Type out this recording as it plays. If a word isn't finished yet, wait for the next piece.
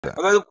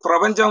അതായത്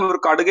പ്രപഞ്ചം ഒരു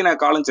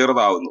കടുകിനേക്കാളും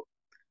ചെറുതാവുന്നു.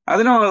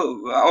 അതിന്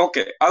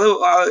ഓക്കെ, അത്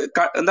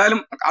എന്തായാലും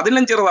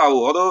അതിലും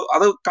ചെറുതാവുമോ?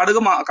 അത്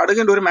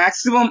കടുകിന്റെ ഒരു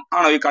മാക്സിമം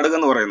ആണോ ഈ കടുക്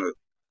എന്ന് പറയുന്നത്?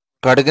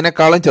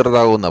 കടുകിനേക്കാളും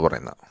ചെറുതാവും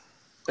പറയുന്നത്.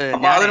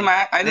 അപ്പൊ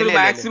അതിനൊരു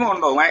മാക്സിമം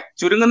ഉണ്ടോ?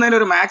 ചുരുങ്ങുന്നതിന്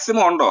ഒരു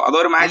മാക്സിമം ഉണ്ടോ?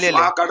 അതൊരു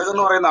മാക്സിമം ആ കടുക്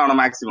എന്ന് പറയുന്നതാണോ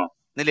മാക്സിമം?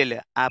 ഇല്ല,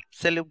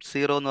 അബ്സല്യൂട്ട്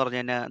സീറോ എന്ന് പറഞ്ഞു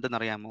കഴിഞ്ഞാൽ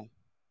എന്തെന്നറിയാമോ?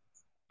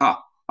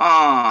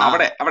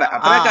 അവിടെ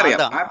അത്രയൊക്കെ അറിയാം.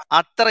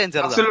 അത്രയും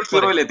അബ്സല്യൂട്ട്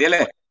സീറോയിലെത്തി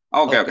അല്ലേ?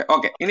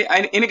 ഓക്കെ.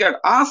 ഇനി കേട്ടോ,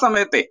 ആ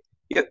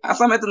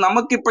സമയത്ത്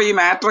നമുക്കിപ്പോ ഈ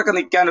മാറ്റർ ഒക്കെ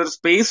നിൽക്കാൻ ഒരു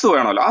സ്പേസ്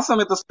വേണമല്ലോ. ആ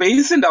സമയത്ത്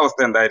സ്പേസിന്റെ അവസ്ഥ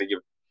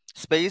എന്തായിരിക്കും?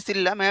 സ്പേസ്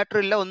ഇല്ല, മാറ്റർ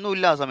ഇല്ല,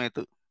 ഒന്നുമില്ല ആ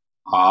സമയത്ത്.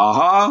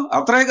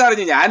 അത്രയൊക്കെ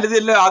അറിഞ്ഞു.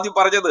 ഞാനിതല്ലേ ആദ്യം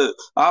പറഞ്ഞത്.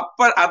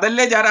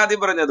 അതല്ലേ ഞാൻ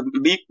ആദ്യം പറഞ്ഞത്.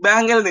 ബിഗ്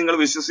ബാങ്ങിൽ നിങ്ങൾ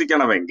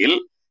വിശ്വസിക്കണമെങ്കിൽ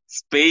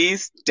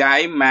സ്പേസ്,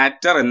 ടൈം,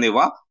 മാറ്റർ എന്നിവ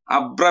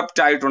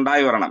അബ്രപ്റ്റ്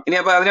ആയിട്ടുണ്ടായി വരണം. ഇനി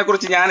അപ്പൊ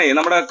അതിനെക്കുറിച്ച് ഞാനേ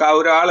നമ്മുടെ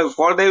ഒരാള്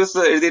പോൾ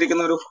ഡേവിസ്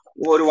എഴുതിയിരിക്കുന്ന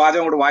ഒരു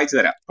വാചകം കൂടെ വായിച്ചു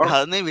തരാം.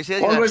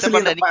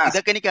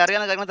 ഇതൊക്കെ എനിക്ക്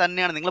അറിയാവുന്ന കാര്യങ്ങൾ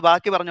തന്നെയാണ്. നിങ്ങൾ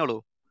ബാക്കി പറഞ്ഞോളൂ.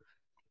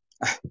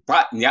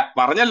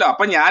 പറഞ്ഞല്ലോ,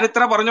 അപ്പൊ ഞാൻ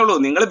ഇത്ര പറഞ്ഞോളൂ.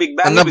 നിങ്ങൾ ബിഗ്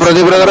ബാങ്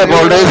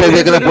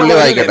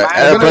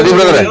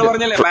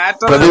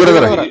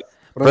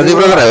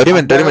ഒരു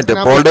മിനിറ്റ്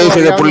പോൾ ഡേവിസ്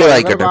എഴുതിയ പുള്ളി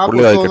വായിക്കട്ടെ.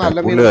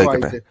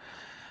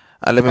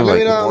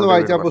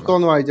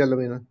 പുസ്തകം വായിച്ചല്ലോ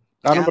മീന.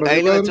 കാരണം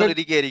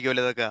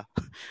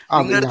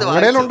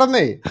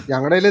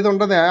ഞങ്ങളുടെ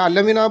ഇതുണ്ടെന്നേ.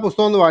 അല്ലമീന ആ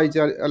പുസ്തകം ഒന്ന്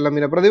വായിച്ചാൽ.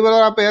 അല്ലമീന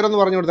പ്രതിബ്രദർ ആ പേരൊന്ന്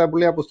പറഞ്ഞു കൊടുത്താൽ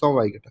പുള്ളി ആ പുസ്തകം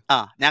വായിക്കട്ടെ.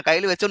 ഞാൻ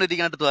കയ്യിൽ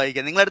വെച്ചോണ്ടിരിക്കണടുത്ത്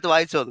വായിക്കാം. നിങ്ങളടുത്ത്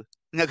വായിച്ചോ? അത്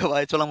നിങ്ങൾക്ക്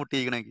വായിച്ചോളാം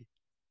മുട്ടിയിരിക്കണമെങ്കിൽ.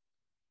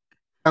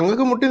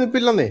 ഞങ്ങൾക്ക് മുട്ടി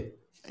നിപ്പില്ലെന്നേ.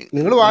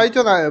 നിങ്ങൾ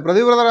വായിച്ചോ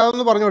പ്രതിബ്രദർ?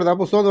 അതൊന്ന് പറഞ്ഞു കൊടുത്താൽ ആ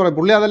പുസ്തകം എന്ന് പറയും.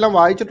 പുള്ളി അതെല്ലാം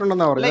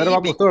വായിച്ചിട്ടുണ്ടെന്നാ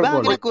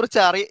പറയുന്നത്. കുറിച്ച്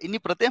ഇനി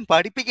പ്രത്യേകം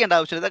പഠിപ്പിക്കേണ്ട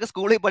ആവശ്യമില്ല. ഇതൊക്കെ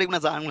സ്കൂളിൽ പഠിക്കുന്ന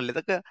സാധനങ്ങളില്ല.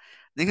 ഇതൊക്കെ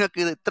നിങ്ങൾക്ക്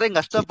ഇത്രയും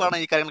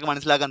കഷ്ടപ്പാടാണ് ഈ കാര്യങ്ങൾക്ക്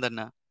മനസ്സിലാക്കാൻ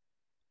തന്നെ.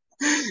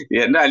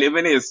 എന്റെ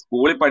അലിബനെ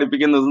സ്കൂളിൽ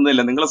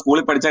പഠിപ്പിക്കുന്നതൊന്നുമില്ല. നിങ്ങൾ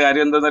സ്കൂളിൽ പഠിച്ച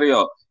കാര്യം എന്താണെന്നറിയോ?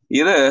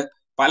 ഇത്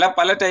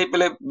പല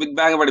ടൈപ്പില് ബിഗ്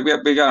ബാങ്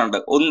പഠിപ്പിക്കാറുണ്ട്.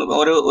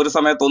 ഒരു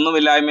സമയത്ത്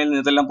ഒന്നുമില്ലായ്മയിൽ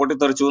നിന്ന് ഇതെല്ലാം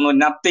പൊട്ടിത്തെറിച്ചു,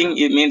 നത്തിങ്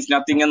മീൻസ്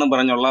നത്തിങ് എന്ന്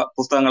പറഞ്ഞുള്ള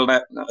പുസ്തകങ്ങളുടെ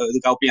ഇത്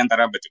കോപ്പി ചെയ്യാൻ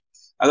തരാൻ പറ്റും.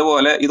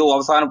 അതുപോലെ ഇത്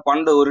അവസാനം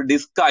പണ്ട് ഒരു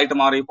ഡിസ്ക് ആയിട്ട്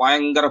മാറി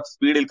ഭയങ്കര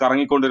സ്പീഡിൽ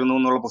കറങ്ങിക്കൊണ്ടിരുന്നു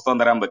എന്നുള്ള പുസ്തകം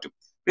തരാൻ പറ്റും.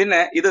 പിന്നെ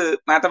ഇത്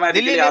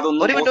മാത്തമാറ്റിക്കലി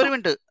അതൊന്നും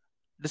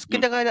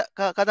ഡിസ്കിന്റെ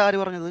കഥ ആര്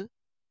പറഞ്ഞത്?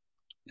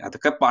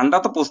 അതൊക്കെ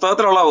പണ്ടത്തെ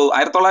പുസ്തകത്തിലുള്ള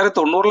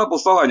 1990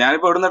 പുസ്തകമാണ്.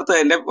 ഞാനിപ്പോ ഇവിടെ നിന്ന്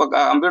എന്റെ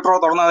കമ്പ്യൂട്ടർ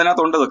തുറന്ന്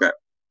അതിനകത്തുണ്ട്. ഇതൊക്കെ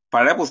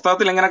പഴയ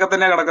പുസ്തകത്തിൽ ഇങ്ങനെയൊക്കെ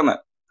തന്നെ കിടക്കുന്നത്.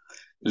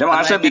 ഇല്ല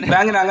മാഷെ, ബിഗ്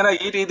ബാങ്ങിന് അങ്ങനെ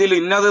ഈ രീതിയിൽ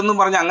ഇന്നതെന്നും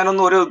പറഞ്ഞ്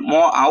അങ്ങനൊന്നും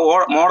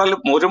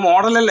ഒരു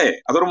മോഡലല്ലേ.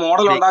 അതൊരു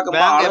മോഡൽ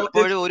ഉണ്ടാക്കുമ്പോ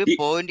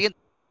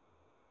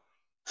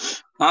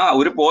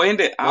ഒരു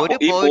പോയിന്റ്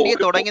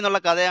തുടങ്ങി എന്നുള്ള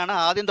കഥയാണ്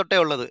ആദ്യം തൊട്ടേ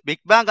ഉള്ളത്.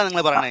 ബിഗ് ബാങ്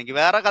നിങ്ങൾ പറയണെങ്കിൽ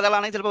വേറെ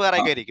കഥകളാണെങ്കിൽ ചിലപ്പോൾ വേറെ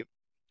ആയിരിക്കും.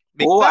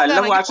 അല്ല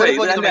മാഷെ,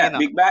 ഇത് തന്നെ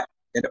ബിഗ് ബാങ്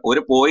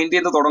ഒരു പോയിന്റ്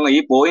എന്ന് തുടങ്ങും. ഈ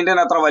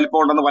പോയിന്റിന് എത്ര വലിപ്പം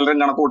ഉണ്ടെന്ന് പലരും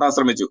കണക്ക് കൂട്ടാൻ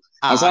ശ്രമിച്ചു.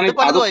 അവസാനം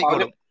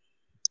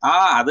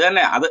അത്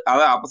തന്നെ അത്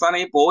അവസാനം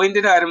ഈ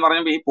പോയിന്റിന്റെ കാര്യം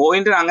പറഞ്ഞപ്പോ ഈ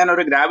പോയിന്റിന് അങ്ങനെ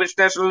ഒരു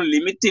ഗ്രാവിറ്റേഷണൽ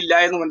ലിമിറ്റ് ഇല്ല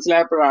എന്ന്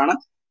മനസ്സിലായപ്പോഴാണ്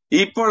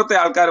ഇപ്പോഴത്തെ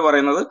ആൾക്കാർ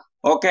പറയുന്നത്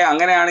ഓക്കെ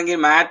അങ്ങനെയാണെങ്കിൽ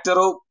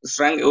മാറ്ററും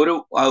ഒരു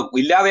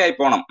ഇല്ലാതെയായി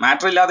പോണം.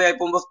 മാറ്റർ ഇല്ലാതെയായി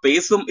പോകുമ്പോൾ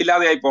സ്പേസും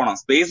ഇല്ലാതെയായി പോണം.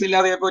 സ്പേസ്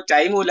ഇല്ലാതെയായപ്പോൾ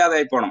ടൈമും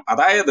ഇല്ലാതെയായി പോണം.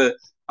 അതായത്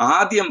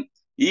ആദ്യം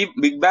ഈ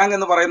ബിഗ് ബാങ്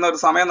എന്ന് പറയുന്ന ഒരു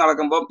സമയം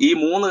നടക്കുമ്പോൾ ഈ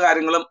മൂന്ന്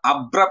കാര്യങ്ങളും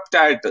അബ്രപ്റ്റ്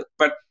ആയിട്ട്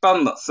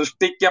പെട്ടെന്ന്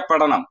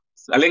സൃഷ്ടിക്കപ്പെടണം,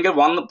 അല്ലെങ്കിൽ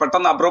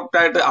പെട്ടെന്ന് അബ്രപ്റ്റ്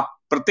ആയിട്ട്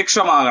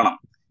പ്രത്യക്ഷമാകണം.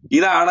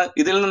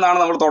 ഇതിൽ നിന്നാണ്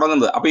നമ്മൾ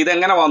തുടങ്ങുന്നത്. അപ്പൊ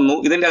ഇതെങ്ങനെ വന്നു,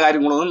 ഇതിന്റെ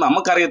കാര്യങ്ങളൊന്നും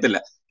നമുക്കറിയത്തില്ല.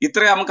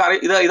 ഇത്രയും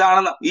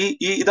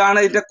ഇതാണ്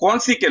ഇതിന്റെ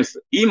കോൺസിക്വൻസ്.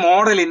 ഈ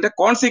മോഡലിന്റെ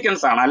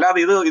കോൺസിക്വൻസ് ആണ്, അല്ലാതെ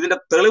ഇതിന്റെ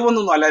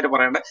തെളിവൊന്നും അല്ലായിട്ട്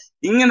പറയേണ്ടത്.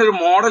 ഇങ്ങനെ ഒരു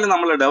മോഡൽ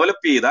നമ്മൾ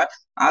ഡെവലപ്പ് ചെയ്താൽ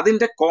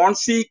അതിന്റെ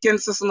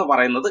കോൺസിക്വൻസസ് എന്ന്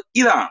പറയുന്നത്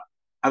ഇതാണ്.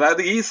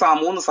 അതായത് ഈ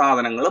മൂന്ന്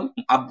സാധനങ്ങളും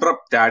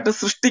അബ്രപ്റ്റ് ആയിട്ട്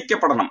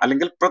സൃഷ്ടിക്കപ്പെടണം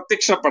അല്ലെങ്കിൽ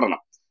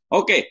പ്രത്യക്ഷപ്പെടണം.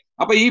 ഓക്കെ,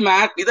 അപ്പൊ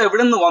ഇത്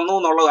എവിടെ നിന്ന് വന്നു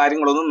എന്നുള്ള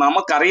കാര്യങ്ങളൊന്നും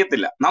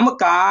നമുക്കറിയത്തില്ല.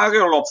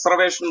 നമുക്കാകെയുള്ള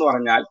ഒബ്സർവേഷൻ എന്ന്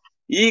പറഞ്ഞാൽ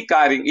ഈ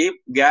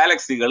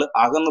ഗാലക്സികൾ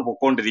അകന്നു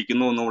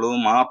പൊക്കോണ്ടിരിക്കുന്നു എന്നുള്ളത്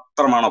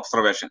മാത്രമാണ്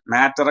ഒബ്സർവേഷൻ.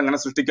 മാറ്റർ എങ്ങനെ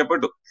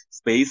സൃഷ്ടിക്കപ്പെട്ടു,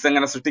 സ്പേസ്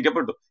എങ്ങനെ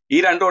സൃഷ്ടിക്കപ്പെട്ടു, ഈ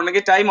രണ്ടും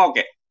ഉണ്ടെങ്കിൽ ടൈം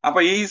ഓക്കെ. അപ്പൊ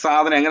ഈ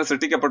സാധനം എങ്ങനെ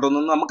സൃഷ്ടിക്കപ്പെട്ടു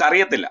എന്നൊന്നും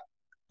നമുക്കറിയത്തില്ല.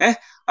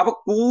 അപ്പൊ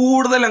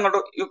കൂടുതൽ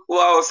അങ്ങോട്ട്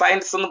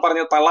സയൻസ് എന്ന്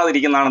പറഞ്ഞ്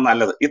തള്ളാതിരിക്കുന്നതാണ്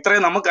നല്ലത്.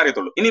 ഇത്രയും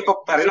നമുക്കറിയത്തുള്ളൂ. ഇനിയിപ്പോ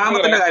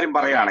പരിണാമത്തിന്റെ കാര്യം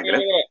പറയുകയാണെങ്കിൽ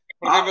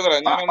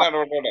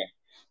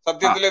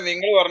സത്യത്തില്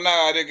നിങ്ങൾ പറഞ്ഞ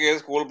കാര്യമൊക്കെ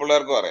ഏത് സ്കൂൾ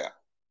പിള്ളേർക്കും അറിയാം.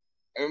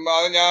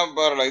 അത് ഞാൻ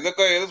പറയട്ടെ,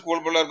 ഇതൊക്കെ ഏത് സ്കൂൾ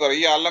പിള്ളേർക്കും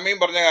അറിയാം. ഈ അല്ലമ്മയും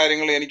പറഞ്ഞ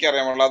കാര്യങ്ങൾ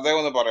എനിക്കറിയാൻ പാടില്ല, അദ്ദേഹം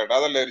ഒന്ന് പറയട്ടെ.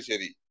 അതല്ലേ ഒരു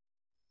ശരി?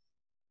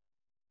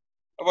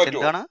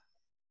 പറ്റുമോ?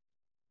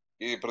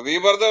 ഈ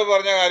പ്രദീപർദ്ധ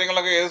പറഞ്ഞ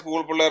കാര്യങ്ങളൊക്കെ ഏത്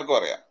സ്കൂൾ പിള്ളേർക്കും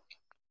അറിയാം.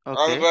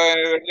 അതിപ്പോ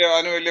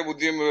അതിന് വലിയ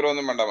ബുദ്ധിയും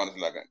വിവരമൊന്നും വേണ്ട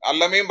മനസ്സിലാക്കാൻ.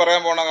 അല്ലമ്മയും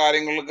പറയാൻ പോണ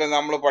കാര്യങ്ങൾക്ക്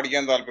നമ്മൾ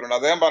പഠിക്കാൻ താല്പര്യമുണ്ട്.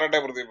 അദ്ദേഹം പറയട്ടെ.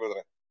 പ്രദീപർദ്ധ,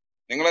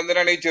 നിങ്ങൾ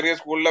എന്തിനാണ് ഈ ചെറിയ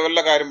സ്കൂൾ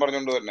ലെവലിലെ കാര്യം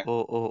പറഞ്ഞുകൊണ്ട് തന്നെ?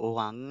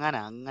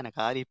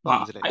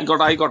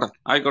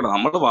 ആയിക്കോട്ടെ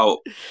നമ്മൾ പാവോ.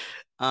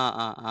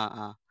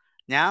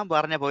 ഞാൻ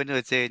പറഞ്ഞ പോയിന്റ്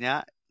വെച്ച് കഴിഞ്ഞാൽ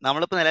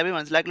നമ്മളിപ്പോ നിലവിൽ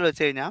മനസ്സിലാക്കി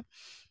വെച്ച് കഴിഞ്ഞാൽ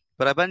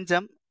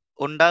പ്രപഞ്ചം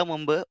ഉണ്ടാകും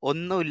മുമ്പ്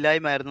ഒന്നും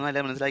ഇല്ലായ്മയായിരുന്നു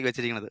എന്നല്ല മനസ്സിലാക്കി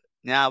വെച്ചിരിക്കുന്നത്.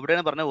 ഞാൻ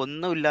അവിടെയാണ് പറഞ്ഞത്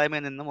ഒന്നും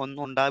ഇല്ലായ്മയിൽ നിന്നും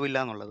ഒന്നും ഉണ്ടാവില്ല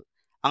എന്നുള്ളത്.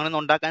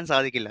 അങ്ങനെയൊന്നും ഉണ്ടാക്കാൻ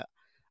സാധിക്കില്ല.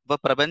 അപ്പൊ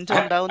പ്രപഞ്ചം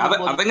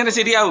അതെങ്ങനെ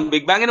ശരിയാവും?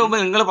 ബിഗ് ബാങ്ങിന് മുമ്പ്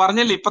നിങ്ങൾ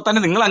പറഞ്ഞില്ല, ഇപ്പൊ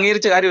തന്നെ നിങ്ങൾ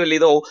അംഗീകരിച്ച കാര്യമല്ലേ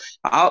ഇതോ?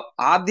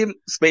 ആദ്യം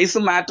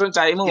സ്പേസും മാറ്ററും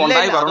ടൈമും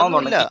ഉണ്ടായി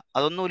വരണമെന്നുണ്ടെങ്കിൽ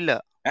അതൊന്നുമില്ല.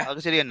 അത്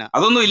ശരി തന്നെ.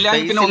 അതൊന്നും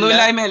ഇല്ലായ്മ പിന്നെ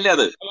ഒന്നുമില്ലായ്മയല്ലേ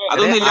അത്?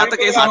 അതൊന്നും ഇല്ലാത്ത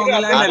കേസാണ്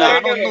ഒന്നുമില്ലായ്മയല്ലേ?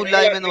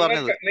 ഒന്നുമില്ലായ്മ എന്ന്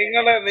പറഞ്ഞത്.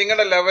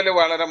 നിങ്ങളുടെ ലെവല്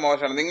വളരെ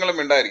മോശമാണ്. നിങ്ങളും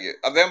മിണ്ടായിരിക്കും.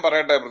 അദ്ദേഹം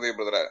പറയട്ടെ പ്രദീപ്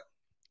ബ്രദറെ.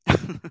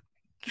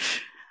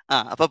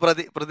 അപ്പൊ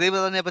പ്രദീപ്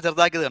തന്നെ ഇപ്പൊ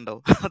ചെറുതാക്കിയത് കണ്ടോ?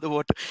 അത്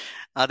പോട്ട്.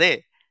 അതെ,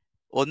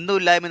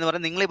 ഒന്നുമില്ലായ്മ എന്ന്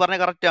പറഞ്ഞാൽ നിങ്ങൾ ഈ പറഞ്ഞ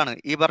കറക്റ്റ് ആണ്.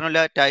 ഈ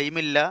പറഞ്ഞ ടൈം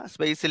ഇല്ല,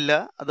 സ്പേസ് ഇല്ല,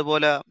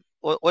 അതുപോലെ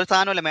ഒരു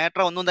സാധനമല്ല,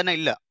 മാറ്റർ ഒന്നും തന്നെ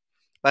ഇല്ല.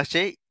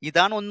 പക്ഷേ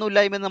ഇതാണ്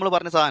ഒന്നുമില്ലായ്മ എന്ന് നമ്മൾ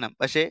പറഞ്ഞ സാധനം.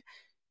 പക്ഷേ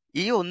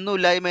ഈ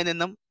ഒന്നുമില്ലായ്മയിൽ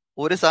നിന്നും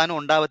ഒരു സാധനം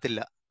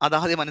ഉണ്ടാവത്തില്ല.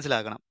 അതാദ്യം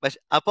മനസ്സിലാക്കണം. പക്ഷെ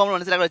അപ്പൊ നമ്മൾ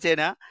മനസ്സിലാക്കുക വെച്ച്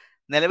കഴിഞ്ഞാൽ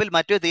നിലവിൽ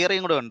മറ്റൊരു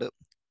തിയറിയും കൂടെ ഉണ്ട്,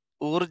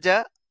 ഊർജ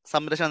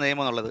സംരക്ഷണ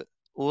നിയമം എന്നുള്ളത്.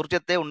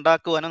 ഊർജത്തെ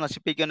ഉണ്ടാക്കുവാനോ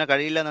നശിപ്പിക്കാനോ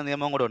കഴിയില്ല എന്ന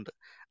നിയമം കൂടെ ഉണ്ട്.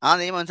 ആ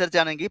നിയമം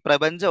അനുസരിച്ചാണെങ്കിൽ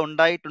പ്രപഞ്ചം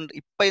ഉണ്ടായിട്ടുണ്ട്.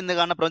 ഇപ്പൊ ഇന്ന്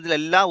കാണുന്ന പ്രപഞ്ചത്തിലെ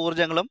എല്ലാ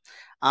ഊർജ്ജങ്ങളും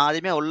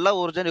ആദ്യമേ ഉള്ള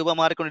ഊർജ്ജം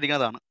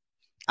രൂപമാറിക്കൊണ്ടിരിക്കുന്നതാണ്.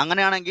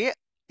 അങ്ങനെയാണെങ്കിൽ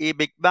ഈ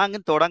ബിഗ്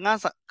ബാങ് തുടങ്ങാൻ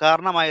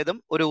കാരണമായതും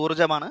ഒരു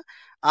ഊർജ്ജമാണ്.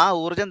 ആ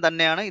ഊർജ്ജം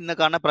തന്നെയാണ് ഇന്ന്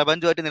കാണുന്ന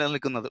പ്രപഞ്ചമായിട്ട്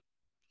നിലനിൽക്കുന്നത്.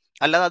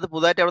 അല്ലാതെ അത്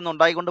പുതുതായിട്ട് അവിടെ നിന്ന്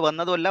ഉണ്ടായിക്കൊണ്ട്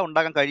വന്നതുമല്ല,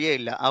 ഉണ്ടാക്കാൻ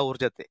കഴിയേയില്ല ആ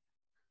ഊർജ്ജത്തെ.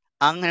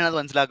 അങ്ങനെയാണ് അത്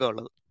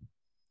മനസ്സിലാക്കാനുള്ളത്.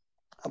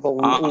 അപ്പൊ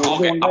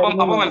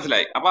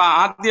മനസ്സിലായി. അപ്പൊ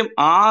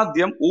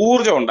ആദ്യം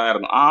ഊർജ്ജം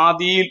ഉണ്ടായിരുന്നു,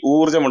 ആദിയിൽ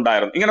ഊർജ്ജം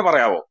ഉണ്ടായിരുന്നു, ഇങ്ങനെ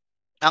പറയാവോ?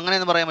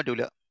 അങ്ങനെയൊന്നും പറയാൻ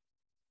പറ്റൂല.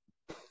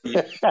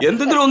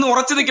 എന്തെങ്കിലും ഒന്ന്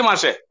ഉറച്ചു നിൽക്കും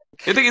മാഷേ.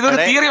 ഇതൊരു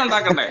തിയറി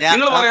ഉണ്ടാക്കണ്ടേ?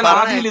 നിങ്ങൾ പറയുന്ന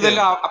ആദിയിൽ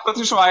ഇതെല്ലാം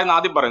അപ്രത്യക്ഷമായെന്ന്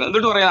ആദ്യം പറയുന്നത്,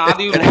 എന്നിട്ട് പറയാൻ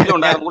ആദിയിൽ ഊർജ്ജം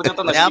ഉണ്ടായിരുന്നു,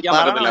 ഊർജ്ജത്തെ നശിപ്പിക്കാൻ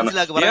പറ്റത്തില്ല.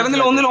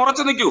 ഏതെങ്കിലും ഒന്നിൽ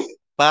ഉറച്ചു നിൽക്കൂ.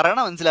 പറയണ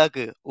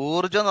മനസ്സിലാക്ക്.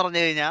 ഊർജ്ജം എന്ന്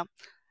പറഞ്ഞു കഴിഞ്ഞാൽ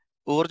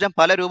ഊർജ്ജം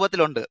പല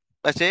രൂപത്തിലുണ്ട്.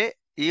 പക്ഷേ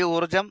ഈ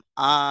ഊർജ്ജം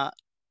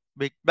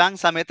ബിഗ്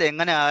ബാങ് സമയത്ത്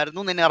എങ്ങനെ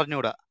ആയിരുന്നു നിന്നെ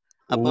അറിഞ്ഞൂടാ.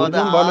 അപ്പൊ അത്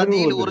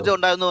ആദിയിൽ ഊർജ്ജം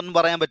ഉണ്ടായിരുന്നു ഒന്നും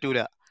പറയാൻ പറ്റൂല.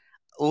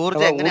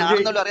 ഊർജ്ജം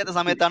എങ്ങനെയാണെന്നുള്ള അറിയാത്ത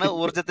സമയത്താണ്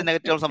ഊർജ്ജത്തിന്റെ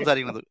നെഗറ്റീവ്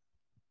സംസാരിക്കുന്നത്.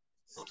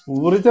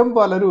 ഊർജ്ജം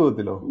പല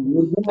രൂപത്തിലോ?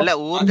 അല്ല,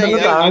 ഊർജ്ജം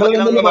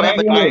പറയാൻ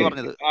പറ്റില്ല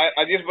പറഞ്ഞത്.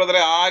 അജീഷ്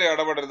ബദ്രെ ആരും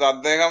ഇടപെടരുത്.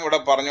 അദ്ദേഹം ഇവിടെ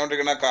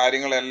പറഞ്ഞുകൊണ്ടിരിക്കുന്ന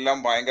കാര്യങ്ങളെല്ലാം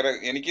ഭയങ്കര,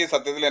 എനിക്ക്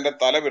സത്യത്തിൽ എന്റെ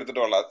തല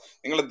പെരുത്തിട്ടുള്ള.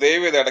 നിങ്ങൾ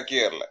ദയവ് ചെയ്ത് ഇടയ്ക്ക്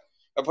കയറില്ല.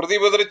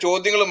 പ്രദീപ് ബദ്രെ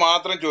ചോദ്യങ്ങൾ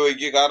മാത്രം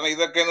ചോദിക്കുക. കാരണം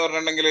ഇതൊക്കെ എന്ന്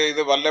പറഞ്ഞിട്ടുണ്ടെങ്കിൽ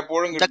ഇത്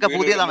വല്ലപ്പോഴും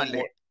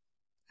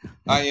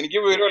എനിക്ക്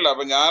വരുമല്ല.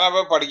 അപ്പൊ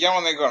ഞാനപ്പോ പഠിക്കാൻ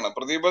വന്നേക്കാണ്.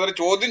 പ്രദീപ് ബദ്രെ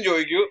ചോദ്യം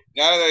ചോദിക്കൂ.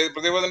 ഞാൻ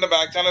പ്രദീപ് ബദ്രന്റെ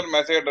ബാക്ക് ചാനൽ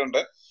മെസ്സേജ്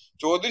ഇട്ടിട്ടുണ്ട്.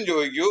 ചോദ്യം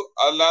ചോദിക്കൂ.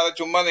 അല്ലാതെ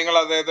ചുമ്മാ നിങ്ങൾ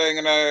അദ്ദേഹത്തെ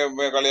ഇങ്ങനെ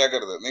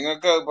കളിയാക്കരുത്.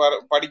 നിങ്ങൾക്ക്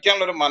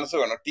പഠിക്കാനുള്ള ഒരു മനസ്സ്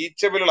വേണം.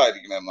 ടീച്ചബിൾ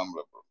ആയിരിക്കണം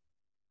നമ്മളെപ്പോഴും.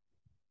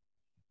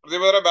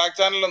 പ്രദീപ് ബദ്രെ ബാക്ക്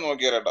ചാനലിൽ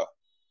നോക്കിയാ കേട്ടോ.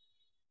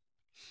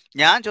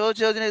 ഞാൻ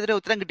ചോദിച്ചതിന് ഇതിന്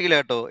ഉത്തരം കിട്ടിയില്ല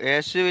കേട്ടോ.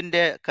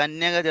 യേശുവിന്റെ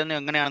കന്യക ജനനം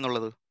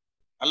എങ്ങനെയാണെന്നുള്ളത്.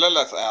 അല്ലല്ല,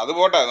 അത്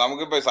പോട്ടെ.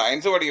 നമുക്കിപ്പോ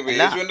സയൻസ് പഠിക്കും.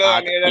 യേശുവിന്റെ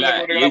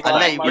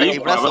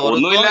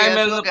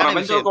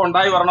പ്രപഞ്ചമൊക്കെ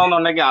ഉണ്ടായി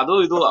വരണമെന്നുണ്ടെങ്കിൽ അതും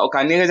ഇത്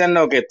കന്യക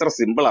ജനനമൊക്കെ എത്ര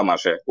സിമ്പിളാ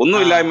മാഷെ.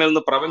 ഒന്നുമില്ലായ്മയിൽ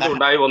നിന്ന് പ്രപഞ്ചം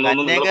ഉണ്ടായി വന്നു.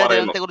 കന്യക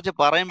ജനനത്തെ കുറിച്ച്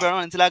പറയുമ്പോഴാണ്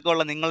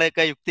മനസ്സിലാക്കാനുള്ള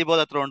നിങ്ങളെയൊക്കെ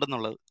യുക്തിബോധം എത്ര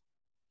ഉണ്ടെന്നുള്ളത്.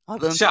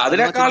 പക്ഷെ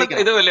അതിനേക്കാൾ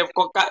ഇതല്ലേ,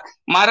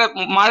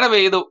 മഴ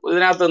പെയ്തു,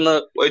 ഇതിനകത്ത് നിന്ന്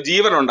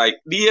ജീവൻ ഉണ്ടായി,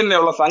 DNA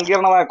ഉള്ള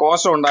സങ്കീർണമായ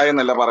കോശം ഉണ്ടായി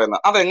എന്നല്ല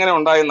പറയുന്നത്. അതെങ്ങനെ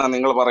ഉണ്ടായെന്നാ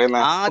നിങ്ങൾ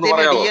പറയുന്നത്?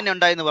 DNA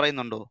ഉണ്ടായെന്ന്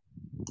പറയുന്നുണ്ടോ?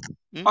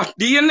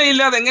 DNA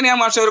ഇല്ലാതെ എങ്ങനെയാ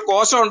മാഷെ ഒരു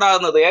കോശം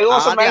ഉണ്ടാകുന്നത്?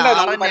 ഏകോശം ഉണ്ടായത്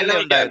RNA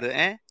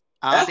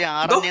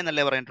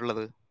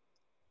പറഞ്ഞിട്ടുള്ളത്.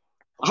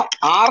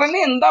 RNA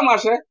എന്താ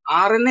മാഷെ?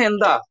 RNA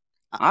എന്താ?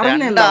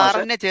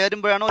 RNA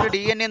ചേരുമ്പോഴാണ് ഒരു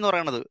DNA എന്ന്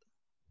പറയുന്നത്.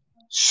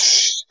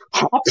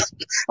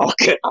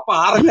 ഓക്കെ, അപ്പൊ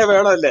RNA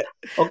വേണമല്ലേ?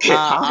 ഓക്കെ,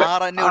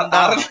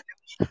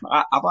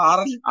 അപ്പൊ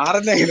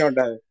RNA എങ്ങനെ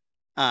ഉണ്ടായത്?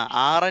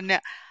 RNA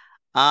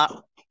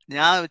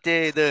ഞാൻ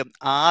ഇത്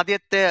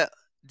ആദ്യത്തെ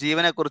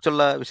ജീവനെ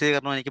കുറിച്ചുള്ള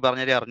വിശദീകരണം എനിക്ക്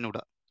പറഞ്ഞാലേ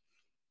അറിഞ്ഞൂടാ.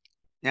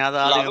 ഞാൻ അത്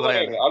ആദ്യം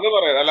പറയാം.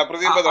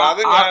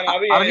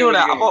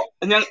 അറിഞ്ഞൂടാ. അപ്പൊ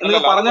നിങ്ങൾ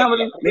പറഞ്ഞാൽ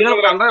മതി. നിങ്ങൾ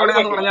കണ്ട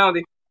എവിടെയാന്ന് പറഞ്ഞാൽ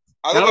മതി.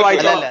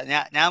 അല്ലല്ല,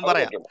 ഞാൻ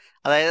പറയാം.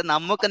 അതായത്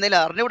നമുക്ക് എന്തെങ്കിലും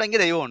അറിഞ്ഞൂടെങ്കിൽ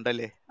ദൈവം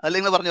ഉണ്ടല്ലേ, അതല്ലേ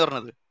നിങ്ങൾ പറഞ്ഞു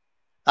പറഞ്ഞത്?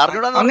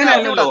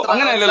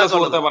 അങ്ങനെയല്ലല്ലോ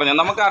സുഹൃത്തെ പറഞ്ഞു.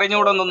 നമുക്ക്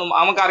അറിഞ്ഞുകൂടെന്നൊന്നും,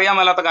 നമുക്ക് അറിയാൻ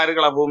മേലാത്ത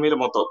കാര്യങ്ങളാ ഭൂമിയിൽ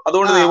മൊത്തം.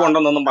 അതുകൊണ്ട് ദൈവം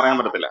ഉണ്ടെന്നൊന്നും പറയാൻ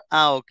പറ്റത്തില്ല.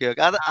 ഓക്കെ.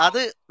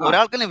 അത്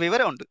ഒരാൾക്ക്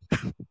വിവരമുണ്ട്.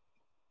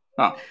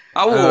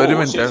 ഒരു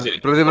മിനിറ്റ്.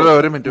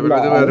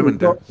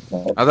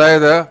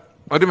 അതായത്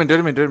ഒരു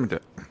മിനിറ്റ്.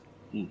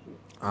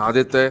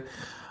 ആദ്യത്തെ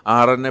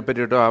RNA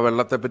പറ്റിയിട്ടോ ആ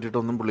വെള്ളത്തെ പറ്റിയിട്ടോ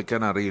ഒന്നും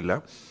പുള്ളിക്കാൻ അറിയില്ല.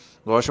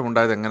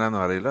 ദോഷമുണ്ടായത് എങ്ങനെയാണെന്ന്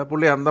അറിയില്ല.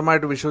 പുള്ളി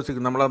അന്ധമായിട്ട്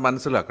വിശ്വസിക്കും. നമ്മളത്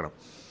മനസ്സിലാക്കണം.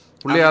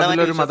 പുള്ളി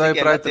അതിലൊരു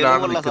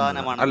മതാഭിപ്രായത്തിലാണ്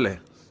നിൽക്കുന്നത് അല്ലേ?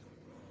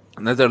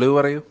 എന്നാ തെളിവ്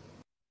പറയൂ.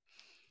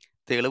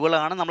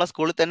 തെളിവുകളാണ് നമ്മളെ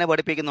സ്കൂളിൽ തന്നെ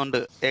പഠിപ്പിക്കുന്നുണ്ട്.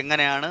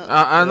 എങ്ങനെയാണ്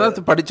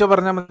പഠിച്ചോ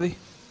പറഞ്ഞാൽ മതി.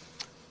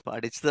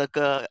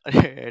 പഠിച്ചതൊക്കെ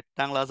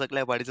 8ാം ക്ലാസ്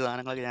ഒക്കെ പഠിച്ച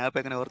സാധനങ്ങളൊക്കെ ഞാൻ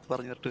എങ്ങനെ ഓർത്ത്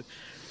പറഞ്ഞിട്ട്.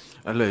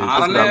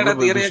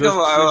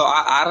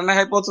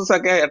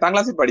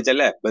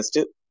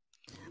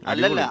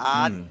 അല്ലല്ല, ആ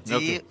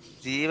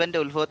ജീവന്റെ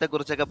ഉത്ഭവത്തെ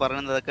കുറിച്ചൊക്കെ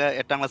പറയുന്നതൊക്കെ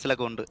 8ാം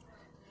ക്ലാസ്സിലൊക്കെ ഉണ്ട്.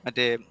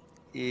 മറ്റേ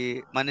ഈ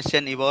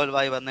മനുഷ്യൻ ഇവോൾവ്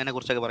ആയി വന്നതിനെ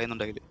കുറിച്ചൊക്കെ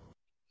പറയുന്നുണ്ടെങ്കിൽ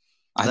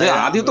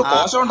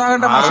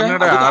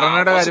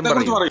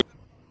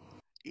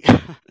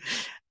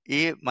ഈ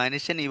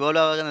മനുഷ്യൻ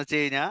ഇവോൾവ് ആകുന്ന വെച്ച്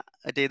കഴിഞ്ഞാൽ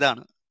മറ്റേ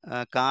ഇതാണ്,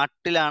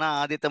 കാട്ടിലാണ്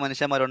ആദ്യത്തെ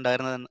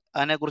മനുഷ്യന്മാരുണ്ടായിരുന്നത്,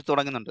 അതിനെ കുറിച്ച്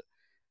തുടങ്ങുന്നുണ്ട്.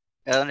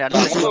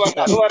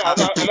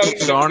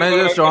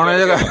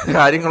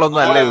 കാര്യങ്ങളൊന്നും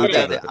അല്ല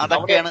ചോദിച്ചത്.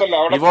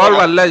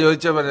 ഇവോൾവ് അല്ല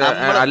ചോദിച്ചത്.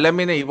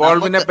 അല്ലമീനെ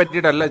ഇവോൾവിനെ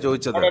പറ്റിയിട്ടല്ല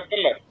ചോദിച്ചത്.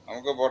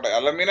 നമുക്ക് പോട്ടെ.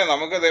 അല്ലമീനെ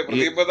നമുക്ക്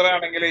പ്രദീപ് ബദ്ര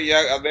ആണെങ്കിൽ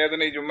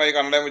അദ്ദേഹത്തിന് ചുമ്മാ ഈ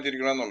കണ്ടം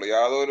വെച്ചിരിക്കണമെന്നുള്ളൂ,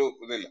 യാതൊരു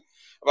ഇതില്ല.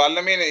 അപ്പൊ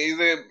അല്ലമീൻ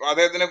ഇത്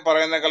അദ്ദേഹത്തിന്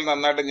പറയുന്നേക്കാൾ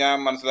നന്നായിട്ട് ഞാൻ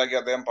മനസ്സിലാക്കി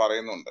അദ്ദേഹം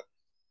പറയുന്നുണ്ട്.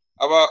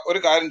 അപ്പൊ ഒരു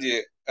കാര്യം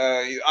ചെയ്യേ,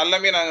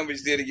 അല്ലമീൻ അങ്ങ്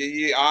വിശദീകരിക്കുക.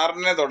 ഈ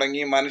 6നെ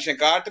തുടങ്ങി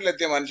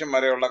കാട്ടിലെത്തിയ മനുഷ്യൻ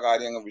വരെയുള്ള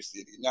കാര്യം അങ്ങ്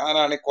വിശദീകരിക്കും.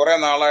 ഞാനാണെങ്കിൽ കുറെ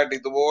നാളായിട്ട്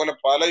ഇതുപോലെ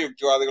പല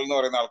യുക്തിവാദികൾ എന്ന്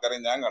പറയുന്ന ആൾക്കാരെ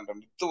ഞാൻ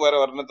കണ്ടിട്ടുണ്ട്. ഇതുവരെ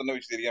ഒരെണ്ണത്തിന്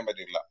വിശദീകരിക്കാൻ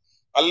പറ്റില്ല.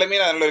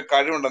 അല്ലമീൻ അതിനുള്ള ഒരു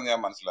കഴിവുണ്ടെന്ന്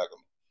ഞാൻ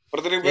മനസ്സിലാക്കുന്നു.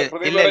 ചോദ്യം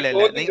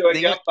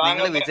ചോദിക്കാം.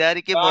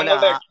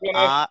 താങ്കളുടെ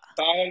എക്സ്പ്ലനേഷൻ,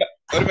 താങ്കളുടെ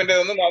ഒരു മിനിറ്റ്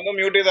ഒന്ന്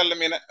മ്യൂട്ട് ചെയ്ത്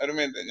അല്ലമീനെ ഒരു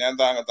മിനിറ്റ്. ഞാൻ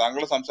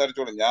താങ്കൾ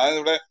സംസാരിച്ചോളൂ. ഞാൻ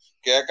ഇവിടെ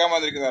കേൾക്കാൻ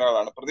വന്നിരിക്കുന്ന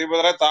ഒരാളാണ്. പ്രദീപ്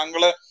ബ്രദറെ,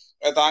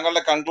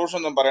 താങ്കളുടെ കൺക്ലൂഷൻ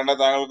ഒന്നും പറയണ്ട.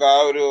 താങ്കൾക്ക് ആ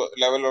ഒരു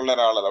ലെവലിലുള്ള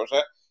ഒരാളല്ല.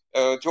 പക്ഷെ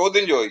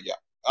ചോദ്യം ചോദിക്കാം.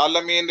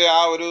 അല്ലമീന്റെ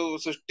ആ ഒരു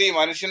സൃഷ്ടി,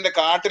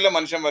 കാട്ടിലെ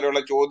മനുഷ്യൻ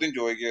വരെയുള്ള ചോദ്യം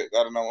ചോദിക്കുക.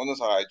 കാരണം ഒന്ന്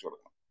സഹായിച്ചു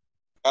കൊടുക്കണം.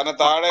 കാരണം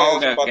താഴെ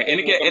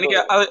എനിക്ക്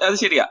അത്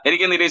ശരിയാ.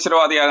 എനിക്ക്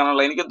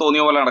നിരീശ്വരവാദിയാകാനുള്ള, എനിക്ക്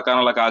തോന്നിയ പോലെ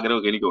നടക്കാനുള്ള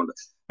ആഗ്രഹമൊക്കെ എനിക്കുണ്ട്.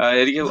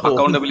 എനിക്ക്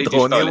അക്കൗണ്ടബിലിറ്റി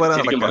ഇഷ്ടമല്ല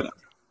ശരിക്കും പറഞ്ഞു.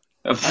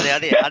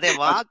 അതെ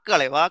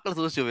വാക്കുകൾ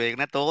സൂക്ഷിച്ചു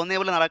ഉപയോഗിക്കണേ. തോന്നിയ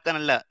പോലെ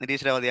നടക്കാനല്ല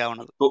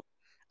നിരീശ്വരവാദിയാവണത്.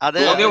 അത്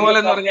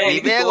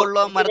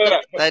വിവേകമുള്ളവന്മാർക്ക്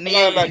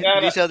തനിയെ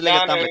നിരീശ്വരത്തിലേക്ക്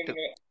എത്താൻ പറ്റും.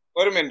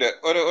 ഒരു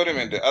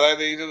മിനിറ്റ്.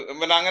 അതായത് ഇത്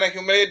പിന്നെ അങ്ങനെ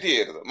ഹ്യൂമിലേറ്റ്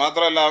ചെയ്യരുത്.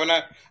 മാത്രമല്ല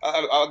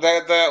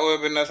അദ്ദേഹത്തെ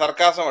പിന്നെ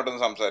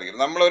സർക്കാസമായിട്ടൊന്നും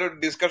സംസാരിക്കരുത്. നമ്മളൊരു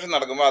ഡിസ്കഷൻ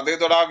നടക്കുമ്പോൾ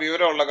അദ്ദേഹത്തോട് ആ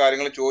വിവരമുള്ള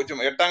കാര്യങ്ങൾ ചോദിച്ചു.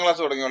 8ാം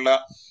ക്ലാസ് തുടങ്ങിയുള്ള,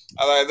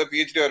 അതായത്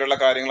PhD വരെയുള്ള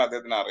കാര്യങ്ങൾ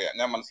അദ്ദേഹത്തിന് അറിയാം.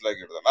 ഞാൻ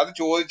മനസ്സിലാക്കിയെടുത്തത് അത്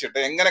ചോദിച്ചിട്ട്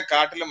എങ്ങനെ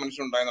കാട്ടിലെ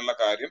മനുഷ്യനുണ്ടായെന്നുള്ള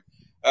കാര്യം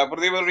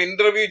പ്രദീപ് ഒരു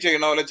ഇന്റർവ്യൂ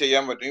ചെയ്യണ പോലെ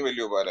ചെയ്യാൻ പറ്റുമെങ്കിൽ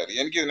വലിയ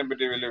ഉപകാരമായിരിക്കും. എനിക്ക്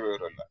ഇതിനെപ്പറ്റി വലിയ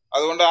വിവരമില്ല.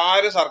 അതുകൊണ്ട്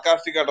ആരും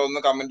സർക്കാസ്റ്റിക് ആയിട്ട് ഒന്ന്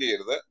കമന്റ്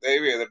ചെയ്യരുത്.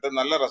 ദയവ് ചെയ്തിട്ട്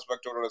നല്ല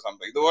റെസ്പെക്ടോടെ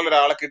സംസാരിക്കും. ഇതുപോലെ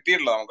ഒരാളെ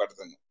കിട്ടിയിട്ടില്ല നമുക്ക്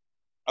അടുത്തുനിന്ന്.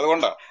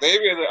 അതുകൊണ്ടാ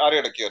ദയവ് ചെയ്ത് ആരും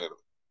ഇടയ്ക്ക്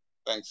കയറരുത്.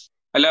 താങ്ക്സ്.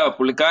 അല്ല,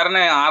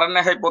 പുള്ളിക്കാരനെ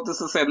RNA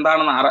ഹൈപ്പോത്തിസിസ്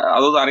എന്താണെന്ന്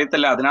അതൊന്നും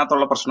അറിയത്തില്ല.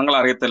 അതിനകത്തുള്ള പ്രശ്നങ്ങൾ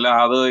അറിയത്തില്ല.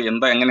 അത്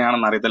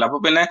എങ്ങനെയാണെന്ന് അറിയത്തില്ല. അപ്പൊ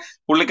പിന്നെ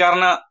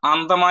പുള്ളിക്കാരന്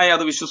അന്ധമായി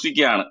അത്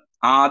വിശ്വസിക്കുകയാണ്.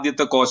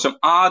 ആദ്യത്തെ കോശം,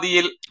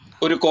 ആദിയിൽ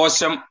ഒരു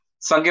കോശം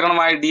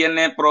സങ്കീർണമായ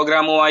DNA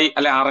പ്രോഗ്രാമുമായി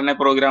അല്ലെ RNA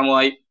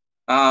പ്രോഗ്രാമുമായി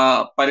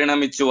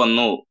പരിണമിച്ചു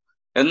വന്നു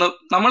എന്ന്,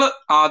 നമ്മൾ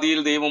ആദിയിൽ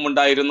ദൈവം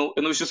ഉണ്ടായിരുന്നു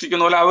എന്ന്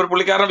വിശ്വസിക്കുന്ന പോലെ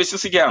പുള്ളിക്കാരനെ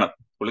വിശ്വസിക്കുകയാണ്.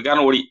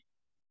 പുള്ളിക്കാരൻ ഓടി.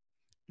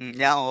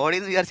 ഞാൻ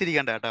ഓടിന്ന്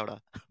വിചാരിച്ചിരിക്കണ്ട കേട്ടോ അവിടെ.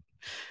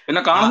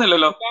 പിന്നെ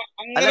കാണുന്നില്ലല്ലോ.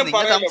 അല്ല,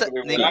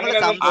 നിങ്ങൾ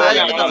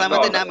സംസാരിക്കുന്ന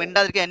സമയത്ത് ഞാൻ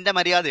മിണ്ടാതിരിക്കുക എന്റെ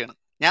മര്യാദയാണ്.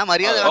 ഞാൻ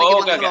മര്യാദ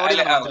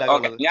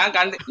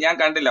ഞാൻ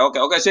കണ്ടില്ല.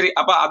 ഓക്കെ ശരി.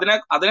 അപ്പൊ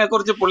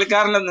അതിനെക്കുറിച്ച്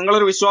പുള്ളിക്കാരന്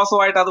നിങ്ങളൊരു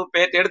വിശ്വാസമായിട്ട് അത്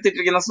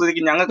എടുത്തിട്ടിരിക്കുന്ന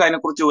സ്ഥിതിക്ക് ഞങ്ങൾക്ക്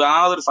അതിനെക്കുറിച്ച്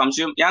യാതൊരു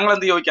സംശയം, ഞങ്ങൾ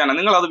എന്ത് ചോദിക്കാനാണ്?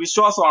 നിങ്ങൾ അത്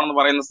വിശ്വാസമാണെന്ന്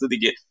പറയുന്ന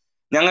സ്ഥിതിക്ക്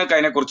ഞങ്ങൾക്ക്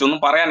അതിനെക്കുറിച്ച് ഒന്നും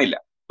പറയാനില്ല.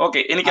 ഓക്കെ,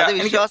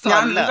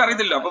 നിങ്ങൾക്ക്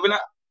അറിയത്തില്ല. അപ്പൊ പിന്നെ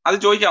അത്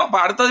ചോദിക്കാം. അപ്പൊ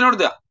അടുത്തതിനോട്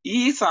ഈ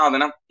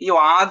സാധനം, ഈ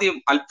ആദ്യം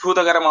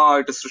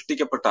അത്ഭുതകരമായിട്ട്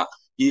സൃഷ്ടിക്കപ്പെട്ട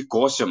ഈ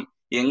കോശം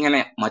എങ്ങനെ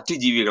മറ്റു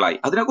ജീവികളായി,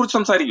 അതിനെക്കുറിച്ച്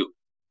സംസാരിക്കൂ.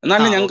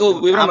 എന്നാലും ഞങ്ങൾക്ക്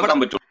വിവരം വെക്കാൻ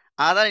പറ്റും.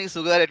 അതാണ് എനിക്ക്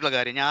സുഖമായിട്ടുള്ള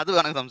കാര്യം. ഞാൻ അത്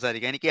വേണമെങ്കിൽ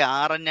സംസാരിക്കാം. എനിക്ക്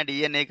RNA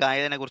DNA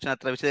ആയതിനെ കുറിച്ച്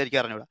അത്ര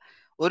വിശദീകരിക്കാൻ അറിഞ്ഞൂടാ.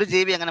 ഒരു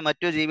ജീവി അങ്ങനെ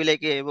മറ്റൊരു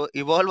ജീവിയിലേക്ക്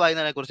ഇവോൾവ്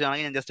ആയതിനെ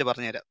കുറിച്ചാണെങ്കിൽ ഞാൻ ജസ്റ്റ്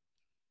പറഞ്ഞുതരാം.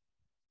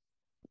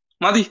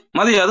 മതി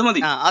അത്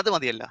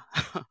മതിയല്ല.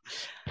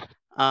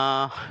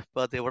 ഇപ്പൊ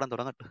അത് എവിടെ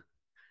തുടങ്ങട്ടെ?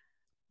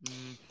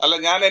 അല്ല,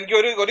 എനിക്ക്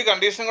ഒരു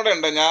കണ്ടീഷൻ കൂടെ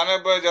ഉണ്ട്.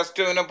 ഞാനിപ്പോ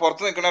ജസ്റ്റ്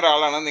പുറത്ത് നിൽക്കുന്ന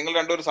ഒരാളാണ്. നിങ്ങൾ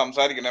രണ്ടുപേരും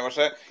സംസാരിക്കണേ.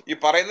 പക്ഷെ ഈ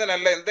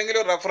പറയുന്നതിനല്ല,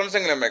 എന്തെങ്കിലും റെഫറൻസ്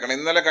എങ്കിലും വെക്കണം.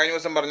 ഇന്നലെ കഴിഞ്ഞ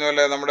ദിവസം പറഞ്ഞ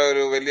പോലെ നമ്മുടെ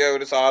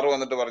ഒരു സാറ്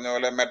വന്നിട്ട് പറഞ്ഞ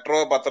പോലെ മെട്രോ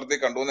പത്രത്തിൽ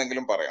കണ്ടു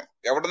എന്നെങ്കിലും പറയണം.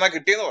 എവിടെന്നാ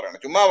കിട്ടിയെന്ന് പറയണം.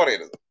 ചുമ്മാ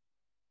പറയരുത്.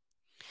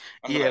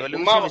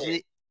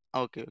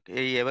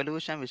 ഈ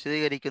എവല്യൂഷൻ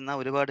വിശദീകരിക്കുന്ന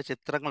ഒരുപാട്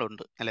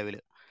ചിത്രങ്ങളുണ്ട്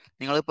നിലവില്.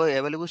 നിങ്ങളിപ്പോ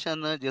എവല്യൂഷൻ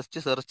എന്ന് ജസ്റ്റ്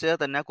സെർച്ച് ചെയ്താൽ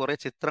തന്നെ കുറെ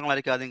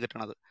ചിത്രങ്ങളായിരിക്കും ആദ്യം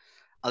കിട്ടണത്.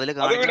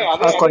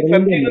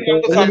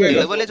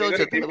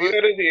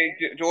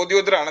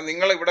 ചോദ്യോത്തരാണ്.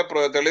 നിങ്ങൾ ഇവിടെ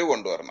തെളിവ്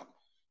കൊണ്ടുവരണം.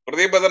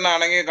 പ്രദീപ്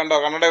ബദറിനാണെങ്കിൽ കണ്ടോ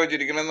കണ്ണട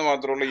വെച്ചിരിക്കണെന്ന്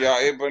മാത്രമേ ഉള്ളൂ.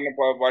 പിന്നെ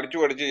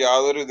പഠിച്ച്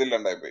യാതൊരു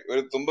ഇതിലുണ്ടായിപ്പോയി.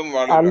 ഒരു തുമ്പും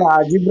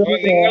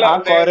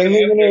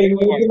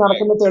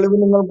നടക്കുന്ന തെളിവ്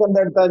നിങ്ങൾക്ക്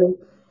എന്താ എടുത്താല്?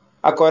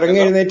 ആ കുരങ്ങ്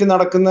എഴുന്നേറ്റ്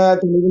നടക്കുന്ന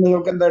തെളിവ്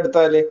നിങ്ങൾക്ക് എന്താ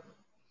എടുത്താല്?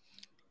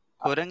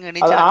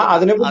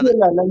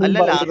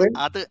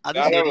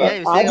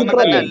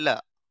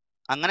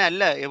 അങ്ങനെ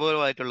അല്ല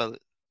എവോൾവ് ആയിട്ടുള്ളത്.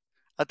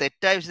 അത്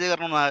തെറ്റായ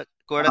വിശദീകരണം.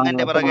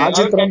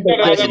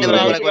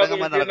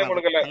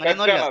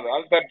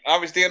 ആ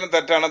വിശദീകരണം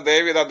തെറ്റാണ്.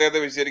 ദയവ് അദ്ദേഹത്തെ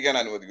വിശദീകരിക്കാൻ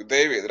അനുവദിക്കും.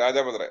 ദയവ്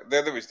രാജാപദ്ര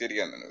അദ്ദേഹത്തെ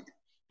വിശദീകരിക്കാൻ അനുവദിക്കും.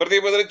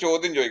 പ്രദീപ് ബദർ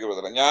ചോദ്യം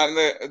ചോദിക്കപ്പെടുക. ഞാൻ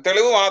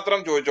തെളിവ് മാത്രം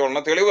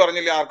ചോദിച്ചോളണം. തെളിവ്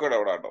പറഞ്ഞില്ലേ ആർക്കും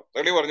ഇടപെടാ കേട്ടോ.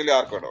 തെളിവ് പറഞ്ഞില്ലേ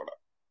ആർക്കും ഇടപെടാ.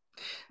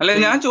 അല്ലെ,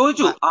 ഞാൻ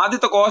ചോദിച്ചു.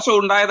 ആദ്യത്തെ കോശം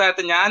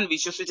ഉണ്ടായതായിട്ട് ഞാൻ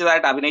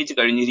വിശ്വസിച്ചതായിട്ട് അഭിനയിച്ചു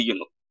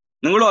കഴിഞ്ഞിരിക്കുന്നു.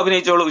 നിങ്ങളും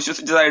അഭിനയിച്ചോളൂ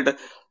വിശ്വസിച്ചതായിട്ട്.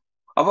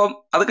 അപ്പം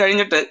അത്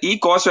കഴിഞ്ഞിട്ട് ഈ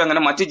കോശം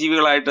എങ്ങനെ മറ്റു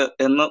ജീവികളായിട്ട്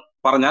എന്ന്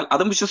പറഞ്ഞാൽ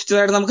അതും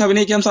വിശ്വസിച്ചതായിട്ട് നമുക്ക്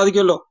അഭിനയിക്കാൻ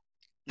സാധിക്കുമല്ലോ.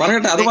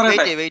 പറയട്ടെ, അത്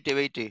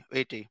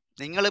പറയട്ടെ.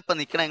 നിങ്ങളിപ്പോ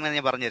നിക്കണ എങ്ങനെ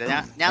ഞാൻ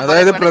പറഞ്ഞുതരാം.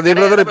 അതായത് പ്രദീപ്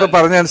ബ്രദർ ഇപ്പൊ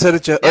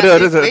പറഞ്ഞനുസരിച്ച്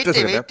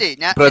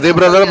പ്രദീപ്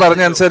ബ്രദർ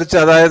പറഞ്ഞനുസരിച്ച്,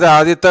 അതായത്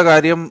ആദ്യത്തെ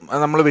കാര്യം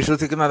നമ്മൾ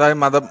വിശ്വസിക്കുന്ന, അതായത്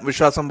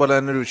മതവിശ്വാസം പോലെ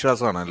തന്നെ ഒരു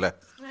വിശ്വാസമാണ് അല്ലേ?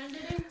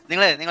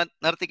 നിങ്ങൾ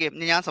നിർത്തിക്കും,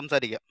 ഞാൻ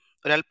സംസാരിക്കാം.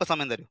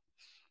 ഒരല്പസമയം തരൂ.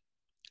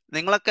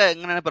 നിങ്ങളൊക്കെ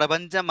എങ്ങനെയാണ്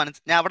പ്രപഞ്ചം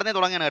ഞാൻ അവിടെ നിന്ന്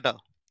തുടങ്ങിയാണ് കേട്ടോ.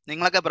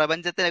 നിങ്ങളൊക്കെ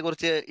പ്രപഞ്ചത്തിനെ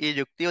കുറിച്ച് ഈ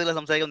യുക്തിയോടെ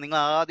സംസാരിക്കുമ്പോൾ നിങ്ങൾ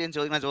ആദ്യം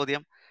ചോദിക്കുന്ന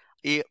ചോദ്യം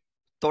ഈ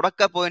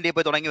തുടക്ക പോയിന്റിൽ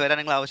പോയി തുടങ്ങി വരാൻ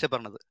നിങ്ങൾ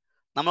ആവശ്യപ്പെടുന്നത്.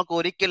 നമുക്ക്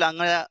ഒരിക്കലും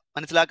അങ്ങനെ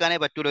മനസ്സിലാക്കാനേ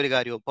പറ്റൂല ഒരു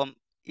കാര്യവും. ഇപ്പം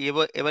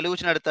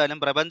എവല്യൂഷൻ എടുത്താലും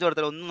പ്രപഞ്ചം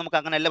എടുത്താലും ഒന്നും നമുക്ക്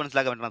അങ്ങനെയല്ല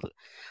മനസ്സിലാക്കാൻ പറ്റുന്നത്.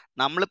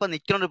 നമ്മളിപ്പോൾ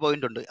നിൽക്കുന്ന ഒരു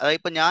പോയിന്റ് ഉണ്ട്. അതായത്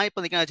ഇപ്പം ഞാൻ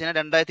ഇപ്പോൾ നിൽക്കുന്ന വെച്ച് കഴിഞ്ഞാൽ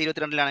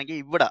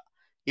 2022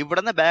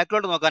 ഇവിടുന്ന്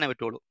ബാക്കിലോട്ട് നോക്കാനേ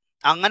പറ്റുള്ളൂ.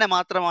 അങ്ങനെ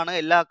മാത്രമാണ്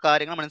എല്ലാ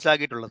കാര്യങ്ങളും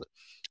മനസ്സിലാക്കിയിട്ടുള്ളത്.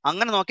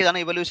 അങ്ങനെ നോക്കിയതാണ്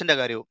ഇവല്യൂഷന്റെ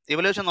കാര്യവും.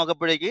 ഇവല്യൂഷൻ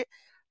നോക്കപ്പോഴേക്ക്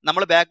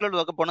നമ്മൾ ബാക്കിലോട്ട്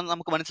നോക്കപ്പോൾ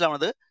നമുക്ക്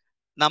മനസ്സിലാവുന്നത്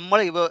നമ്മൾ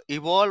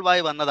ഇവോൾവ്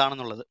ആയി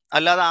വന്നതാണെന്നുള്ളത്.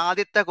 അല്ലാതെ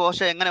ആദ്യത്തെ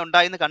കോശം എങ്ങനെ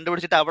ഉണ്ടായിന്ന്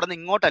കണ്ടുപിടിച്ചിട്ട് അവിടെ നിന്ന്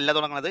ഇങ്ങോട്ടല്ല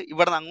തുടങ്ങുന്നത്,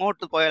 ഇവിടെ നിന്ന്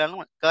അങ്ങോട്ട്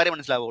പോയാലാണ് കാര്യം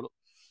മനസ്സിലാവുള്ളൂ.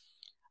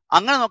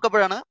 അങ്ങനെ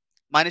നോക്കപ്പോഴാണ്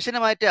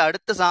മനുഷ്യനുമായിട്ട്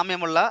അടുത്ത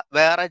സാമ്യമുള്ള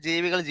വേറെ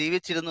ജീവികൾ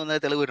ജീവിച്ചിരുന്നു എന്നത്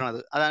തെളിവ് കിട്ടുന്നത്.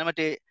 അതാണ്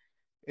മറ്റേ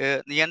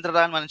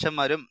നിയന്ത്രിതാൻ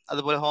മനുഷ്യന്മാരും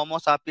അതുപോലെ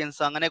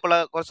ഹോമോസാപ്പിയൻസ് അങ്ങനെയൊക്കെയുള്ള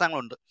കുറച്ച്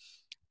സാധനങ്ങളുണ്ട്.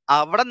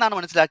 അവിടെ നിന്നാണ്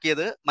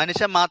മനസ്സിലാക്കിയത്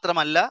മനുഷ്യൻ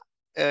മാത്രമല്ല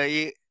ഈ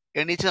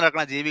എണീച്ച്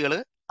നടക്കുന്ന ജീവികൾ,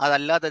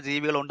 അതല്ലാത്ത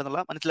ജീവികൾ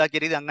ഉണ്ടെന്നുള്ള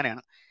മനസ്സിലാക്കിയ രീതി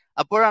അങ്ങനെയാണ്.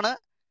 അപ്പോഴാണ്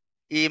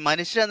ഈ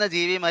മനുഷ്യൻ എന്ന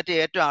ജീവിയുമായിട്ട്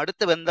ഏറ്റവും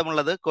അടുത്ത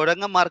ബന്ധമുള്ളത്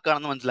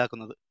കുരങ്ങന്മാർക്കാണെന്ന്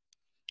മനസ്സിലാക്കുന്നത്.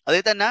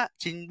 അതിൽ തന്നെ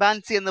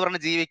ചിമ്പാൻസി എന്ന് പറഞ്ഞ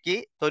ജീവിക്ക്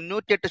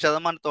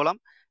 98%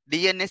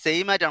 DNA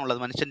സെയിം ആയിട്ടാണുള്ളത്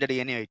മനുഷ്യന്റെ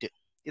DNA ആയിട്ട്.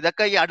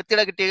 ഇതൊക്കെ ഈ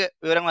അടുത്തിടെ കിട്ടിയ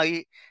വിവരങ്ങൾ. ഈ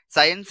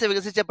സയൻസ്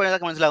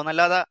വികസിച്ചപ്പോഴൊക്കെ മനസ്സിലാവും.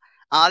 അല്ലാതെ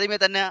ആദ്യമേ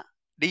തന്നെ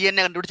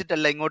DNA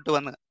കണ്ടുപിടിച്ചിട്ടല്ല ഇങ്ങോട്ട്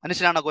വന്ന്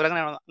മനുഷ്യനാണോ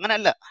കുരങ്ങനാണോ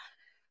അങ്ങനെയല്ല.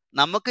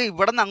 നമുക്ക്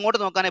ഇവിടെ നിന്ന് അങ്ങോട്ട്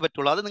നോക്കാനേ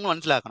പറ്റുള്ളൂ. അത് നിങ്ങൾ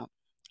മനസ്സിലാക്കണം.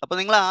 അപ്പൊ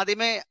നിങ്ങൾ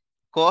ആദ്യമേ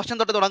കോശം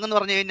തൊട്ട് തുടങ്ങുന്നു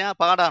പറഞ്ഞു കഴിഞ്ഞാൽ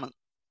പാടാണ്.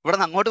 ഇവിടെ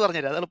നിന്ന് അങ്ങോട്ട്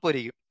പറഞ്ഞുതരാം, അത്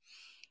എളുപ്പമായിരിക്കും.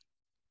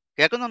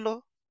 കേൾക്കുന്നുണ്ടോ?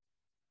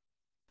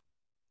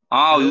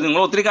 ഇത്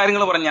നിങ്ങൾ ഒത്തിരി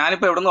കാര്യങ്ങൾ പറഞ്ഞു.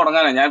 ഞാനിപ്പോ എവിടെ നിന്ന്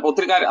തുടങ്ങാനാ? ഞാൻ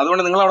ഒത്തിരി കാര്യം,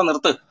 അതുകൊണ്ട് നിങ്ങൾ അവിടെ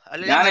നിർത്ത്.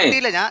 അല്ല, ഞാൻ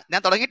നിർത്തിയില്ല,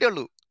 ഞാൻ തുടങ്ങിയിട്ടേ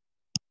ഉള്ളൂ.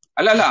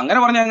 അല്ല അങ്ങനെ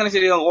പറഞ്ഞാൽ അങ്ങനെ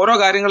ശരി. ഓരോ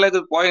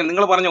കാര്യങ്ങളിലേക്ക് പോയ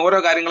നിങ്ങൾ പറഞ്ഞ ഓരോ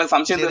കാര്യങ്ങളെ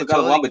സംശയം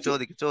തീർക്കാതെ പോകാൻ പറ്റും.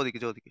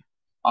 ചോദിക്കും.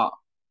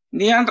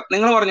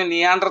 നിങ്ങൾ പറഞ്ഞു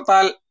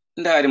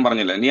നിയാൻഡർത്താലിന്റെ കാര്യം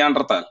പറഞ്ഞില്ലേ?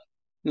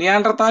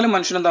 നിയാൻഡർത്താലും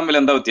മനുഷ്യനും തമ്മിൽ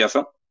എന്താ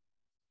വ്യത്യാസം?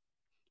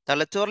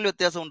 തലച്ചോറിൽ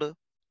വ്യത്യാസമുണ്ട്.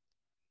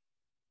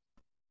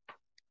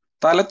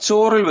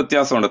 തലച്ചോറിൽ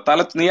വ്യത്യാസമുണ്ട്.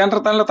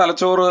 നിയാൻഡർത്താലിന്റെ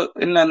തലച്ചോറ്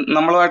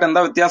നമ്മളുമായിട്ട്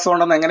എന്താ വ്യത്യാസം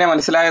ഉണ്ടെന്ന് എങ്ങനെയാ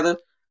മനസ്സിലായത്?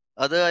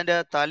 അത് അതിന്റെ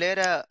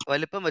തലയുടെ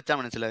വലിപ്പം വെച്ചാണ്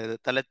മനസ്സിലായത്.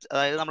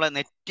 അതായത് നമ്മളെ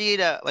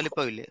നെറ്റീര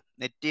വലിപ്പം ഇല്ലേ,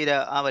 നെറ്റീര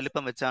ആ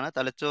വലിപ്പം വെച്ചാണ്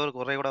തലച്ചോറ്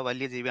കുറെ കൂടെ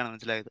വലിയ ജീവിയാണ്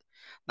മനസ്സിലായത്.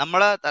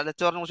 നമ്മളെ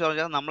തലച്ചോറിനെ കുറിച്ച്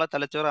പറഞ്ഞാൽ നമ്മളെ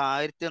തലച്ചോറ്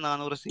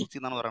 1400 cc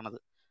എന്നാണ് പറയുന്നത്.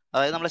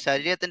 അതായത് നമ്മുടെ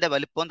ശരീരത്തിന്റെ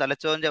വലിപ്പവും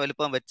തലച്ചോറിന്റെ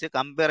വലിപ്പവും വെച്ച്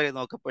കമ്പയർ ചെയ്ത്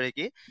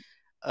നോക്കുമ്പോഴേക്ക്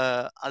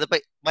അതിപ്പോ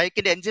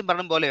ബൈക്കിന്റെ എഞ്ചിൻ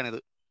പറഞ്ഞ പോലെയാണിത്.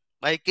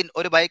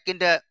 ഒരു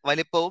ബൈക്കിന്റെ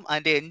വലിപ്പവും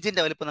അതിന്റെ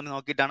എഞ്ചിന്റെ വലിപ്പം നമ്മൾ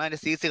നോക്കിയിട്ടാണ് അതിന്റെ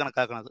CC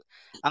കണക്കാക്കുന്നത്.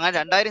 അങ്ങനെ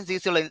 2000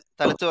 cc ഉള്ള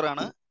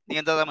തലച്ചോറാണ്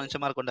നിയന്ത്രിത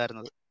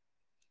മനുഷ്യന്മാർക്കുണ്ടായിരുന്നത്.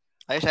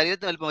 അതായത്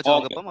ശരീരത്തിന് വലിപ്പം വെച്ച്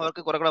നോക്കുമ്പോൾ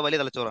അവർക്ക് കുറെ കൂടെ വലിയ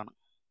തലച്ചോറാണ്.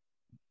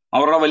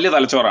 അവരുടെ വലിയ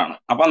തലച്ചോറാണ്.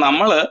 അപ്പൊ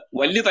നമ്മള്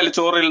വലിയ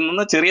തലച്ചോറിൽ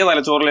നിന്ന് ചെറിയ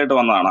തലച്ചോറിലേക്ക്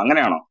വന്നതാണ്,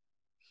 അങ്ങനെയാണോ?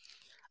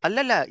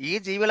 അല്ലല്ല, ഈ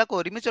ജീവികളൊക്കെ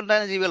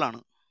ഒരുമിച്ചുണ്ടായിരുന്ന ജീവികളാണ്.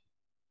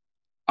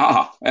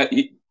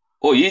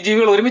 ഈ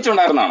ജീവികൾ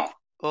ഒരുമിച്ചുണ്ടായിരുന്നാണോ?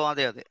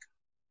 അതെ.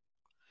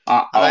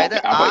 അതായത്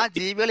ആ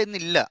ജീവികൾ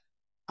ഇന്നില്ല.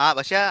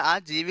 പക്ഷെ ആ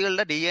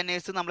ജീവികളുടെ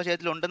DNAs നമ്മുടെ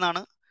ശരീരത്തിൽ ഉണ്ടെന്നാണ്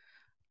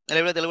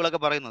നിലവിലെ തെളിവുകളൊക്കെ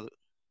പറയുന്നത്.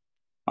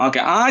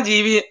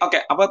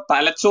 അപ്പൊ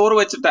തലച്ചോറ്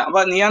വെച്ചിട്ട് അപ്പൊ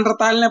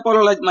നിയാൻഡർത്താലിനെ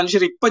പോലുള്ള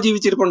മനുഷ്യർ ഇപ്പൊ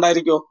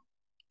ജീവിച്ചിരിപ്പുണ്ടായിരിക്കോ?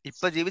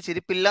 ഇപ്പൊ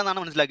ജീവിച്ചിരിപ്പില്ല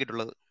എന്നാണ്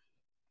മനസ്സിലാക്കിയിട്ടുള്ളത്.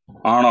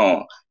 ആണോ?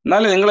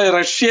 എന്നാലും നിങ്ങൾ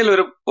റഷ്യയിൽ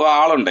ഒരു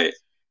ആളുണ്ടേ,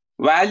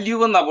 വാല്യൂ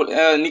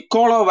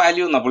നിക്കോളോ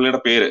വാല്യൂ എന്നാ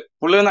പുള്ളിയുടെ പേര്.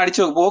 പുള്ളി ഒന്ന്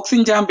അടിച്ചു,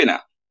 ബോക്സിംഗ് ചാമ്പ്യനാ.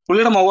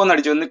 പുള്ളിയുടെ മുഖം ഒന്ന്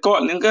അടിച്ചു.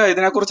 നിങ്ങൾക്ക്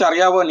ഇതിനെക്കുറിച്ച്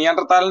അറിയാവോ?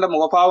 നിയാൻഡർത്താലിന്റെ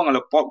മുഖഭാവങ്ങൾ,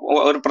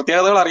 ഒരു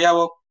പ്രത്യേകതകൾ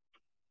അറിയാവോ?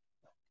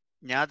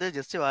 ഞാൻ അത്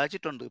ജസ്റ്റ്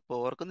വായിച്ചിട്ടുണ്ട്, ഇപ്പൊ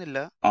ഓർക്കുന്നില്ല.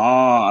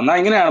 എന്നാ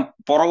ഇങ്ങനെയാണ്,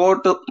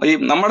 പുറകോട്ട് ഈ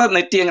നമ്മുടെ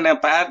നെറ്റി എങ്ങനെ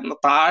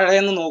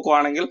താഴേന്ന്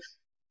നോക്കുവാണെങ്കിൽ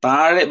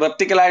താഴെ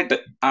വെർട്ടിക്കലായിട്ട്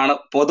ആണ്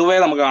പൊതുവേ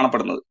നമുക്ക്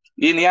കാണപ്പെടുന്നത്.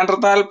 ഈ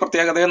നിയാൻഡർത്താൽ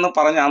പ്രത്യേകത എന്ന്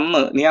പറഞ്ഞ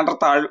അന്ന്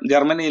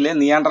ജർമ്മനിയിലെ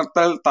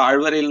നിയാൻഡർത്താൽ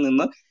താഴ്വരയിൽ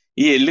നിന്ന്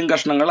ഈ എല്ലും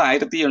കഷ്ണങ്ങൾ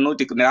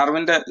 1800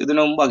 ഡാർവിന്റെ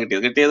ഇതിനു മുമ്പാണ്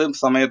കിട്ടിയത്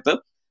സമയത്ത്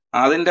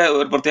അതിന്റെ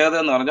ഒരു പ്രത്യേകത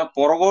എന്ന് പറഞ്ഞാൽ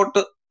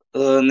പുറകോട്ട്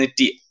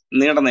നെറ്റി,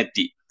 നീണ്ട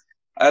നെറ്റി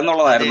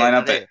എന്നുള്ളതായിരുന്നു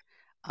അതിനകത്ത്.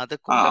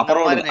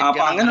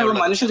 അപ്പൊ അങ്ങനെയുള്ള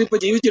മനുഷ്യർ ഇപ്പൊ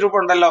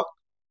ജീവിച്ചിരിപ്പുണ്ടല്ലോ.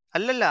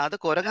 അല്ലല്ല, അത്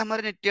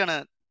കുരങ്ങന്മാരുടെ നെറ്റിയാണ്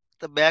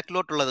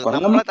ബാക്കിലോട്ടുള്ളത്.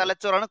 നമ്മളെ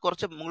തലച്ചോറാണ്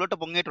കുറച്ച് മുകളിലോട്ട്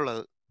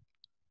പൊങ്ങിയിട്ടുള്ളത്.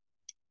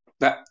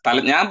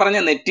 ഞാൻ പറഞ്ഞ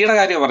നെറ്റിയുടെ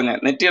കാര്യം പറഞ്ഞ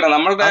നെറ്റിയുടെ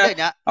നമ്മളുടെ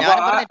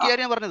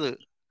പറഞ്ഞത്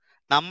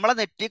നമ്മളെ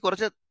നെറ്റി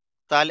കുറച്ച്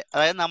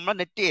അതായത് നമ്മളെ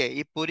നെറ്റിയെ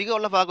ഈ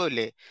പുരികമുള്ള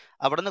ഭാഗമില്ലേ,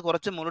 അവിടെ നിന്ന്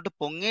കുറച്ച് മുന്നോട്ട്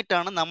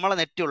പൊങ്ങിയിട്ടാണ് നമ്മളെ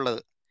നെറ്റി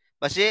ഉള്ളത്.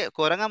 പക്ഷേ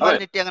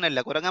കുരങ്ങന്മാരുടെ നെറ്റി അങ്ങനെയല്ല.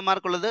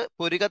 കുരങ്ങന്മാർക്കുള്ളത്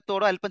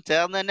പുരികത്തോട് അല്പം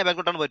ചേർന്ന് തന്നെ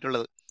ബാക്കിലോട്ടാണ്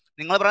പോയിട്ടുള്ളത്.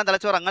 നിങ്ങൾ പറയുന്ന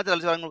തലച്ചോറ് അങ്ങനത്തെ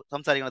തലച്ചോറാണ്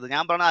സംസാരിക്കുന്നത്.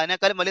 ഞാൻ പറഞ്ഞത്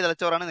അതിനേക്കാളും വലിയ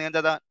തലച്ചോറാണ്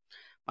നിയന്ത്രിത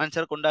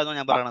മനുഷ്യർക്കുണ്ടാകുന്നത്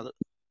ഞാൻ പറയണത്.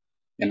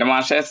 എന്റെ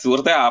മാഷെ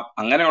സുഹൃത്തെ,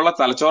 അങ്ങനെയുള്ള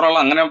തലച്ചോറുള്ള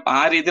അങ്ങനെ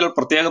ആ രീതിയിൽ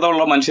പ്രത്യേകത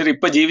ഉള്ള മനുഷ്യർ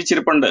ഇപ്പൊ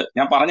ജീവിച്ചിരിപ്പുണ്ട്.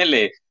 ഞാൻ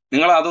പറഞ്ഞില്ലേ,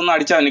 നിങ്ങൾ അതൊന്ന്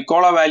അടിച്ചാൽ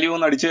നിക്കോളോ വാല്യൂ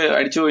ഒന്ന്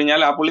അടിച്ചു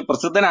കഴിഞ്ഞാൽ ആ പുള്ളി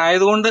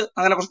പ്രസിദ്ധനായതുകൊണ്ട്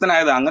അങ്ങനെ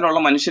പ്രസിദ്ധനായത്. അങ്ങനെയുള്ള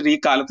മനുഷ്യർ ഈ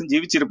കാലത്തും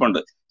ജീവിച്ചിരിപ്പുണ്ട്.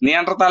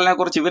 നിയാൻഡർത്താലിനെ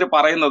കുറിച്ച് ഇവർ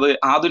പറയുന്നത്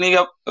ആധുനിക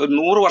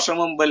 100 വർഷം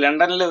മുമ്പ്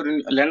ലണ്ടനിലെ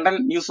ലണ്ടൻ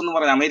ന്യൂസ് എന്ന്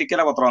പറഞ്ഞ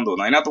അമേരിക്കയിലെ പത്രമാണെന്ന്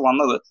തോന്നുന്നു. അതിനകത്ത്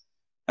വന്നത്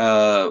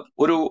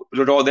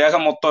ഒരു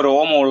ദേഹം മൊത്തം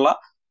രോമമുള്ള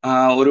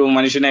ഒരു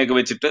മനുഷ്യനെയൊക്കെ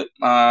വെച്ചിട്ട്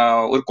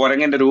ഒരു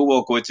കുരങ്ങന്റെ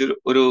രൂപമൊക്കെ വെച്ച്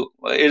ഒരു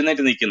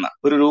എഴുന്നേറ്റ് നിൽക്കുന്ന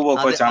ഒരു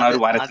രൂപമൊക്കെ വെച്ചാണ് അവർ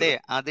വരച്ചത്.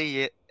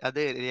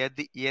 അത്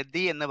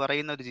യതി എന്ന്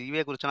പറയുന്ന ഒരു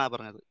ജീവിയെ കുറിച്ചാണ്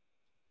പറഞ്ഞത്.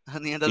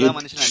 നിയന്ത്രിത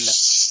മനുഷ്യനല്ല.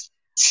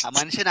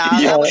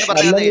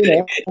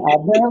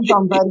 അദ്ദേഹം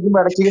സംസാരിക്കുമ്പോ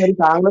ഇടയ്ക്ക് കയറി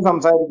താങ്കൾ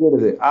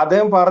സംസാരിക്കരുത്.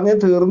 അദ്ദേഹം പറഞ്ഞു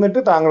തീർന്നിട്ട്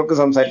താങ്കൾക്ക്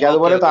സംസാരിക്കാം.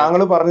 അതുപോലെ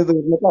താങ്കൾ പറഞ്ഞു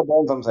തീർന്നിട്ട്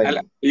അദ്ദേഹം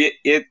സംസാരിക്കും.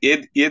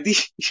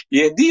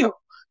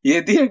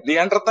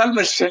 നിയാൻഡർത്താൽ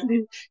മനുഷ്യൻ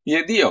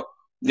യതിയോ?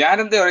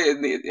 ഞാനെന്താ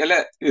അല്ല,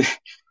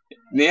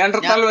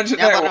 നിയാൻഡർത്താൽ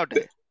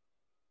മനുഷ്യന്റെ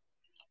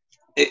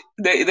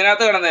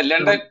ഇതിനകത്ത് കിടന്നത്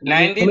ലണ്ടൻ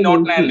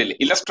 1909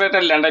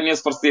 ഇല്ലസ്ട്രേറ്റഡ് ലണ്ടൻ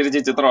ന്യൂസ് പ്രസിദ്ധീകരിച്ച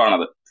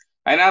ചിത്രമാണത്.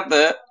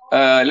 അതിനകത്ത്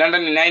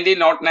ലണ്ടൻ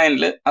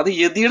 1909 അത്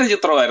യതിയുടെ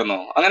ചിത്രമായിരുന്നു.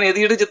 അങ്ങനെ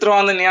യതിയുടെ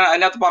ചിത്രമാണെന്ന്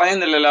അതിനകത്ത്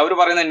പറയുന്നില്ലല്ലോ. അവർ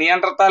പറയുന്നത്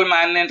നിയാൻഡർത്താൽ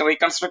മാനിനെ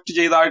റീകൺസ്ട്രക്ട്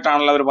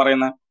ചെയ്തതായിട്ടാണല്ലോ അവർ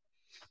പറയുന്നത്.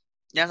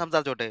 ഞാൻ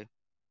സംസാരിച്ചോട്ടെ?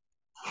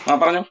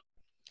 പറഞ്ഞു.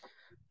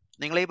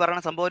 നിങ്ങൾ ഈ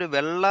പറയുന്ന സംഭവം ഒരു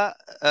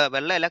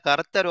വെള്ളയല്ല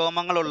കറുത്ത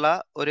രോമങ്ങളുള്ള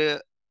ഒരു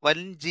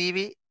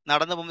വൻജീവി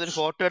നടന്നു പോകുമ്പോൾ ഒരു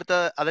ഫോട്ടോ എടുത്ത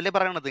അതല്ലേ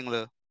പറയണത്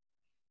നിങ്ങള്?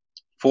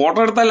 ഫോട്ടോ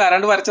എടുത്തല്ല,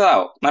 ആരാണ്ട്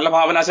വരച്ചതാവും, നല്ല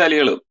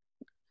ഭാവനാശാലികള്.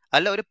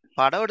 അല്ല, ഒരു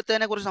പടം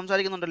എടുത്തതിനെ കുറിച്ച്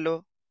സംസാരിക്കുന്നുണ്ടല്ലോ,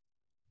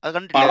 അത് പടം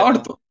കണ്ടിട്ടില്ല?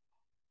 എടുത്തു.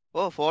 ഓ,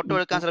 ഫോട്ടോ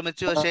എടുക്കാൻ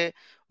ശ്രമിച്ചു, പക്ഷെ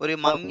ഒരു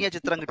മങ്ങിയ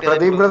ചിത്രം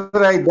പ്രദീപ്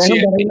ബ്രദറെ, ഇദ്ദേഹം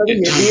പറയുന്നത്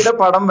യതിയുടെ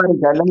പടം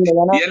വരയ്ക്കുക, അല്ലെങ്കിൽ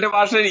എന്റെ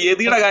ഭാഷ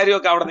യതിയുടെ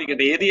കാര്യമൊക്കെ അവിടെ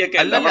നിൽക്കട്ടെ. യതിയൊക്കെ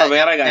അല്ലല്ല,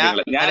 വേറെ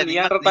കാര്യങ്ങള്. ഞാൻ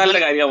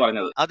നിയാൻഡർത്താലിന്റെ കാര്യമാണ്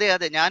പറഞ്ഞത്. അതെ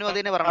അതെ, ഞാനും അത്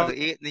തന്നെ പറഞ്ഞത്.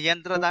 ഈ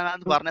നിയന്ത്രണ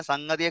പറഞ്ഞ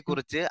സംഗതിയെ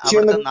കുറിച്ച്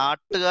അവിടുത്തെ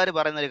നാട്ടുകാർ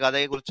പറയുന്ന ഒരു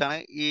കഥയെ കുറിച്ചാണ്.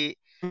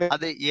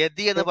 അത്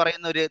യതി എന്ന്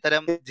പറയുന്ന ഒരു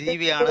തരം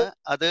ജീവിയാണ്.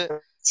 അത്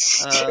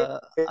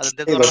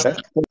അതെന്തെന്ന്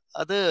പറയുന്നത്,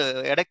 അത്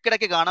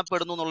ഇടയ്ക്കിടയ്ക്ക്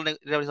കാണപ്പെടുന്നു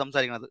എന്നുള്ള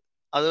സംസാരിക്കുന്നത്.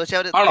 അത് പക്ഷെ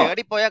അവര്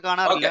തേടിപ്പോയാ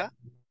കാണാറില്ല.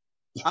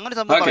 അങ്ങനെ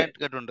സംഭവം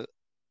കേട്ടിട്ടുണ്ട്.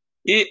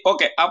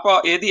 അപ്പൊ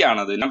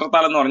യതിയാണത്,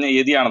 നിയന്ത്രത്താൽ എന്ന് പറഞ്ഞ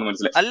യതിയാണെന്ന്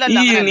മനസ്സിലായി. അല്ല,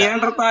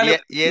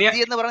 യതി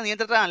എന്ന് പറഞ്ഞ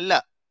നിയന്ത്രണം അല്ല.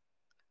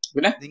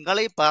 പിന്നെ നിങ്ങൾ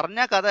ഈ പറഞ്ഞ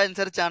കഥ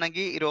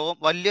അനുസരിച്ചാണെങ്കിൽ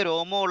വലിയ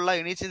രോമമുള്ള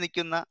എണീച്ച്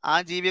നിൽക്കുന്ന ആ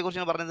ജീവിയെ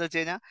കുറിച്ച് പറഞ്ഞത് വെച്ച്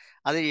കഴിഞ്ഞാൽ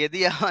അത്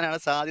യതിയാവാനാണ്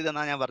സാധ്യത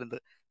എന്നാണ് ഞാൻ പറഞ്ഞത്.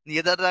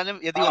 നിയന്ത്രിച്ചാലും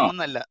യതി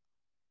ഒന്നല്ല.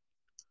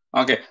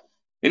 ഓക്കെ,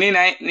 ഇനി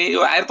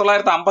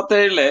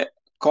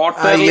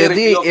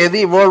 1957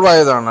 ഇവോൾവ്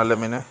ആയതാണല്ലോ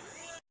മീനെ.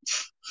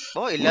 ഓ,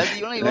 എല്ലാ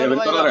ജീവനും ഇവോൾവ്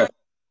ആയതാണ്.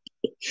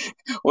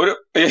 ഒരു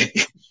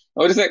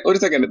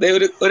സെക്കൻഡ്.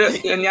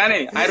 ഞാനേ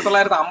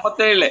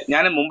 1957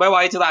 ഞാൻ മുമ്പേ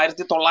വായിച്ചത്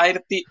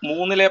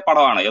 1903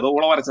 പടമാണ്, ഏതോ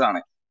ഉള വരച്ചതാണ്.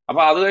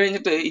 അപ്പൊ അത്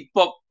കഴിഞ്ഞിട്ട്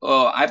ഇപ്പൊ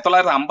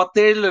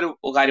 1957 ഒരു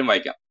കാര്യം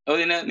വായിക്കാം.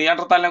 അതിന്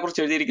നിയാൻഡർത്താലിനെ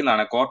കുറിച്ച്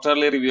എഴുതിയിരിക്കുന്നതാണ്.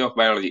 Quarterly review of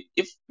biology.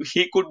 If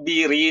he could be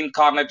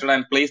reincarnated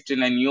and placed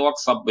in A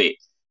New York subway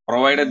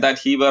provided that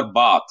he were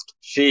bathed,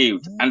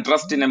 shaved and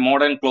dressed in a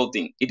modern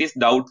clothing, it is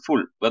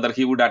doubtful whether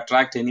he would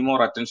attract any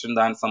more attention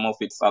than some of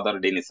its other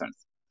denizens.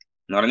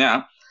 എന്ന് പറഞ്ഞാ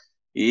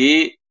ഈ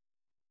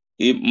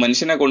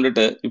മനുഷ്യനെ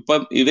കൊണ്ടിട്ട്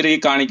ഇപ്പം ഇവര്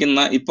കാണിക്കുന്ന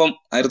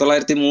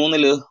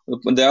 1903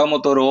 ദേഹം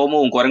മൊത്തം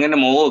രോമവും കുരങ്ങന്റെ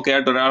മോഹവും ഒക്കെ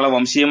ആയിട്ട് ഒരാളെ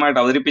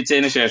വംശീയമായിട്ട്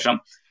അവതരിപ്പിച്ചതിന് ശേഷം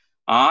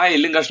ആ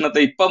എല്ലും കഷ്ണത്തെ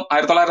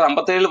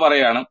 1957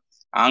 പറയാണ്,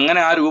 അങ്ങനെ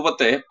ആ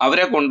രൂപത്തെ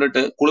അവരെ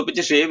കൊണ്ടിട്ട്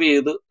കുളിപ്പിച്ച് ഷേവ്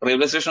ചെയ്ത്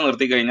റെയിൽവേ സ്റ്റേഷൻ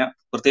നിർത്തി കഴിഞ്ഞാൽ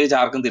പ്രത്യേകിച്ച്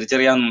ആർക്കും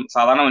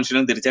സാധാരണ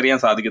മനുഷ്യനും തിരിച്ചറിയാൻ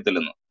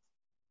സാധിക്കത്തില്ലെന്ന്.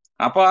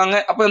 അപ്പൊ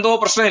എന്തോ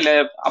പ്രശ്നമില്ലേ?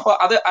 അപ്പൊ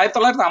അത്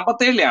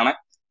 1957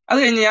 അത്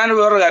കഴിഞ്ഞ് ഞാൻ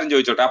വേറൊരു കാര്യം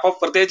ചോദിച്ചോട്ടെ. അപ്പൊ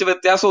പ്രത്യേകിച്ച്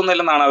വ്യത്യാസമൊന്നും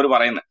ഇല്ലെന്നാണ് അവർ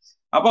പറയുന്നത്.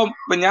 അപ്പൊ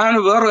ഞാൻ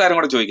വേറൊരു കാര്യം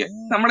കൂടെ ചോദിക്കാം.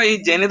 നമ്മുടെ ഈ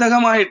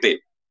ജനിതകമായിട്ട്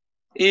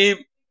ഈ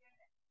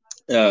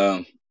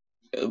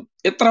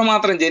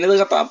എത്രമാത്രം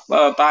ജനിതക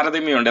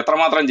താരതമ്യമുണ്ട്,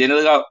 എത്രമാത്രം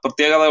ജനിതക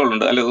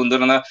പ്രത്യേകതകളുണ്ട്, അല്ലെ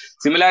എന്തുന്ന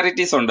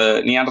സിമിലാരിറ്റീസ് ഉണ്ട്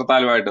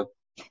നിയാൻഡർത്താലുമായിട്ട്?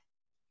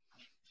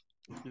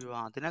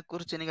 അതിനെ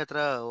കുറിച്ച് എനിക്ക് അത്ര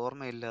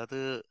ഓർമ്മയില്ല. അത്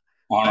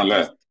ആണല്ലേ?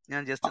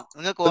 ഞാൻ ജസ്റ്റ്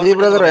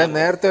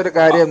നേരത്തെ ഒരു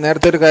കാര്യം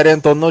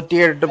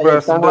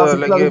 98%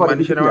 അല്ലെങ്കിൽ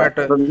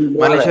മനുഷ്യനുമായിട്ട്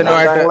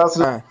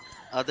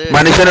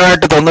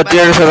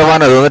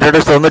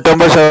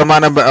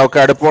 99% ഒക്കെ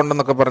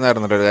അടുപ്പമുണ്ടെന്നൊക്കെ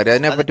പറഞ്ഞായിരുന്നല്ലോ ഒരു കാര്യം.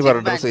 അതിനെപ്പറ്റി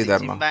അഡ്രസ്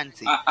ചെയ്തായിരുന്നു.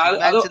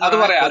 അത്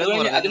പറയാം.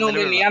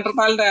 അതിനുമുമ്പ്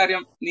നിയാൻഡർത്താലിന്റെ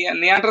കാര്യം.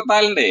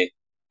 നിയാൻഡർത്താലിന്റെ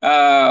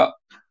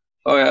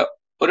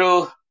ഒരു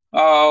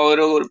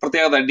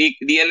പ്രത്യേകത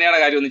DNA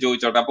കാര്യം ഒന്ന്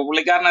ചോദിച്ചോട്ടെ. അപ്പൊ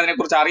പുള്ളിക്കാരൻ അതിനെ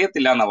കുറിച്ച്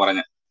അറിയത്തില്ല എന്നാ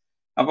പറഞ്ഞത്.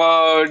 അപ്പൊ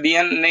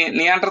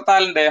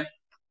നിയാൻഡർത്താലിന്റെ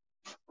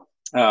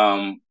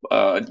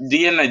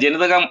DNA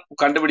ജനിതകം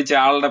കണ്ടുപിടിച്ച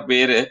ആളുടെ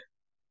പേര്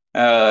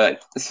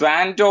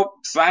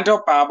സ്വാന്റോ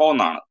പാബോ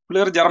എന്നാണ്. പുള്ളി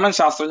ഒരു ജർമ്മൻ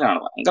ശാസ്ത്രജ്ഞനാണ്,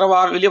 ഭയങ്കര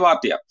വലിയ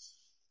പാർട്ടിയാ.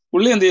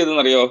 പുള്ളി എന്ത്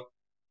ചെയ്തെന്നറിയോ?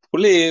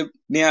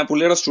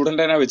 പുള്ളിയുടെ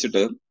സ്റ്റുഡന്റിനെ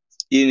വെച്ചിട്ട്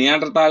ഈ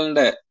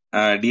നിയാൻഡർത്താലിന്റെ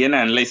DNA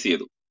അനലൈസ്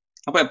ചെയ്തു.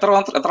 അപ്പൊ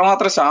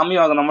എത്രമാത്രം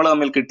സാമ്യമാണ് നമ്മൾ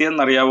തമ്മിൽ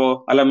കിട്ടിയെന്ന് അറിയാവോ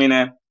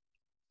അലമീനെ?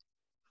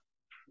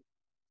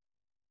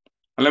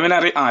 അലമീനെ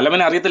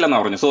അറിയത്തില്ലെന്നാ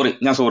പറഞ്ഞു. സോറി,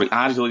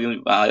 ആര് ചോദ്യം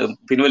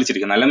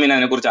പിൻവലിച്ചിരിക്കുന്നു. അലമീനെ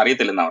അതിനെ കുറിച്ച്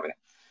അറിയത്തില്ലെന്നാ പറഞ്ഞു.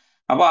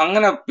 അപ്പൊ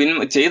അങ്ങനെ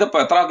ചെയ്തപ്പോ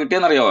എത്ര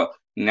കിട്ടിയെന്നറിയാവോ?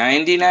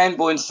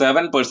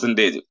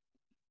 99.7%.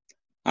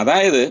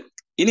 അതായത്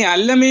ഇനി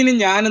അല്ലമീനും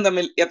ഞാനും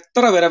തമ്മിൽ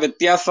എത്ര വരെ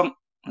വ്യത്യാസം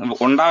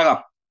ഉണ്ടാകാം?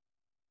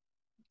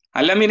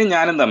 അല്ലമീനും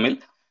ഞാനും തമ്മിൽ,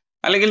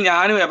 അല്ലെങ്കിൽ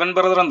ഞാനും എവൻ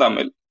ബ്രദറും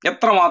തമ്മിൽ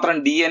എത്രമാത്രം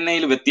DNA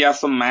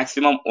വ്യത്യാസം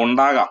മാക്സിമം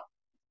ഉണ്ടാകാം?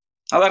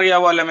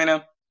 അതറിയാവോ അല്ലമീന്?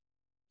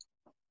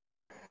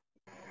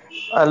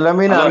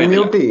 അല്ലമീൻ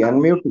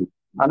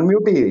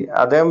അൺമ്യൂട്ട് ചെയ്ത്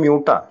അദ്ദേഹം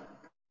മ്യൂട്ടാ.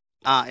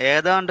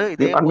 ഏതാണ്ട്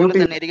ഇതേപോലെ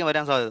തന്നെ ആയിരിക്കും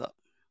വരാൻ സാധ്യത.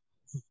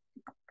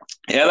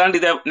 ഏതാണ്ട്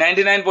ഇത്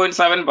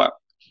 99.7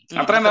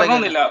 അത്രയും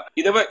വരണമെന്നില്ല.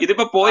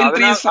 ഇതിപ്പോ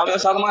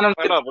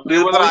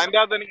 0.3%. അതിന്റെ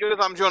അകത്ത് എനിക്കൊരു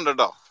സംശയം ഉണ്ട്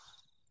കേട്ടോ.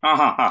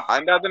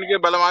 അതിന്റെ അകത്ത് എനിക്ക്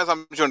ബലമായ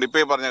സംശയമുണ്ട് ഇപ്പൊ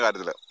ഈ പറഞ്ഞ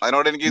കാര്യത്തില്.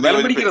 അതിനോട് എനിക്ക്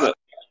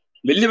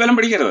വലിയ ബലം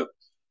പിടിക്കരുത്.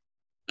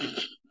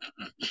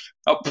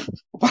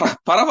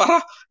 പറ.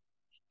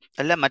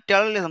 അല്ല,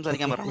 മറ്റാളല്ലേ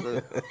സംസാരിക്കാൻ പറഞ്ഞത്.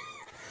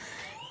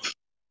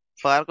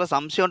 ആർക്കോ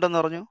സംശയം ഉണ്ടെന്ന്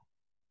പറഞ്ഞു.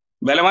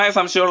 ബലമായ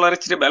സംശയമുള്ളവർ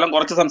ഇച്ചിരി ബലം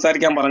കുറച്ച്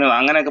സംസാരിക്കാൻ പറഞ്ഞത്.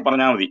 അങ്ങനെയൊക്കെ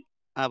പറഞ്ഞാൽ മതി.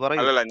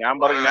 അല്ലല്ല, ഞാൻ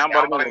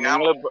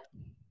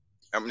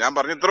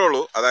പറഞ്ഞു ഇത്രേ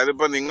ഉള്ളൂ. അതായത്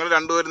ഇപ്പൊ നിങ്ങൾ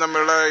രണ്ടുപേരും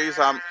തമ്മിലുള്ള ഈ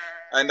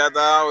അതിന്റെ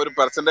അകത്ത് ആ ഒരു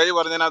പെർസെന്റേജ്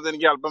പറഞ്ഞതിനകത്ത്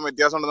എനിക്ക് അല്പം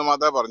വ്യത്യാസം ഉണ്ടെന്ന്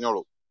മാത്രമേ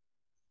പറഞ്ഞോളൂ.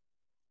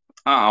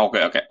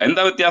 ഓക്കെ.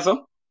 എന്താ വ്യത്യാസം?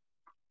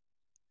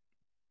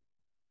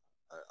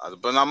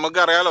 അതിപ്പോ നമുക്ക്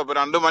അറിയാലോ. ഇപ്പൊ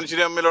രണ്ട് മനുഷ്യർ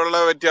തമ്മിലുള്ള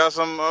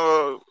വ്യത്യാസം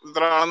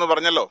ഇത്ര ആണെന്ന്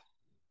പറഞ്ഞല്ലോ.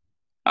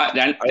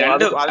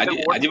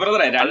 അജി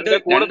ബ്രദറെ, രണ്ട്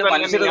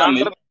മനുഷ്യർ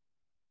തമ്മിൽ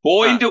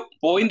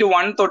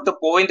 0.1 തൊട്ട്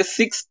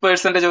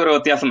 0.6% വരെ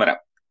വ്യത്യാസം വരാം.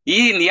 ഈ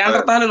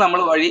നിയാണ്ടർത്താല് നമ്മൾ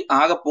വഴി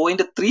ആകെ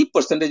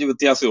 0.3%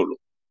 വ്യത്യാസമേ ഉള്ളൂ.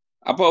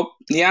 അപ്പൊ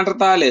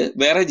നിയാണ്ടർത്താല്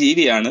വേറെ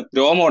ജീവിയാണ്,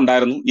 രോമം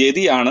ഉണ്ടായിരുന്നു,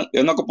 യതിയാണ്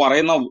എന്നൊക്കെ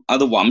പറയുന്ന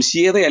അത്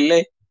വംശീയതയല്ലേ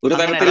ഒരു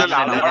തരത്തിൽ?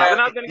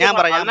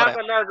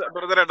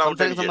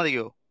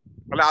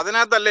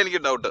 അതിനകത്തല്ല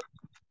എനിക്ക് ഡൗട്ട്.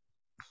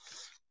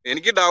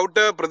 എനിക്ക്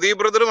ഡൗട്ട് പ്രദീപ്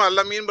ബ്രദറും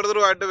അല്ലമീൻ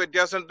ബ്രദറുമായിട്ട്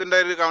വ്യത്യാസത്തിന്റെ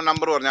ഒരു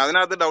നമ്പർ പറഞ്ഞു,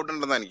 അതിനകത്ത് ഡൗട്ട്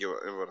ഉണ്ടെന്നാ എനിക്ക്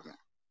പറഞ്ഞു.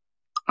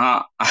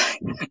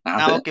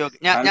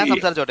 ഞാൻ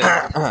സംസാരിച്ചോട്ടെ.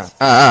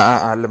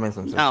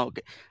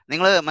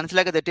 നിങ്ങൾ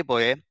മനസ്സിലാക്കി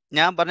തെറ്റിപ്പോയേ.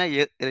 ഞാൻ പറഞ്ഞ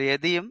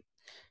യതിയും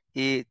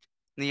ഈ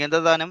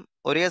നിയന്ത്രദാനം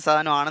ഒരേ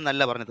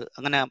സാധനമാണെന്നല്ല പറഞ്ഞത്.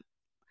 അങ്ങനെ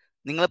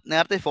നിങ്ങൾ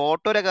നേരത്തെ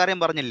ഫോട്ടോയുടെ കാര്യം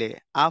പറഞ്ഞില്ലേ,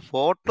 ആ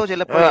ഫോട്ടോ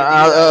ചിലപ്പോൾ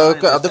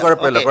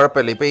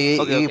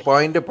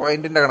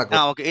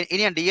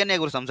ഇനി ഞാൻ DNA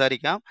കുറിച്ച്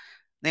സംസാരിക്കാം.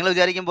 നിങ്ങൾ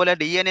വിചാരിക്കും പോലെ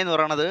DNA എന്ന്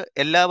പറയുന്നത്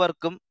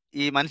എല്ലാവർക്കും,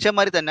 ഈ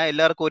മനുഷ്യന്മാരിൽ തന്നെ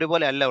എല്ലാവർക്കും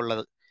ഒരുപോലെ അല്ല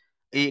ഉള്ളത്.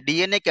 ഈ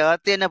DNA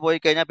അകത്ത് തന്നെ പോയി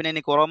കഴിഞ്ഞാൽ പിന്നെ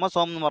ഇനി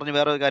ക്രോമസോം എന്ന് പറഞ്ഞ്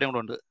വേറെ ഒരു കാര്യം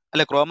കൂടെ ഉണ്ട്.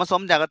 അല്ലെ,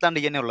 ക്രോമസോമിന്റെ അകത്താണ്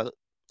DNA ഉള്ളത്.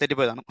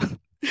 തെറ്റിപ്പോയതാണ്.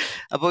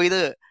 അപ്പോൾ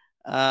ഇത്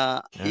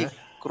ഈ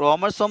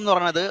ക്രോമസോം എന്ന്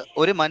പറയുന്നത്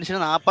ഒരു മനുഷ്യന്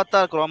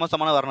 46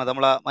 ക്രോമസോമാണ് പറഞ്ഞത്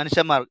നമ്മളെ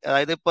മനുഷ്യന്മാർ,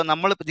 അതായത് ഇപ്പൊ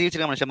നമ്മൾ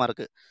ജീവിച്ചിരിക്കുന്ന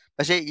മനുഷ്യന്മാർക്ക്.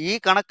 പക്ഷെ ഈ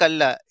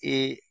കണക്കല്ല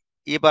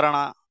ഈ പറയണ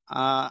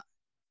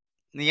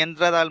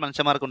നിയന്ത്രിതാൽ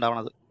മനുഷ്യന്മാർക്ക്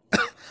ഉണ്ടാവണത്.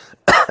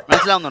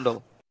 മനസ്സിലാവുന്നുണ്ടോ?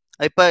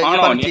 ഇപ്പൊ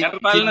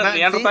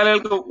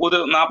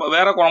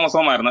വേറെ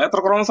ക്രോമസോം ആയിരുന്നു. എത്ര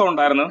ക്രോമസോം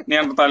ഉണ്ടായിരുന്നു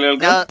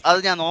നിയന്ത്രിതാലുകൾക്ക്? അത്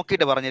ഞാൻ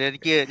നോക്കിയിട്ട് പറഞ്ഞില്ല,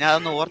 എനിക്ക് ഞാൻ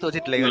അതൊന്നും ഓർത്ത്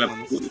വെച്ചിട്ടില്ല.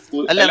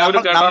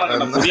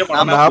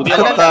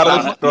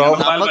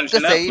 നമുക്ക്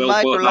സെയിം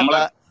ആയിട്ടുള്ള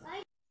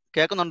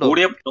കേൾക്കുന്നുണ്ടോ?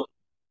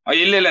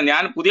 ഇല്ല,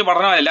 ഞാൻ പുതിയ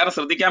പഠനം എല്ലാരും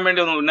ശ്രദ്ധിക്കാൻ വേണ്ടി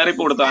ഒന്ന്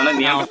മുന്നറിയിപ്പ് കൊടുത്താണ്.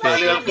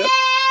 നിയാണ്ടർത്താലുകൾക്ക്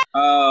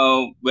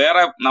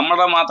വേറെ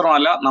നമ്മുടെ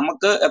മാത്രമല്ല,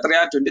 നമുക്ക്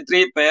എത്രയാ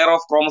 23 പെയർ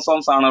ഓഫ്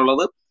ക്രോമസോംസ് ആണ്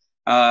ഉള്ളത്.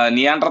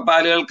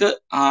 നിയാണ്ടർത്താലുകൾക്ക്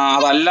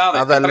അതല്ലാതെ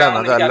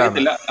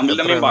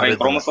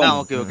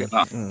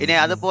ഇനി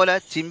അതുപോലെ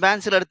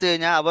ചിമ്പാൻസിൽ എടുത്തു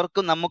കഴിഞ്ഞാൽ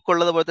അവർക്കും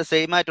നമുക്കുള്ളത് പോലത്തെ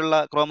സെയിം ആയിട്ടുള്ള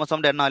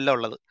ക്രോമസോമിന്റെ എണ്ണം അല്ല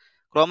ഉള്ളത്.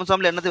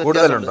 ക്രോമസോമിന്റെ എണ്ണത്തിൽ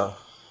വ്യത്യാസമുണ്ട്.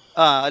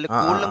 അതിൽ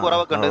കൂടുതലും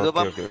കുറവൊക്കെ ഉണ്ട്.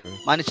 ഇതിപ്പം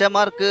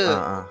മനുഷ്യന്മാർക്ക്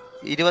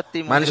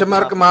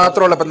മനുഷ്യന്മാർക്ക്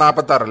മാത്രമുള്ള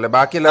 46 അല്ലേ?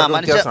 ബാക്കി അല്ല,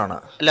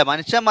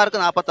 മനുഷ്യന്മാർക്ക്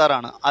 46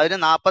 ആണ്. അതിന്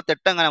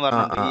 48 അങ്ങനെ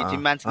പറഞ്ഞു ഈ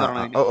ചിമ്പാൻസി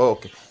പറഞ്ഞത്.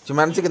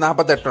 ചിമ്പാൻസിക്ക്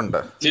 48 ഉണ്ട്.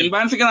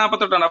 ചിമ്പാൻസിക്ക്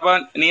 48 ഉണ്ട്. അപ്പൊ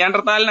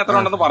നിയാണ്ടർത്താലിന് എത്ര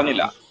ഉണ്ടെന്ന്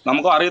പറഞ്ഞില്ല,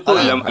 നമുക്ക്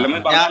അറിയത്തില്ല.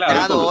 ഞാൻ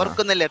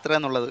ഓർക്കുന്നില്ല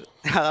എത്രയെന്നുള്ളത്,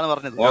 അതാണ്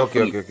പറഞ്ഞത്.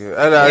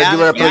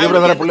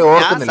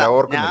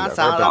 ഞാൻ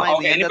സാധാരണ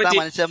നിയന്ത്രിത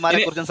മനുഷ്യന്മാരെ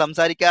കുറിച്ച്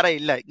സംസാരിക്കാറേ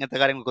ഇല്ല ഇങ്ങനത്തെ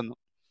കാര്യങ്ങൾക്കൊന്നും.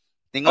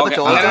 നിങ്ങൾക്ക്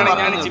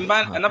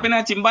എന്നാ പിന്നെ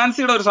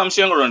ചിമ്പാൻസിയുടെ ഒരു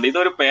സംശയം കൂടെ ഉണ്ട്.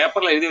 ഇതൊരു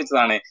പേപ്പറിൽ എഴുതി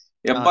വെച്ചതാണ്.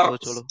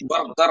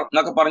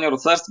 എന്നൊക്കെ പറഞ്ഞ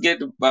റിസർച്ച്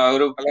ഗേറ്റ്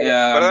ഒരു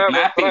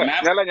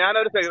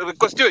ഞാനൊരു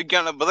റിക്വസ്റ്റ്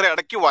വെക്കാണ്, ബ്രദറെ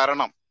ഇടയ്ക്ക്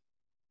വരണം,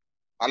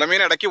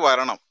 അലമീൻ ഇടയ്ക്ക്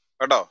വരണം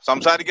കേട്ടോ.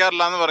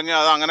 സംസാരിക്കാറില്ല എന്ന് പറഞ്ഞ്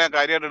അത് അങ്ങനെ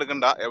കാര്യമായിട്ട്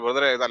എടുക്കണ്ട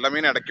ബ്രദറെ,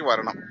 അലമീൻ ഇടയ്ക്ക്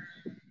വരണം.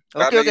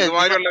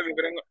 ഇതുമാതിരിയുള്ള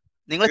വിവരങ്ങൾ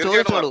നിങ്ങൾ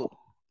ചോദിച്ചോളൂ.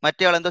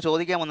 മറ്റേ ആൾ എന്തോ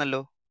ചോദിക്കാൻ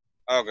വന്നല്ലോ.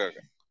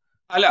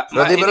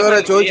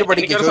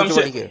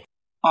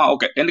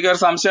 എനിക്കൊരു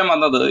സംശയം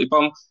വന്നത്,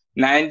 ഇപ്പം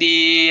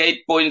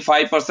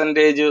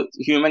 98.5%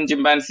 ഹ്യൂമൻ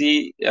ചിമ്പാൻസി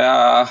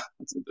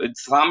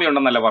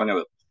സാമ്യമുണ്ടെന്നല്ല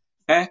പറഞ്ഞത്.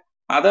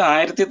 അത്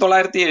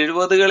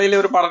 1970-കളിലെ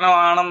ഒരു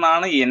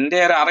പഠനമാണെന്നാണ് എന്റെ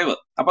ഒരു അറിവ്.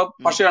 അപ്പൊ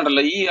പക്ഷേ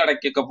ഉണ്ടല്ലോ, ഈ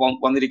ഇടയ്ക്കൊക്കെ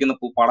വന്നിരിക്കുന്ന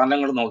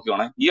പഠനങ്ങൾ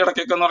നോക്കിയാണ്, ഈ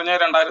ഇടയ്ക്കൊക്കെ എന്ന് പറഞ്ഞാൽ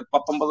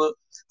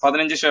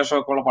 2019-15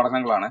 ശേഷമൊക്കെ ഉള്ള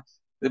പഠനങ്ങളാണ്.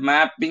 ഇത്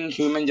മാപ്പിംഗ്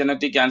ഹ്യൂമൻ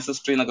ജനറ്റിക്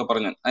ആൻസസ്ട്രി എന്നൊക്കെ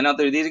പറഞ്ഞു.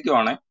 അതിനകത്ത്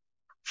എഴുതിയിരിക്കുവാണ്,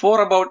 for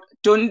about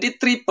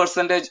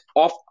 23%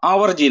 of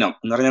our genome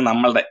എന്ന് പറഞ്ഞാൽ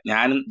നമ്മളുടെ,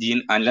 ഞാനും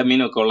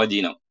അലമീനും ഒക്കെ ഉള്ള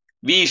genome,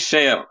 we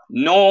share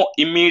no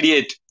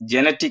immediate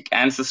genetic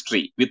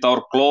ancestry with our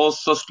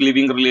closest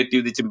living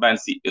relative the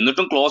chimpanzee.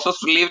 എന്നിട്ടും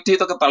ക്ലോസസ്റ്റ് റിലേറ്റീവ്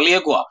ഇതൊക്കെ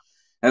തള്ളിയേക്കുക.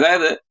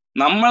 അതായത്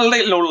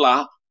നമ്മളിലുള്ള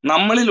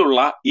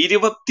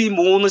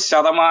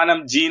 23%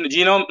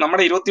 ജീനോം,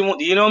 നമ്മുടെ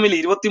ജീനോമിൽ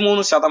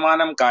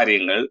 23%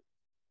 കാര്യങ്ങൾ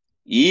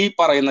ഈ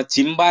പറയുന്ന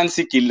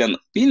ചിമ്പാൻസിക്ക് ഇല്ലെന്ന്.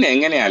 പിന്നെ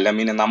എങ്ങനെയല്ല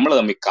മീനെ നമ്മൾ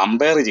തമ്മിൽ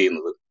കമ്പയർ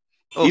ചെയ്യുന്നത്?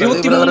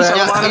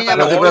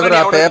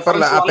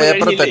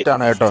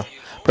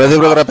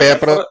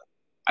 23%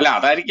 അല്ല,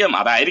 അതായിരിക്കാം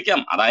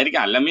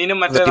അല്ലമീനും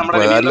മറ്റേ നമ്മുടെ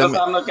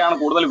സാറിനൊക്കെയാണ്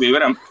കൂടുതൽ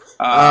വിവരം.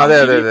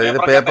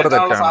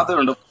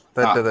 സാധ്യതയുണ്ട്.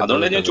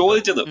 അതുകൊണ്ട് ഞാൻ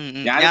ചോദിച്ചത്.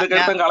 ഞാനിത്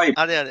കേട്ടും കളയും.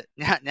 അതെ,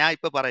 ഞാൻ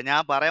ഇപ്പൊ ഞാൻ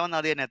പറയാമെന്ന്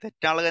അത് തന്നെ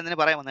തെറ്റാളുകൾ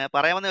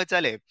പറയാമെന്ന്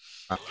വെച്ചാലേ,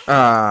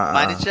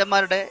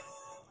 മനുഷ്യന്മാരുടെ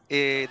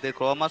ഇത്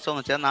ക്രോമസോം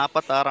എന്ന് വെച്ചാൽ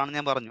 46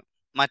 ഞാൻ പറഞ്ഞു,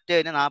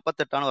 മറ്റേതിന്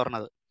 48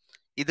 പറഞ്ഞത്.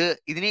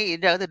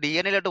 ഇതിന്റെ അകത്ത്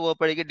DNA-യിലോട്ട്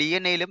പോകുമ്പോഴേക്കും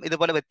DNA-യിലും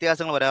ഇതുപോലെ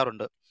വ്യത്യാസങ്ങൾ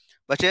വരാറുണ്ട്.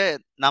 പക്ഷെ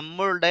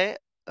നമ്മളുടെ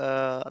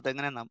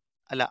അതെങ്ങനെ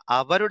അല്ല,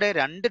 അവരുടെ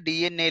 2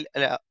 DNA-യിൽ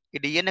അല്ല, ഈ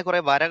DNA കുറെ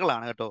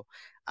വരകളാണ് കേട്ടോ.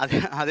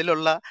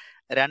 അതിലുള്ള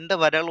 2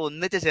 വരകൾ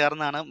ഒന്നിച്ച്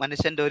ചേർന്നാണ്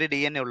മനുഷ്യന്റെ ഒരു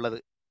DNA ഉള്ളത്.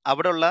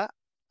 അവിടെ ഉള്ള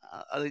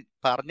അത്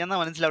പറഞ്ഞെന്നാ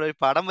മനസ്സിലാവും, ഒരു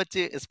പടം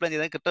വെച്ച് എക്സ്പ്ലെയിൻ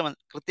ചെയ്താൽ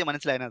കൃത്യം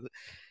മനസ്സിലായത്.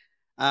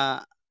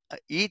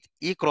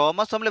 ഈ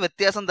ക്രോമസോമിലെ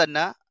വ്യത്യാസം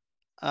തന്നെ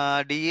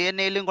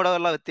DNA-യിലും കൂടെ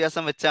ഉള്ള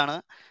വ്യത്യാസം വെച്ചാണ്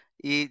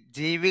ഈ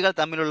ജീവികൾ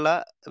തമ്മിലുള്ള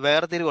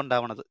വേർതിരിവ്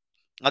ഉണ്ടാവണത്.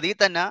 അതിൽ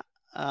തന്നെ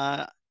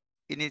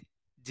ഇനി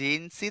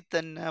ജീൻസിൽ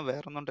തന്നെ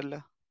വേറൊന്നുണ്ടല്ലോ,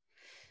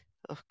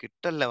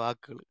 കിട്ടല്ല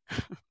വാക്കുകൾ.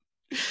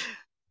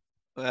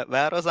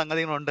 വേറെ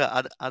സംഗതികളുണ്ട്.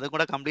 അതും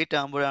കൂടെ കംപ്ലീറ്റ്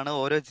ആകുമ്പോഴാണ്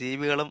ഓരോ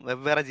ജീവികളും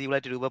വെവ്വേറെ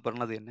ജീവികളായിട്ട്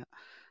രൂപപ്പെടുന്നത് തന്നെ.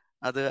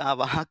 അത് ആ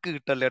വാക്ക്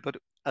കിട്ടല്ല കേട്ടോ.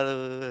 അത്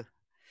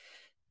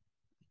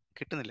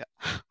കിട്ടുന്നില്ല.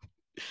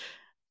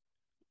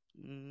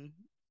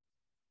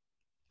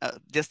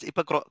 ജസ്റ്റ്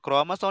ഇപ്പൊ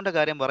ക്രോമസോമിന്റെ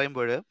കാര്യം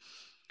പറയുമ്പോൾ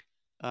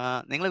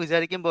നിങ്ങൾ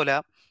വിചാരിക്കും പോലെ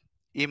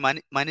ഈ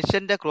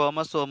മനുഷ്യന്റെ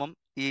ക്രോമസോമും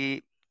ഈ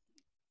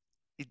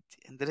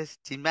എന്തൊരു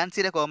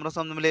ചിമ്പാൻസിയുടെ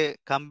ക്രോമസോം തമ്മിൽ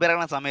കമ്പയർ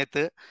ചെയ്യുന്ന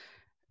സമയത്ത്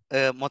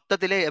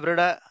മൊത്തത്തിൽ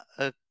ഇവരുടെ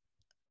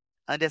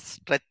അതിന്റെ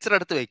സ്ട്രക്ചർ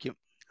എടുത്ത് വയ്ക്കും.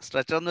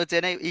 സ്ട്രക്ചർ എന്ന് വെച്ച്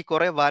കഴിഞ്ഞാൽ ഈ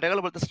കുറെ വരകൾ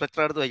പോലത്തെ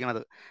സ്ട്രക്ചർ എടുത്ത്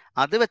വയ്ക്കണത്,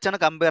 അത് വെച്ചാണ്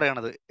കമ്പയർ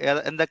ചെയ്യണത്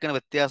എന്തൊക്കെയാണ്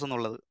വ്യത്യാസം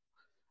എന്നുള്ളത്.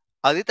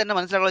 അതിൽ തന്നെ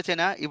മനസ്സിലാക്കുക വെച്ച്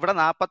കഴിഞ്ഞാൽ ഇവിടെ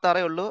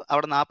 46 ഉള്ളൂ,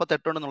 അവിടെ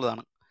 48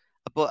 ഉണ്ടെന്നുള്ളതാണ്.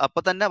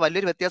 അപ്പോൾ തന്നെ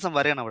വലിയൊരു വ്യത്യാസം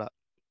വരെയാണ് അവിടെ.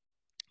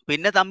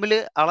 പിന്നെ തമ്മിൽ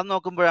അളന്ന്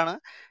നോക്കുമ്പോഴാണ്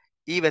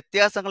ഈ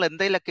വ്യത്യാസങ്ങൾ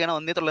എന്തെങ്കിലുമൊക്കെയാണ്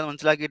ഒന്നിട്ടുള്ളത്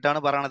മനസ്സിലാക്കിയിട്ടാണ്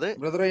പറയണത് ഈ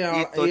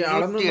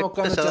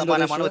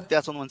 98%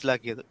 വ്യത്യാസം എന്ന്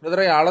മനസ്സിലാക്കിയത്.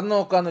 അളന്ന്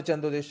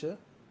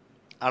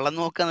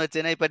നോക്കാന്ന് വെച്ച്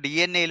കഴിഞ്ഞാൽ ഇപ്പൊ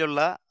DNA-യിലുള്ള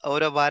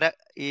ഓരോ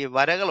ഈ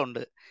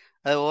വരകളുണ്ട്.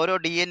 അത് ഓരോ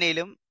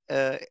DNA-യിലും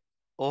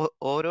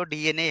ഓരോ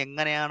DNA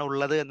എങ്ങനെയാണ്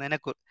ഉള്ളത് എന്നതിനെ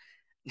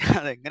ഞാൻ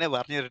അതെങ്ങനെ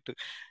പറഞ്ഞു തരട്ട്.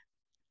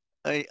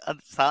 അത്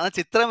സാധാരണ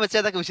ചിത്രം വെച്ച്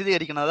അതൊക്കെ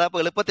വിശദീകരിക്കണം, അതപ്പോൾ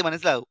എളുപ്പത്തിൽ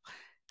മനസ്സിലാകും.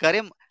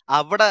 കാര്യം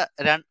അവിടെ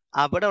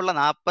ഉള്ള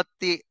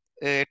 48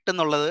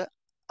 എന്നുള്ളത്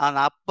ആ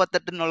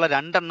 48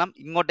 രണ്ടെണ്ണം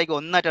ഇങ്ങോട്ടേക്ക്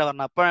ഒന്നായിട്ടാണ്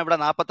പറഞ്ഞത്. അപ്പോഴാണ് ഇവിടെ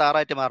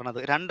 46 മാറുന്നത്.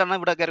 രണ്ടെണ്ണം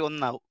ഇവിടെ കയറി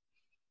ഒന്നാവും.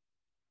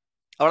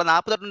 അവിടെ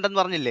 48 ഉണ്ടെന്ന്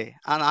പറഞ്ഞില്ലേ,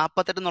 ആ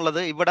 48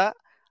 എന്നുള്ളത് ഇവിടെ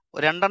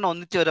രണ്ടെണ്ണം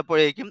ഒന്നിച്ച്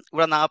വരുമ്പോഴേക്കും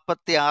ഇവിടെ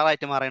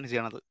 46 മാറുകയാണ്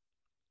ചെയ്യണത്.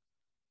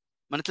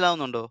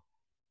 മനസ്സിലാവുന്നുണ്ടോ?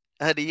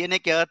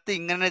 DNA-ക്കകത്ത്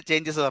ഇങ്ങനെ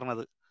ചേഞ്ചസ്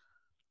പറഞ്ഞത്.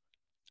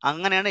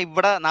 അങ്ങനെയാണ്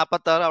ഇവിടെ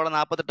 46 അവിടെ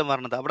 48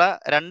 പറഞ്ഞത്. അവിടെ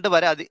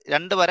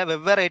രണ്ട് വര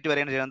വെവ്വേറെ ആയിട്ട്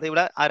വരെയാണ് ചെയ്യുന്നത്.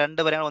 ഇവിടെ ആ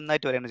 2 വരയാണ്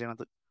ഒന്നായിട്ട് വരെയാണ്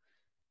ചെയ്യുന്നത്.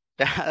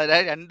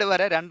 അതായത് 2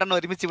 വര രണ്ടെണ്ണം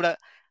ഒരുമിച്ച് ഇവിടെ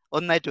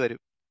ഒന്നായിട്ട് വരും.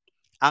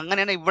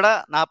 അങ്ങനെയാണ് ഇവിടെ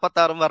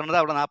 46 പറഞ്ഞത്,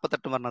 അവിടെ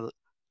 48 പറഞ്ഞത്.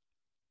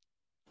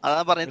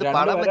 അതാ പറഞ്ഞത്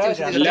പടം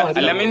വെച്ച്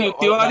അലമീൻ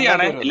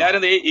യുക്തിവാദിയാണ്.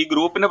 എല്ലാരും ഈ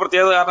ഗ്രൂപ്പിന്റെ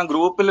പ്രത്യേകത കാരണം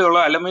ഗ്രൂപ്പിലുള്ള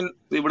അലമീൻ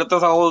ഇവിടുത്തെ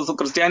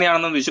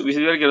ക്രിസ്ത്യാനിയാണെന്ന്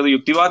വിശദീകരിക്കരുത്,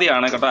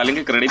 യുക്തിവാദിയാണ് കേട്ടോ.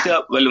 അല്ലെങ്കിൽ ക്രെഡിറ്റ്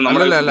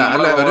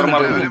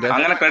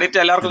അങ്ങനെ ക്രെഡിറ്റ്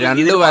എല്ലാവർക്കും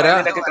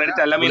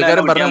ക്രെഡിറ്റ് അലമീൻ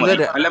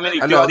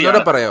യുക്തിവാദിയാണ്.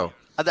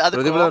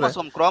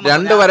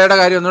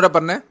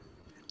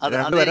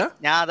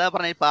 ഞാൻ അതാ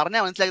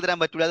പറഞ്ഞാൽ മനസ്സിലാക്കി തരാൻ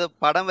പറ്റൂല. അത്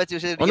പടം വെച്ച്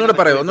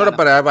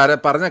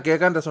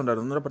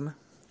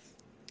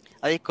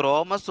അത് ഈ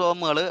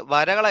ക്രോമസോമുകൾ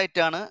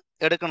വരകളായിട്ടാണ്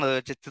എടുക്കുന്നത്,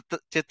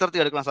 ചിത്രത്തിൽ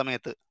എടുക്കുന്ന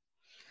സമയത്ത്.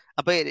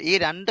 അപ്പൊ ഈ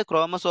 2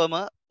 ക്രോമസോം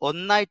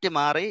ഒന്നായിട്ട്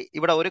മാറി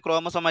ഇവിടെ ഒരു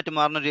ക്രോമസോമായിട്ട്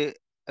മാറുന്നൊരു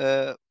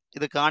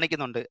ഇത്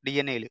കാണിക്കുന്നുണ്ട്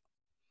DNA-യിൽ.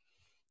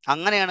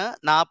 അങ്ങനെയാണ്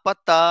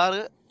 46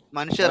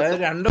 മനുഷ്യർക്ക്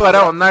 2 വര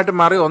ഒന്നായിട്ട്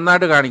മാറി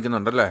ഒന്നായിട്ട്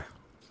കാണിക്കുന്നുണ്ടല്ലേ?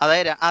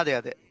 അതായത് അതെ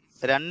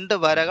 2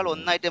 വരകൾ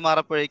ഒന്നായിട്ട്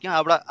മാറപ്പോഴേക്കും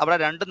അവിടെ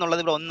 2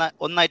 എന്നുള്ളത് ഇവിടെ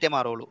ഒന്നായിട്ടേ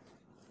മാറുള്ളൂ.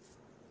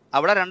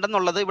 അവിടെ 2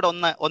 എന്നുള്ളത് ഇവിടെ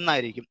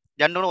ഒന്നായിരിക്കും.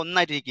 രണ്ടും കൂടെ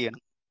ഒന്നായിട്ടിരിക്കുകയാണ്.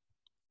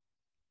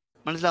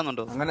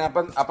 മനസ്സിലാവുന്നുണ്ടോ? അങ്ങനെ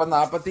അപ്പം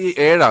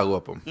 47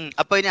 ആകും.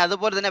 അപ്പൊ ഇനി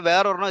അതുപോലെ തന്നെ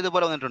വേറൊരെണ്ണം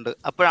ഇതുപോലെ വന്നിട്ടുണ്ട്.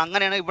 അപ്പോൾ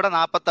അങ്ങനെയാണ് ഇവിടെ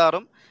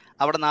 46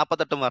 അവിടെ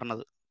 48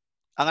 പറഞ്ഞത്.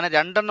 അങ്ങനെ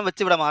 2 എണ്ണം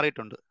വെച്ച് ഇവിടെ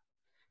മാറിയിട്ടുണ്ട്.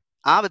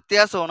 ആ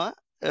വ്യത്യാസമാണ്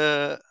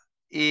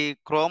ഈ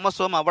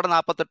ക്രോമസോം അവിടെ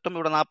 48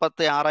 ഇവിടെ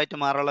 46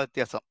 മാറാനുള്ള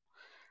വ്യത്യാസം.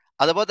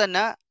 അതുപോലെ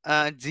തന്നെ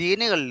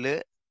ജീനുകളിൽ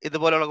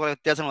ഇതുപോലെയുള്ള കുറെ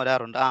വ്യത്യാസങ്ങൾ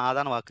വരാറുണ്ട്.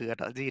 അതാണ് വാക്ക്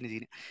കേട്ടോ,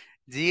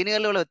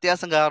 ജീനുകളിലുള്ള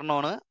വ്യത്യാസം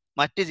കാരണമാണ്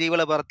മറ്റ്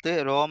ജീവികളെ പുറത്ത്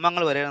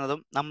രോമങ്ങൾ വരുന്നതും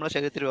നമ്മുടെ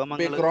ശരീരത്തിൽ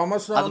രോമങ്ങൾ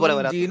അതുപോലെ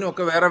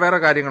വേറെ വേറെ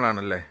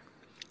കാര്യങ്ങളാണല്ലേ?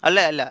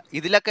 അല്ല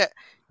ഇതിലൊക്കെ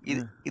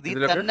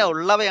ഇതിൽ തന്നെ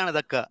ഉള്ളവയാണ്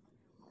ഇതൊക്കെ.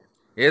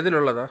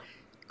 ഏതിലുള്ളതാ?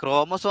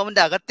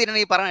 ക്രോമസോമിന്റെ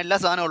അകത്തിനാണ് ഈ പറയുന്ന എല്ലാ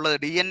സാധനവും ഉള്ളത്.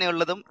 DNA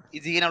ഉള്ളതും ഈ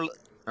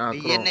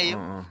DNA-യും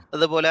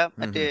അതുപോലെ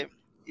മറ്റേ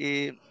ഈ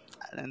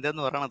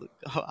എന്താന്ന് പറയണത്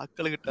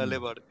വാക്കുകൾ കിട്ടാല്ലേ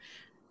പാട്.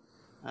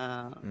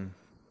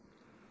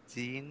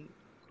 ജീൻ,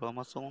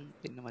 ക്രോമസോം,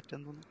 പിന്നെ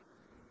മറ്റെന്തോന്നു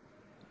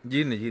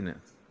DNA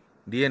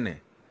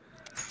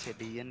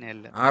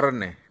അല്ല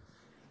RNA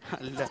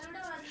അല്ല.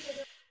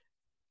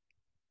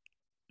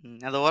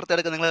 അത്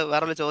ഓർത്തെടുക്കുക. നിങ്ങൾ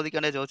വേറെ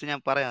ചോദിക്കണ്ടേ ചോദിച്ചു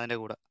ഞാൻ പറയാം അതിന്റെ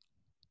കൂടെ.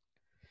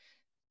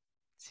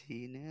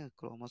 ജീന്,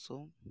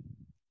 ക്രോമസോം,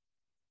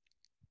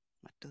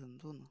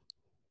 മറ്റെന്തോന്നു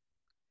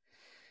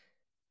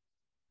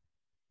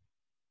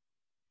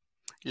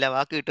ഇല്ല,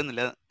 വാക്ക്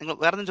കിട്ടുന്നില്ല. നിങ്ങൾ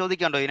വേറെ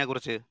ചോദിക്കണ്ടോ ഇതിനെ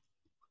കുറിച്ച്?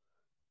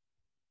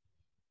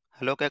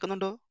 ഹലോ,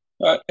 കേൾക്കുന്നുണ്ടോ?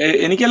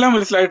 എനിക്കെല്ലാം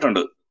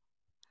മനസ്സിലായിട്ടുണ്ട്.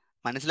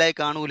 മനസ്സിലായി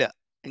കാണൂല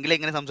എങ്കിലേ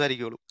ഇങ്ങനെ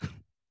സംസാരിക്കുള്ളൂ.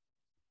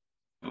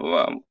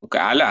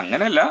 അല്ല,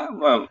 അങ്ങനെയല്ല,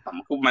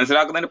 നമുക്ക്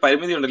മനസ്സിലാക്കുന്നതിന്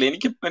പരിമിതി ഉണ്ടല്ലോ.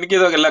 എനിക്ക്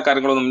ഇതൊക്കെ എല്ലാ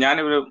കാര്യങ്ങളൊന്നും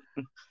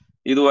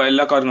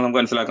എല്ലാ കാര്യങ്ങളും നമുക്ക്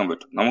മനസ്സിലാക്കാൻ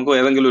പറ്റും. നമുക്ക്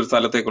ഏതെങ്കിലും ഒരു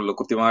സ്ഥലത്തേക്കുള്ളൂ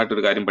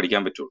കൃത്യമായിട്ടൊരു കാര്യം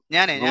പഠിക്കാൻ പറ്റുള്ളൂ.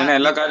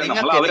 എല്ലാ കാര്യങ്ങളും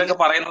നമ്മൾ അവരൊക്കെ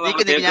പറയുന്നത്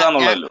നമ്മൾ കേൾക്കുക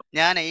എന്നുള്ളതല്ലോ.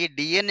 ഞാൻ ഈ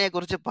DNA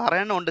കുറിച്ച്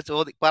പറയണോണ്ട്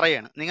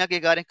പറയാണ്. നിങ്ങൾക്ക്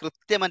ഈ കാര്യം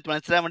കൃത്യമായിട്ട്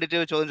മനസ്സിലാൻ വേണ്ടിട്ട്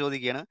ചോദ്യം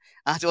ചോദിക്കുകയാണ്.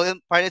 ആ ചോദ്യം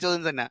പഴയ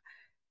ചോദ്യം തന്നെ.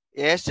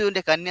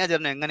 യേശുവിന്റെ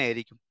കന്യാചരണം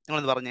എങ്ങനെയായിരിക്കും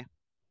നിങ്ങളൊന്ന് പറഞ്ഞേ.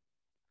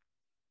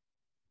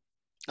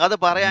 അത്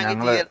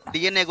പറയാമെങ്കിൽ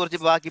DNA കുറിച്ച്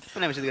ബാക്കി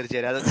ഇപ്പനെ വിശദീകരിച്ചു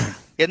തരാം. അത്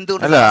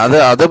എന്തുകൊണ്ട്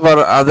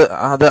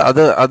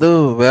അത്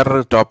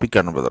വേറൊരു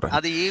ടോപ്പിക്കാണ് ബ്രദറെ.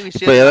 അത് ഈ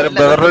വിഷയം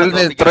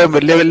ഇത്രയും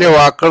വലിയ വലിയ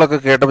വാക്കുകളൊക്കെ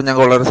കേട്ടപ്പോൾ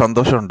ഞങ്ങൾക്ക് വളരെ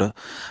സന്തോഷമുണ്ട്.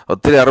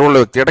 ഒത്തിരി അറിവുള്ള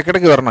വ്യക്തി.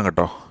 ഇടയ്ക്കിടയ്ക്ക് വരണം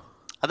കേട്ടോ.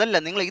 അതല്ല,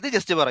 നിങ്ങൾ ഇത്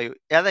ജസ്റ്റ് പറയൂ,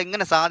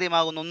 അതെങ്ങനെ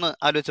സാധ്യമാകുന്നു ഒന്ന്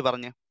ആലോചിച്ച്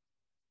പറഞ്ഞു.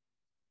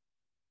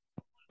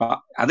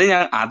 അത്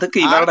അതൊക്കെ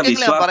ഇവരുടെ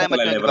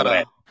വിശ്വാസങ്ങളല്ലേ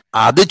ബ്രദറെ,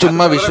 അത്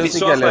ചുമ്മാ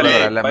വിശ്വാസമല്ലേ.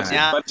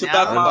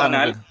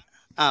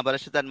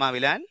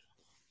 പരിശുദ്ധാത്മാവിനാൽ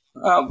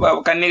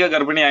കന്യക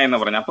ഗർഭിണിയായെന്ന്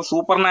പറഞ്ഞു. അപ്പൊ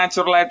സൂപ്പർ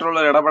നാച്ചുറൽ ആയിട്ടുള്ള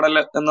ഇടപെടൽ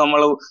എന്ന്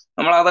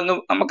നമ്മൾ അതങ്ങ്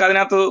നമുക്ക്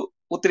അതിനകത്ത്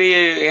ഒത്തിരി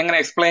എങ്ങനെ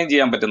എക്സ്പ്ലെയിൻ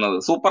ചെയ്യാൻ പറ്റുന്നത്?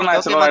 സൂപ്പർ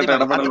നാച്ചുറൽ ആയിട്ട്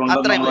ഇടപെടൽ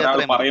ഉണ്ടെന്ന്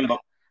ഒരാൾ പറയുമ്പോൾ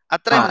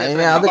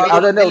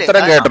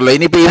ഉത്തരം കേട്ടല്ലോ.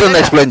 ഇനിയിപ്പോ ഇതൊന്ന്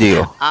എക്സ്പ്ലെയിൻ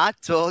ചെയ്യോ? ആ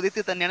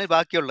ചോദ്യത്തിൽ തന്നെയാണ്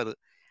ബാക്കിയുള്ളത്.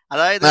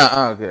 അതായത്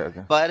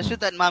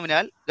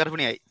പരിശുദ്ധാത്മാവിനാൽ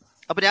ഗർഭിണിയായി.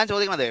 അപ്പൊ ഞാൻ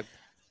ചോദിക്കണത്,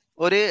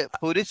 ഒരു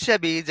പുരുഷ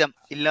ബീജം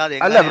ഇല്ലാതെ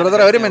അല്ല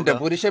ബ്രദർ, ഒരു മിനിറ്റ്.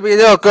 പുരുഷ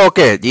ബീജം ഒക്കെ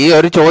ഓക്കെ, ഈ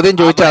ഒരു ചോദ്യം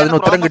ചോദിച്ചാൽ അതിന്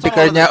ഉത്തരം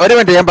കിട്ടിക്കഴിഞ്ഞാൽ ഒരു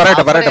മിനിറ്റ് ഞാൻ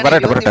പറയട്ടെ.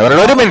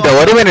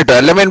 ഒരു മിനിറ്റ്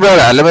അല്ലമീൻ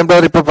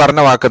ബ്രദർ ഇപ്പൊ പറഞ്ഞ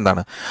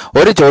വാക്കെന്താണ്?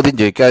 ഒരു ചോദ്യം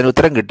ചോദിക്കുക, അതിന്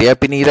ഉത്തരം കിട്ടിയാൽ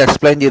പിന്നെ ഇത്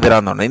എക്സ്പ്ലെയിൻ ചെയ്ത്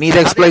തരാന്നുണ്ട്. ഇനി ഇത്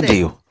എക്സ്പ്ലെയിൻ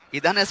ചെയ്യൂ.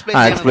 ഇതാണ്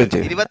എക്സ്പ്ലെയിൻ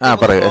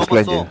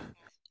ചെയ്യൂ.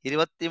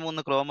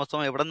 23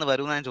 ക്രോമസോം എവിടെ നിന്ന്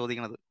വരും ഞാൻ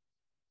ചോദിക്കണത്.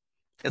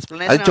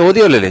 അത്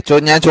ചോദ്യമല്ലേ?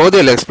 ഞാൻ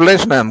ചോദ്യമല്ലേ,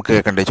 എക്സ്പ്ലനേഷൻ നമുക്ക്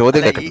കേൾക്കണ്ടേ?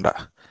 ചോദ്യം കേൾക്കണ്ട.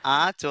 ആ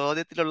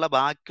ചോദ്യത്തിലുള്ള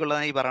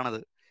ബാക്കിയുള്ളതാണ് ഈ പറയണത്.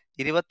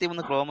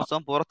 23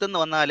 ക്രോമസോം പുറത്തുനിന്ന്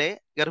വന്നാലേ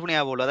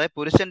ഗർഭിണിയാവുള്ളൂ. അതായത്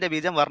പുരുഷന്റെ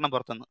ബീജം വരണം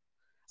പുറത്തുനിന്ന്.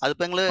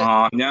 അതിപ്പോ നിങ്ങള്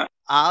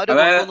ആ ഒരു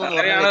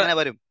എങ്ങനെ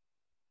വരും?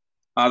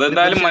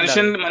 അതെന്തായാലും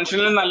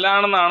മനുഷ്യനിൽ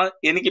നല്ലതാണെന്നാണ്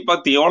എനിക്കിപ്പോ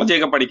തിയോളജി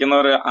ഒക്കെ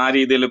പഠിക്കുന്നവർ ആ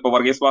രീതിയിൽ ഇപ്പൊ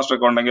വർഗീസ് പാസ്റ്റർ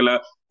ഒക്കെ ഉണ്ടെങ്കിൽ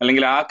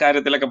അല്ലെങ്കിൽ ആ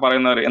കാര്യത്തിലൊക്കെ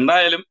പറയുന്നവർ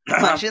എന്തായാലും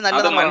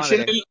അത്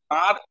മനുഷ്യനിൽ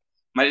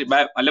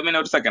അല്ലമ്മ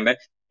ഒരു സെക്കൻഡ്,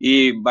 ഈ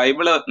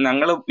ബൈബിള്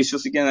ഞങ്ങൾ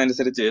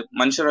വിശ്വസിക്കുന്നതനുസരിച്ച്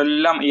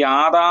മനുഷ്യരെല്ലാം ഈ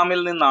ആദാമിൽ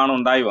നിന്നാണ്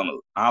ഉണ്ടായി വന്നത്.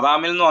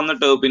 ആദാമിൽ നിന്ന്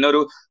വന്നിട്ട് പിന്നെ ഒരു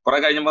കുറെ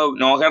കഴിഞ്ഞപ്പോ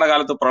നോഹയുടെ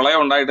കാലത്ത് പ്രളയം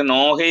ഉണ്ടായിട്ട്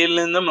നോഹയിൽ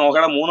നിന്നും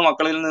നോഹയുടെ 3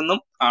 മക്കളിൽ നിന്നും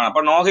ആണ്.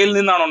 അപ്പൊ നോഹയിൽ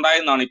നിന്നാണ്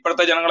ഉണ്ടായെന്നാണ്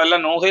ഇപ്പോഴത്തെ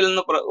ജനങ്ങളെല്ലാം നോഹയിൽ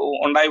നിന്ന്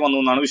ഉണ്ടായി വന്നു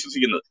എന്നാണ്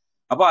വിശ്വസിക്കുന്നത്.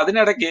 അപ്പൊ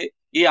അതിനിടയ്ക്ക്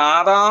ഈ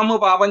ആദാമ്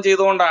പാപം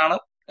ചെയ്തുകൊണ്ടാണ്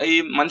ഈ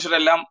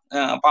മനുഷ്യരെല്ലാം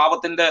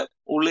പാപത്തിന്റെ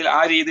ഉള്ളിൽ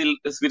ആ രീതിയിൽ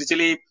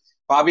സ്പിരിച്വലി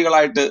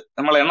പാപികളായിട്ട്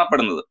നമ്മൾ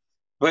എണ്ണപ്പെടുന്നത്.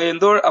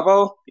 അപ്പോ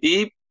ഈ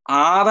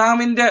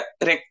ആദാമിന്റെ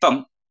രക്തം,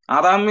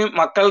 ആദാമി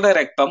മക്കളുടെ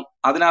രക്തം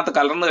അതിനകത്ത്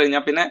കലർന്നു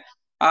കഴിഞ്ഞാൽ പിന്നെ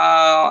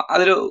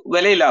അതൊരു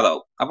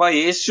വിലയില്ലാതാവും. അപ്പൊ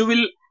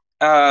യേശുവിൽ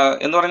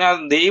എന്ന് പറഞ്ഞാൽ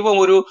ദൈവം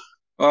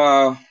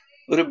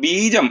ഒരു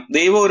ബീജം,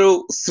 ദൈവം ഒരു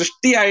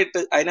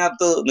സൃഷ്ടിയായിട്ട്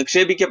അതിനകത്ത്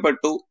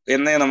നിക്ഷേപിക്കപ്പെട്ടു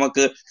എന്നേ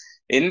നമുക്ക്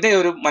എന്റെ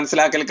ഒരു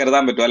മനസ്സിലാക്കൽ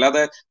കരുതാൻ പറ്റും.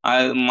 അല്ലാതെ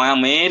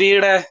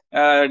മേരിയുടെ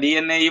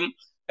DNA-യും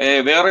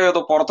വേറെ ഏതോ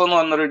പുറത്തുനിന്ന്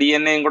വന്നൊരു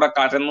DNA-യും കൂടെ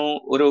കലർന്നു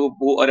ഒരു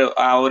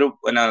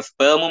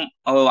സ്പേമും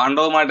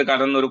അണ്ടവുമായിട്ട്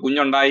കലർന്ന ഒരു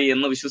കുഞ്ഞുണ്ടായി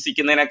എന്ന്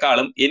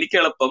വിശ്വസിക്കുന്നതിനേക്കാളും എനിക്ക്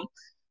എളുപ്പം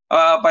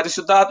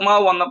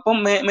പരിശുദ്ധാത്മാവ് വന്നപ്പം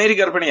മേരി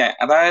ഗർഭിണിയായി.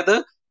 അതായത്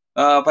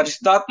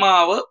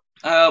പരിശുദ്ധാത്മാവ്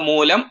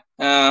മൂലം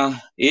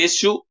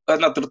യേശു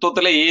എന്ന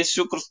തൃത്വത്തിലെ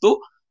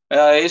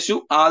യേശു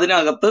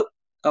അതിനകത്ത്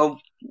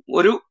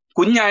ഒരു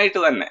കുഞ്ഞായിട്ട്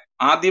തന്നെ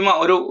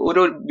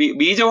ഒരു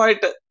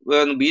ബീജമായിട്ട്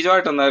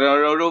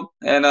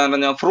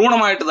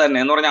ഭ്രൂണമായിട്ട് തന്നെ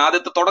എന്ന് പറഞ്ഞാൽ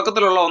ആദ്യത്തെ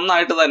തുടക്കത്തിലുള്ള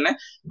ഒന്നായിട്ട് തന്നെ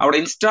അവിടെ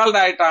ഇൻസ്റ്റാൾഡ്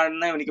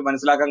ആയിട്ടാണ് എനിക്ക്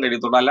മനസ്സിലാക്കാൻ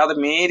കഴിയത്തുള്ളൂ. അല്ലാതെ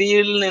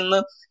മേരിയിൽ നിന്ന്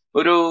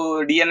ഒരു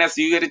DNA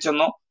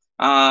സ്വീകരിച്ചെന്നോ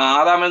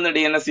ആദാമിൽ നിന്ന്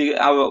DNA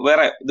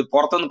വേറെ ഇത്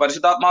പുറത്തുനിന്ന്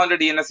പരിശുദ്ധാത്മാവിന്റെ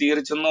DNA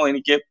സ്വീകരിച്ചെന്നോ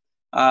എനിക്ക്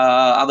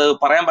അത്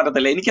പറയാൻ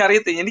പറ്റത്തില്ല.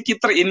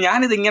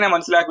 ഞാനിത് ഇങ്ങനെ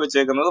മനസ്സിലാക്കി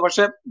വെച്ചേക്കുന്നത്.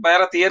 പക്ഷെ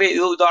വേറെ തിയറി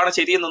ഇതാണ്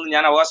ശരിയെന്നൊന്നും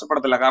ഞാൻ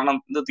അവകാശപ്പെടത്തില്ല. കാരണം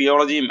ഇത്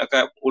തിയോളജിയും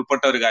ഒക്കെ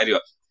ഉൾപ്പെട്ട ഒരു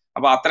കാര്യമാണ്.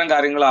 അപ്പൊ അത്തരം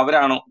കാര്യങ്ങൾ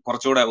അവരാണ്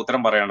കുറച്ചുകൂടെ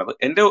ഉത്തരം പറയേണ്ടത്.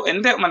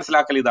 എന്റെ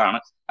മനസ്സിലാക്കൽ ഇതാണ്.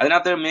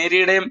 അതിനകത്ത്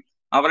മേരിയുടെയും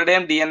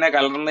അവരുടെയും DNA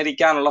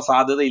കലർന്നിരിക്കാനുള്ള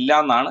സാധ്യത ഇല്ല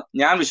എന്നാണ്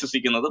ഞാൻ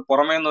വിശ്വസിക്കുന്നത്.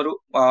 പുറമേ നിന്നൊരു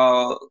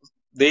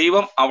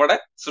ദൈവം അവിടെ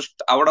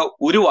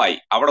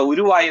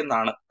ഉരുവായി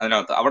എന്നാണ്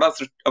അതിനകത്ത്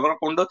അവരെ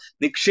കൊണ്ട്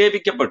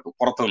നിക്ഷേപിക്കപ്പെട്ടു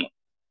പുറത്തുനിന്ന്.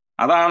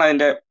 അതാണ്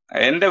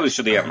എന്റെ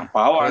വിശദീകരണം.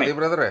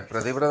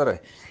 പ്രതി ബ്രദറെ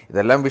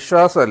ഇതെല്ലാം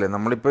വിശ്വാസമല്ലേ?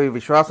 നമ്മളിപ്പോ ഈ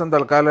വിശ്വാസം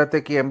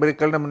തൽക്കാലത്തേക്ക്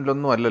എംപിരിക്കലിന്റെ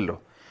മുന്നിലൊന്നും അല്ലല്ലോ.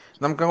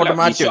 നമുക്ക് അങ്ങോട്ട്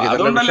മാറ്റി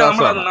വെക്കാം.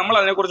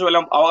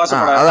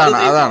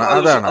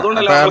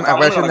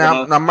 പക്ഷെ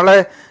നമ്മളെ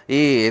ഈ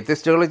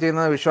എത്തിസ്റ്റുകൾ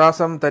ചെയ്യുന്ന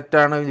വിശ്വാസം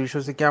തെറ്റാണ്,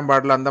 വിശ്വസിക്കാൻ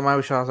പാടില്ല, അന്ധമായ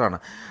വിശ്വാസമാണ്.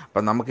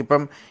 അപ്പം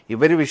നമുക്കിപ്പം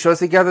ഇവർ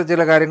വിശ്വസിക്കാത്ത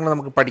ചില കാര്യങ്ങൾ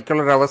നമുക്ക്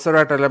പഠിക്കാനുള്ള ഒരു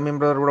അവസരമായിട്ട് അല്ലമീൻ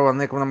ബ്രദർ ഇവിടെ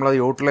വന്നേക്കുമ്പോൾ നമ്മളത്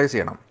യൂട്ടിലൈസ്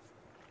ചെയ്യണം.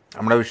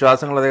 നമ്മുടെ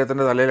വിശ്വാസങ്ങൾ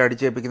അദ്ദേഹത്തിന്റെ തലയിൽ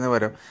അടിച്ചേൽപ്പിക്കുന്നതിന്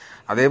പകരം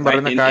അദ്ദേഹം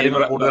പറയുന്ന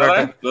കാര്യങ്ങൾ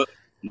കൂടുതലായിട്ട്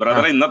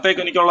ബ്രദറെ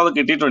ഇന്നത്തേക്ക് എനിക്കുള്ളത്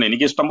കിട്ടിയിട്ടുണ്ട്.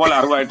 എനിക്ക് ഇഷ്ടം പോലെ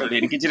അറിവായിട്ടുണ്ട്.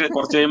 എനിക്ക് ഇച്ചിരി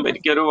കുറച്ച് കഴിയുമ്പോൾ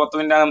എനിക്കൊരു 10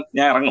 മിനിറ്റ്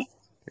ഞാൻ ഇറങ്ങും,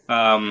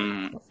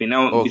 പിന്നെ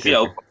ബിസി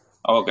ആവും.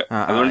 ഓക്കെ,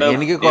 അതുകൊണ്ട്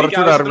എനിക്ക്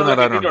കുറച്ചുകൂടെ അറിവ്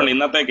നേടാനുണ്ട്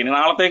ഇന്നത്തേക്ക്. ഇനി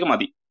നാളത്തേക്ക്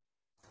മതി.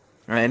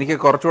 എനിക്ക്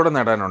കുറച്ചുകൂടെ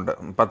നേടാനുണ്ട്.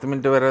 10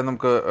 മിനിറ്റ് വരെ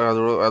നമുക്ക്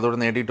അതോടെ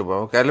നേടിയിട്ട്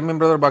പോകാം. അല്ലമീൻ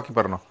ബ്രദർ ബാക്കി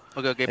പറഞ്ഞോ.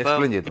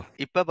 എക്സ്പ്ലെയിൻ ചെയ്തു.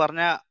 ഇപ്പൊ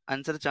പറഞ്ഞ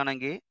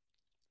അനുസരിച്ചാണെങ്കിൽ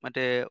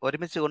മറ്റേ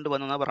ഒരുമിച്ച്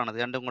കൊണ്ടുവന്നാ പറയണത്,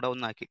 രണ്ടും കൂടെ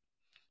ഒന്നാക്കി.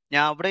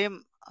 ഞാൻ അവിടെയും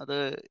അത്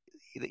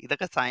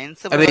ഇതൊക്കെ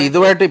സയൻസ്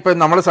ഇതുമായിട്ട് ഇപ്പൊ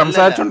നമ്മൾ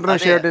സംസാരിച്ചോണ്ടിരുന്ന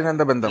വിഷയമായിട്ട്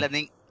എന്താ ബന്ധം?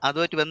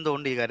 അതുമായിട്ട്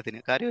ബന്ധമുണ്ട് ഈ കാര്യത്തിന്.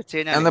 കാര്യം വെച്ച്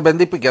കഴിഞ്ഞാൽ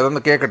ബന്ധിപ്പിക്കുക,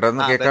 കേൾക്കട്ടെ,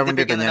 കേൾക്കാൻ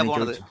വേണ്ടിട്ട്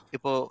പോണത്.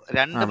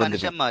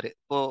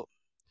 ഇപ്പോ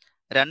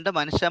രണ്ട്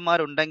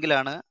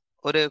മനുഷ്യന്മാരുണ്ടെങ്കിലാണ്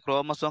ഒരു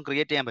ക്രോമസോം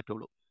ക്രിയേറ്റ് ചെയ്യാൻ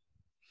പറ്റുള്ളൂ.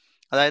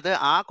 അതായത്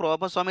ആ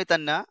ക്രോമസോമിൽ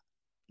തന്നെ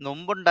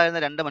മുമ്പുണ്ടായിരുന്ന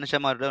 2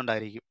 മനുഷ്യന്മാരുടെ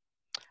ഉണ്ടായിരിക്കും.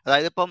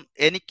 അതായത് ഇപ്പം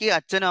എനിക്ക്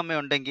അച്ഛനും അമ്മയും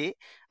ഉണ്ടെങ്കിൽ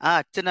ആ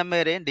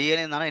അച്ഛനമ്മയുടെയും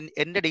DNA നിന്നാണ്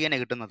എൻ്റെ DNA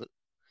കിട്ടുന്നത്.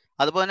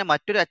 അതുപോലെ തന്നെ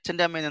മറ്റൊരു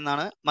അച്ഛൻ്റെ അമ്മയിൽ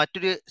നിന്നാണ്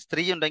മറ്റൊരു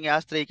സ്ത്രീ ഉണ്ടെങ്കിൽ ആ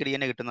സ്ത്രീക്ക്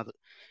DNA കിട്ടുന്നത്.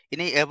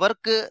 ഇനി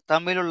എവർക്ക്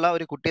തമ്മിലുള്ള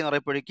ഒരു കുട്ടി എന്ന്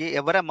പറയുമ്പോഴേക്ക്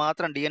എവരെ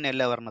മാത്രം DNA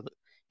അല്ല വരണത്.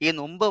 ഈ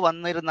മുമ്പ്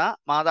വന്നിരുന്ന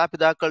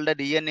മാതാപിതാക്കളുടെ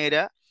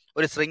DNA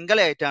ഒരു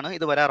ശൃംഖലയായിട്ടാണ്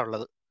ഇത്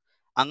വരാറുള്ളത്.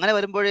 അങ്ങനെ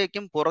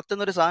വരുമ്പോഴേക്കും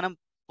പുറത്തുനിന്നൊരു സാധനം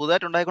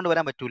പുതുതായിട്ട് ഉണ്ടായിക്കൊണ്ട്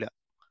വരാൻ പറ്റൂല.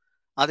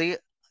 അത്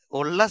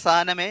ഉള്ള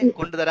സാധനമേ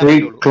കൊണ്ടുതരാൻ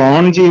പറ്റുള്ളൂ.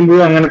 ക്ലോൺ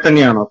ചെയ്യുമ്പോൾ അങ്ങനെ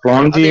തന്നെയാണോ?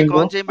 ക്ലോൺ അതെ, ചെയ്യുമ്പോൾ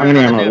ക്ലോൺ ചെയ്യുമ്പോഴാണ്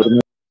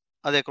തന്നെയാണ്.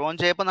 അതെ, ക്ലോൺ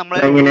ചെയ്യുമ്പോൾ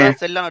നമ്മളെ ഉള്ള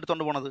സെല്ലാണ്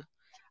എടുത്തോണ്ട് പോണത്.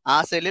 ആ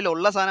സെല്ലിൽ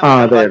ഉള്ള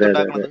സാധനമാണ് ബാക്കി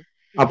ഉണ്ടാക്കുന്നത്.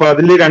 അപ്പൊ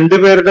അതിൽ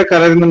രണ്ടുപേരുടെ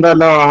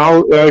കലരുന്നുണ്ടല്ലോ, ആ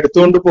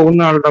എടുത്തുകൊണ്ട്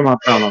പോകുന്ന ആളുടെ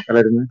മാത്രമാണോ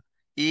കലരുന്നത്?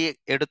 ഈ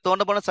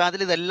എടുത്തോണ്ട് പോണ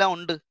സാധനത്തിൽ ഇതെല്ലാം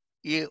ഉണ്ട്.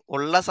 ഈ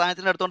ഉള്ള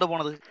സാധനത്തിന് എടുത്തോണ്ട്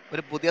പോണത്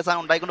ഒരു പുതിയ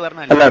സാധനം ഉണ്ടായിക്കൊണ്ട്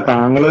വരണല്ലോ. അല്ല,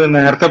 താങ്കൾ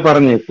നേരത്തെ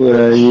പറഞ്ഞു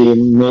ഈ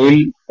മെയിൽ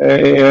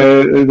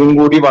ഇതും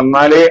കൂടി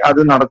വന്നാലേ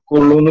അത്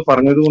നടക്കുള്ളൂ എന്ന്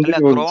പറഞ്ഞത് കൊണ്ട്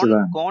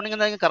ചോദിച്ചതാണ്. ക്ലോണിംഗ്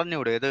എന്തായാലും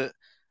കറഞ്ഞൂടെ? ഇത്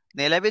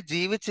നിലവിൽ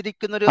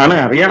ജീവിച്ചിരിക്കുന്ന ഒരു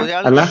അറിയാം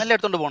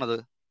എടുത്തോണ്ട് പോണത്.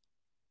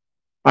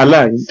 അല്ല,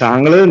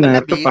 താങ്കള്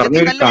നേരത്തെ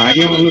പറഞ്ഞൊരു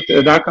കാര്യം ഒന്ന്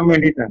ഇതാക്കാൻ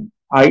വേണ്ടിയിട്ടാണ്.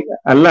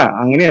 അല്ല,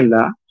 അങ്ങനെയല്ല.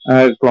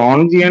 ക്ലോൺ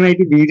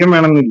ചെയ്യാനായിട്ട് ബീജം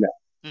വേണമെന്നില്ല,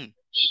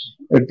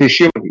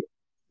 ടിഷ്യൂ മതി.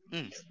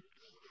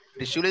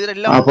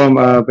 അപ്പം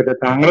പിന്നെ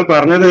താങ്കൾ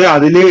പറഞ്ഞത്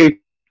അതില്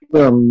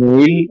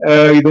മെയിൽ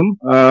ഇതും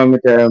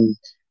മറ്റേ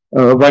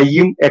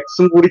വൈയും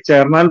എക്സും കൂടി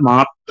ചേർന്നാൽ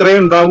മാത്രമേ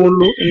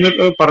ഉണ്ടാവുള്ളൂ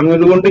എന്ന്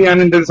പറഞ്ഞത് കൊണ്ട് ഞാൻ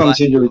എന്റെ ഒരു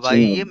സംശയം ചോദിച്ചു.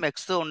 വൈയും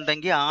എക്സും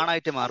ഉണ്ടെങ്കിൽ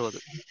ആണായിട്ട് മാറും. അത്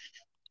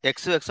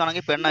എക്സ് എക്സ്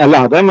ആണെങ്കിൽ പെണ്ണായി. അല്ല,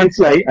 അതേ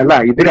മനസ്സിലായി. അല്ല,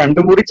 ഇത്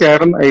രണ്ടും കൂടി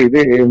ചേർന്ന്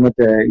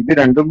ഇത്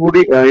രണ്ടും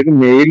കൂടി, അതായത്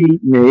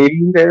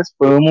മെയിലിന്റെ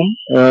സ്പേമും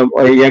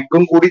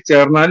എഗ്ഗും കൂടി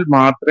ചേർന്നാൽ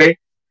മാത്രമേ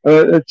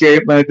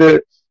ഇത്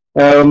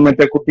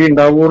കുട്ടി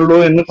ഉണ്ടാവുള്ളൂ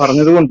എന്ന്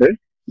പറഞ്ഞത് കൊണ്ട്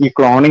ഈ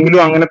ക്ലോണിങ്ങിലും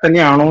അങ്ങനെ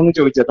തന്നെയാണോ എന്ന്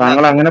ചോദിച്ചത്.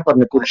 താങ്കൾ അങ്ങനെ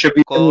പറഞ്ഞു,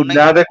 പുരുഷബീജം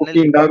ഇല്ലാതെ കുട്ടി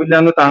ഉണ്ടാവില്ല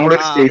എന്ന്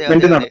താങ്കളൊരു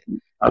സ്റ്റേറ്റ്മെന്റ് നടത്തി,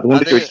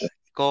 അതുകൊണ്ട് ചോദിച്ചത്.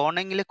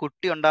 ക്ലോണിങ്ങിൽ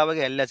കുട്ടി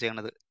ഉണ്ടാവുകയല്ല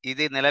ചെയ്യണത്.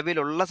 ഇത്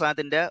നിലവിലുള്ള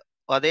സാധനത്തിന്റെ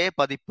അതേ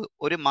പതിപ്പ്,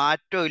 ഒരു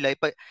മാറ്റവും ഇല്ല.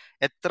 ഇപ്പൊ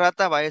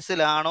എത്രാത്ത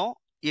വയസ്സിലാണോ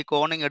ഈ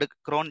ക്ലോണിങ്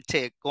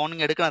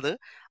എടുക്കുന്നത്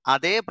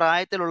അതേ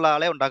പ്രായത്തിലുള്ള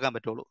ആളെ ഉണ്ടാക്കാൻ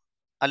പറ്റുള്ളൂ.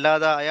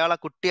 അല്ലാതെ അയാളെ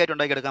കുട്ടിയായിട്ട്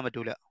ഉണ്ടാക്കി എടുക്കാൻ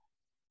പറ്റൂല.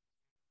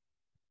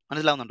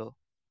 മനസ്സിലാവുന്നുണ്ടോ?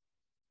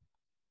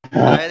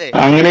 അതായത്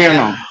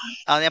അങ്ങനെയാണോ?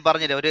 ഞാൻ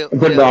പറഞ്ഞില്ലേ,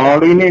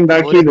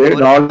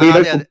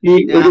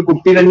 ഒരു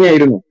കുട്ടി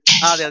തന്നെയായിരുന്നു,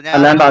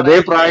 അല്ലാണ്ട് അതേ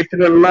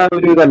പ്രായത്തിലുള്ള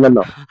ഒരു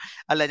ഇതല്ലല്ലോ.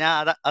 അല്ല, ഞാൻ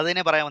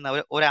അതിനെ പറയാൻ വന്ന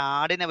ഒരു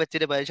ആടിനെ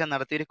വെച്ചിട്ട് പരീക്ഷ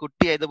നടത്തി ഒരു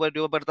കുട്ടിയെ ഇതുപോലെ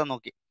രൂപപ്പെടുത്താൻ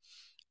നോക്കി.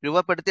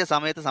 രൂപപ്പെടുത്തിയ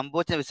സമയത്ത്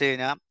സംഭവിച്ച വെച്ച്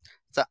കഴിഞ്ഞാൽ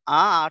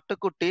ആ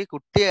ആട്ടുകുട്ടി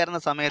കുട്ടിയായിരുന്ന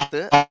സമയത്ത്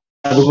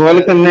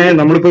അതുപോലെ തന്നെ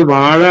നമ്മളിപ്പോ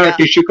വാഴ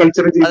ടിഷ്യൂ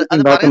കൾച്ചർ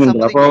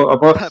ഉണ്ടാക്കുന്നുണ്ട്.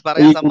 അപ്പൊ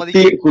ഈ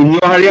കുട്ടി കുഞ്ഞു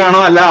വാഴയാണോ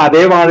അല്ല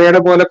അതേ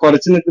വാഴയുടെ പോലെ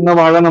കുറച്ച് നിൽക്കുന്ന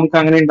വാഴ നമുക്ക്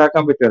അങ്ങനെ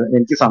ഉണ്ടാക്കാൻ പറ്റുമോ?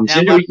 എനിക്ക്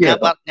സംശയം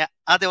ചോദിക്കുക.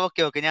 അതെ,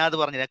 ഓക്കെ, ഞാൻ അത്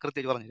പറഞ്ഞില്ല,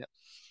 കൃത്യമായിട്ട് പറഞ്ഞില്ല.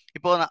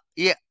 ഇപ്പോ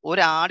ഈ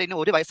ഒരു ആടിന്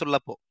 1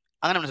 വയസ്സുള്ളപ്പോ,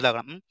 അങ്ങനെ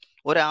മനസ്സിലാക്കണം,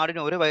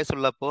 ഒരാടിന് 1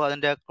 വയസ്സുള്ളപ്പോ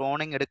അതിന്റെ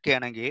ക്ലോണിങ്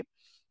എടുക്കുകയാണെങ്കിൽ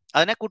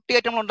അതിനെ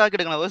കുട്ടിയായിട്ട് നമ്മൾ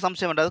ഉണ്ടാക്കിയെടുക്കണം. ഒരു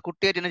സംശയമുണ്ട്, അത്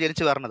കുട്ടിയായിട്ട് തന്നെ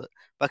ജനിച്ചു വരണത്.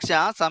 പക്ഷെ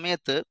ആ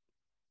സമയത്ത്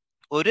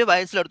 1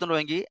 വയസ്സിലെടുത്തോണ്ട്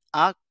പോയെങ്കിൽ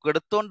ആ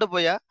എടുത്തോണ്ട്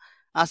പോയ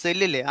ആ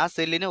സെല്ലില്ലേ, ആ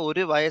സെല്ലിന്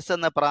 1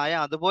 വയസ്സെന്ന പ്രായം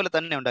അതുപോലെ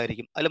തന്നെ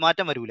ഉണ്ടായിരിക്കും, അതിൽ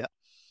മാറ്റം വരൂല.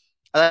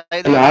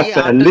 അതായത്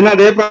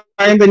അതേ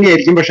പ്രായം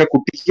തന്നെയായിരിക്കും, പക്ഷെ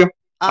കുട്ടിക്കും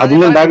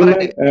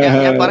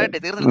ഞാൻ പറയട്ടെ,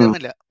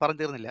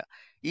 തീർന്നില്ല.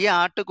 ഈ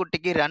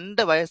ആട്ടുകുട്ടിക്ക്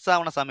 2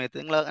 വയസ്സാവണ സമയത്ത്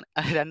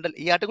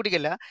ഈ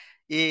ആട്ടുകുട്ടിക്കല്ല,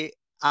 ഈ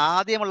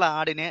ആദ്യമുള്ള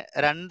ആടിന്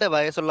 2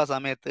 വയസ്സുള്ള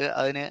സമയത്ത്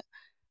അതിന്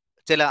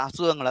ചില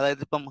അസുഖങ്ങൾ,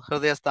 അതായത് ഇപ്പം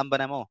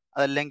ഹൃദയസ്തംഭനമോ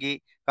അതല്ലെങ്കിൽ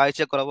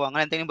കാഴ്ചക്കുറവോ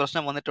അങ്ങനെ എന്തെങ്കിലും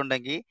പ്രശ്നം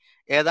വന്നിട്ടുണ്ടെങ്കിൽ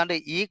ഏതാണ്ട്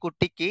ഈ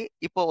കുട്ടിക്ക്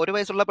ഇപ്പോൾ 1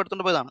 വയസ്സുള്ള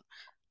എടുത്തുകൊണ്ട് പോയതാണ്.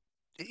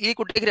 ഈ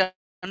കുട്ടിക്ക്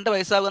 2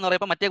 വയസ്സാകുക എന്ന്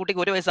പറയുമ്പോൾ മറ്റേ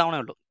കുട്ടിക്ക് 1 വയസ്സാവണേ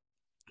ഉള്ളൂ.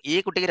 ഈ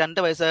കുട്ടിക്ക്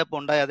 2 വയസ്സായപ്പോൾ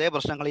ഉണ്ടായ അതേ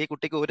പ്രശ്നങ്ങൾ ഈ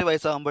കുട്ടിക്ക് 1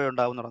 വയസ്സാകുമ്പോഴേ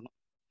ഉണ്ടാവും തുടങ്ങും.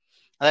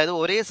 അതായത്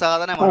ഒരേ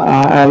സാധനമാണ്.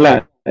 അല്ല,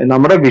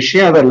 നമ്മുടെ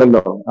വിഷയം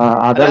അതല്ലല്ലോ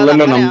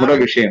നമ്മുടെ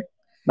വിഷയം.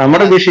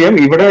 നമ്മുടെ വിഷയം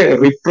ഇവിടെ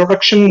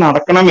റിപ്രൊഡക്ഷൻ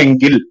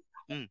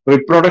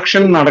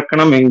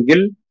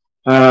നടക്കണമെങ്കിൽ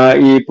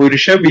ഈ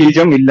പുരുഷ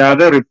ബീജം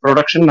ഇല്ലാതെ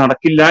റിപ്രൊഡക്ഷൻ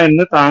നടക്കില്ല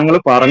എന്ന് താങ്കൾ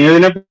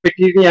പറഞ്ഞതിനെ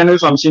പറ്റി ഞാനൊരു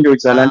സംശയം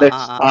ചോദിച്ചത്. അല്ലാണ്ട്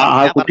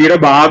ആ കുട്ടിയുടെ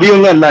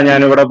ഭാവിയൊന്നും അല്ല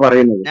ഞാനിവിടെ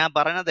പറയുന്നത്.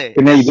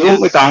 പിന്നെ ഇതും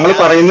താങ്കൾ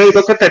പറയുന്നത്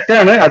ഇതൊക്കെ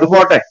തെറ്റാണ്, അത്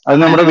പോട്ടെ, അത്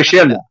നമ്മുടെ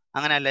വിഷയമല്ല.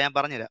 അങ്ങനെയല്ല, ഞാൻ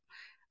പറഞ്ഞുതരാം.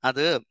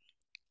 അത്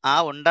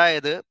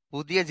ഉണ്ടായത്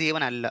പുതിയ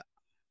ജീവനല്ല,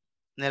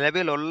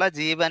 നിലവിലുള്ള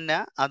ജീവനെ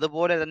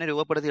അതുപോലെ തന്നെ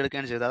രൂപപ്പെടുത്തി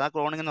എടുക്കുകയാണ് ചെയ്തത്. അതാ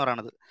ക്ലോണിംഗ് എന്ന്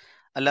പറയുന്നത്.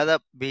 അല്ലാതെ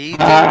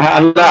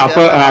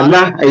അല്ല,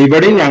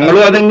 ഇവിടെ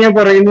ഞങ്ങളും അതന്നെയാ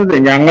പറയുന്നത്.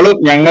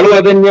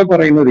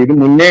 ഇത്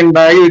മുന്നേ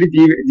ഉണ്ടായ ഒരു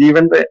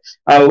ജീവന്റെ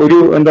ഒരു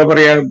എന്താ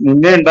പറയാ,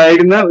 മുന്നേ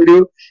ഉണ്ടായിരുന്ന ഒരു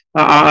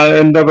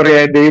എന്താ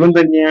പറയാ ദൈവം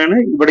തന്നെയാണ്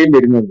ഇവിടെയും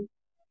വരുന്നത്.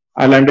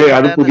 അല്ലാണ്ട്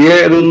അത് പുതിയ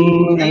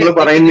ഇതൊന്നും ഞങ്ങൾ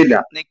പറയുന്നില്ല.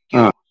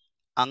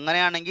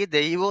 അങ്ങനെയാണെങ്കിൽ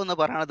ദൈവം എന്ന്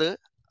പറയണത്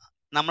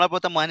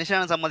നമ്മളെപ്പോലത്തെ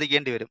മനുഷ്യനാണ്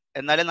സമ്മതിക്കേണ്ടി വരും.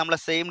 എന്നാലും നമ്മളെ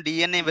സെയിം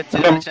DNA വെച്ച്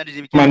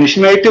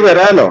മനുഷ്യനായിട്ട്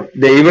വരാലോ.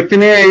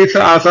 ദൈവത്തിന്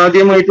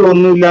അസാധ്യമായിട്ട്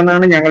ഒന്നുമില്ല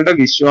എന്നാണ് ഞങ്ങളുടെ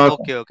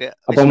വിശ്വാസം.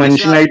 അപ്പൊ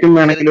മനുഷ്യനായിട്ടും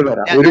വേണമെങ്കിൽ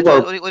വരാം. ഒരു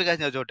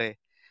കാര്യം ചോദിച്ചോട്ടെ,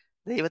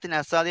 ദൈവത്തിന്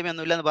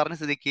അസാധ്യമൊന്നുമില്ല എന്ന് പറഞ്ഞ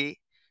സ്ഥിതിക്ക്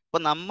ഇപ്പൊ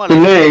നമ്മൾ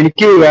പിന്നെ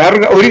എനിക്ക് വേറെ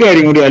ഒരു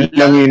കാര്യം കൂടി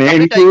അല്ല മീനെ,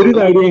 എനിക്ക് ഒരു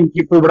കാര്യം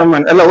എനിക്കിപ്പോ ഇവിടെ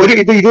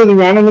ഇത്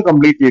ഞാനൊന്ന്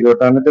കംപ്ലീറ്റ്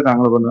ചെയ്തോട്ടെ, എന്നിട്ട്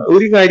താങ്കൾ പറഞ്ഞു.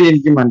 ഒരു കാര്യം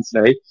എനിക്ക്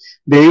മനസ്സിലായി,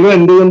 ദൈവം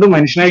എന്തുകൊണ്ട്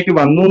മനുഷ്യനായിട്ട്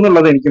വന്നു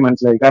എന്നുള്ളത് എനിക്ക്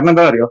മനസ്സിലായി. കാരണം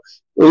എന്താ അറിയോ,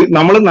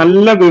 നമ്മൾ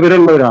നല്ല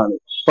വിവരമുള്ള ഒരാള്,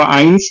 ഇപ്പൊ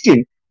ഐൻസ്റ്റീൻ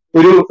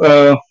ഒരു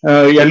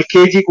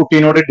LKG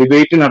കുട്ടീനോട്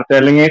ഡിബേറ്റ് നടത്തുക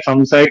അല്ലെങ്കിൽ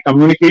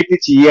കമ്മ്യൂണിക്കേറ്റ്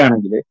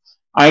ചെയ്യുകയാണെങ്കിൽ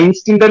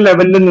ഐൻസ്റ്റീന്റെ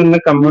ലെവലിൽ നിന്ന്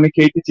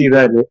കമ്മ്യൂണിക്കേറ്റ്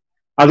ചെയ്താൽ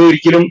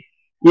അതൊരിക്കലും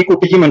ഈ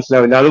കുട്ടിക്ക്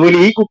മനസ്സിലാവില്ല. അതുപോലെ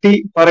ഈ കുട്ടി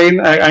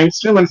പറയുന്ന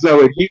ഐൻസ്റ്റീൻ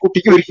മനസ്സിലാവുമായിരിക്കും, ഈ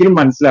കുട്ടിക്ക് ഒരിക്കലും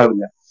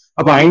മനസ്സിലാവില്ല.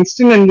 അപ്പൊ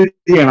ഐൻസ്റ്റീൻ എന്ത്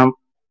ചെയ്യണം?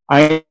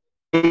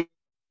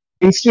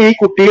 ഐൻസ്റ്റീൻ ഈ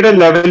കുട്ടിയുടെ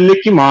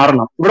ലെവലിലേക്ക്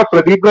മാറണം. ഇവിടെ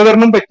പ്രദീപ്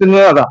ബ്രദറിനും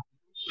പറ്റുന്നത് അതാ.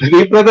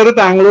 പ്രദീപ് ബ്രദർ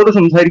താങ്കളോട്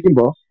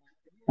സംസാരിക്കുമ്പോ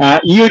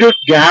ഈ ഒരു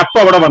ഗ്യാപ്പ്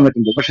അവിടെ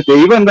വന്നിട്ടുണ്ട്. പക്ഷെ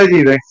ദൈവം എന്താ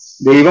ചെയ്തത്?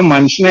 ദൈവം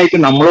മനുഷ്യനായിട്ട്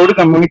നമ്മളോട്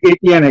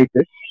കമ്മ്യൂണിക്കേറ്റ്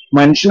ചെയ്യാനായിട്ട്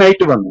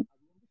മനുഷ്യനായിട്ട് വന്നു.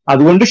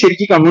 അതുകൊണ്ട്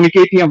ശരിക്കും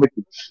കമ്മ്യൂണിക്കേറ്റ് ചെയ്യാൻ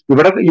പറ്റും.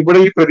 ഇവിടെ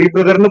ഈ പ്രദീപ്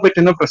ബ്രദറിന്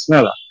പറ്റുന്ന പ്രശ്നം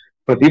അതാ.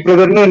 പ്രദീപ്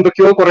ബ്രദറിന്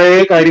എന്തൊക്കെയോ കുറെ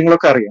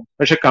കാര്യങ്ങളൊക്കെ അറിയാം,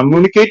 പക്ഷെ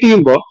കമ്മ്യൂണിക്കേറ്റ്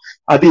ചെയ്യുമ്പോൾ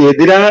അത്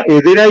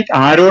എതിരായി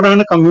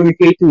ആരോടാണ്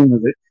കമ്മ്യൂണിക്കേറ്റ്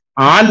ചെയ്യുന്നത്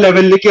ആ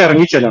ലെവലിലേക്ക്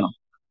ഇറങ്ങി ചെല്ലണം.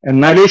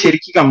 എന്നാലേ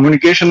ശരിക്കും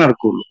കമ്മ്യൂണിക്കേഷൻ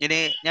നടക്കുള്ളൂ. ഇനി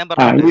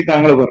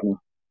താങ്കൾ പറഞ്ഞു.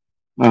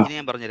 ഇനി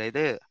ഞാൻ പറഞ്ഞുതരാം.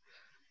 ഇത്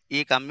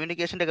ഈ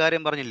കമ്മ്യൂണിക്കേഷന്റെ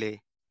കാര്യം പറഞ്ഞില്ലേ,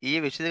 ഈ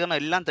വിശദീകരണം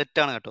എല്ലാം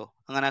തെറ്റാണ് കേട്ടോ.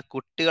 അങ്ങനെ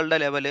കുട്ടികളുടെ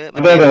ലെവല്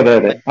നിങ്ങൾ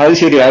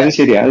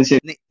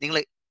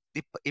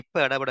ഇപ്പൊ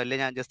ഇടപെടല്ലേ,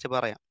 ഞാൻ ജസ്റ്റ്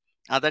പറയാം.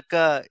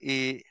 അതൊക്കെ ഈ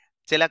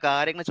ചില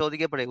കാര്യങ്ങൾ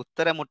ചോദിക്കപ്പെടേ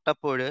ഉത്തരം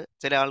മുട്ടപ്പോൾ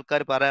ചില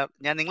ആൾക്കാർ പറയാം,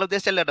 ഞാൻ നിങ്ങൾ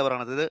ഉദ്ദേശിച്ചല്ല കേട്ടോ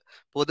പറയണത്, ഇത്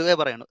പൊതുവെ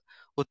പറയണു.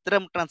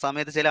 ഉത്തരം മുട്ടണ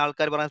സമയത്ത് ചില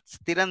ആൾക്കാർ പറയാൻ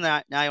സ്ഥിരം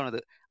ന്യായമാണത്.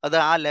 അത്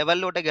ആ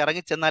ലെവലിലോട്ടേക്ക്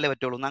ഇറങ്ങി ചെന്നാലേ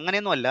പറ്റുള്ളൂ.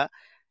 അങ്ങനെയൊന്നും അല്ല.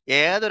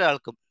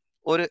 ഏതൊരാൾക്കും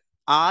ഒരു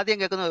ആദ്യം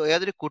കേൾക്കുന്ന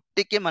ഏതൊരു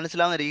കുട്ടിക്കും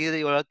മനസ്സിലാവുന്ന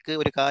രീതിയിൽ ഒരാൾക്ക്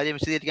ഒരു കാര്യം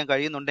വിശദീകരിക്കാൻ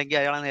കഴിയുന്നുണ്ടെങ്കിൽ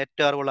അയാളാണ്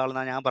ഏറ്റവും അറിവുള്ള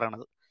ആളെന്നാണ് ഞാൻ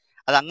പറയണത്.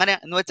 അത് അങ്ങനെ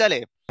എന്ന് വെച്ചാലേ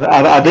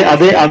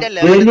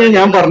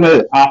ഞാൻ പറഞ്ഞത്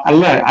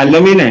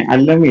അല്ലമീൻ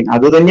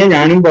അത് തന്നെയാ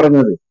ഞാനും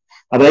പറഞ്ഞത്.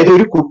 അതായത്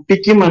ഒരു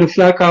കുട്ടിക്ക്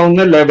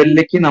മനസ്സിലാക്കാവുന്ന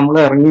ലെവലിലേക്ക് നമ്മൾ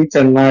ഇറങ്ങി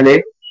ചെന്നാലേ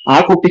ആ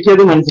കുട്ടിക്ക്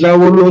അത്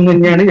മനസ്സിലാവുള്ളൂ എന്ന്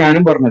തന്നെയാണ്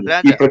ഞാനും പറഞ്ഞത്.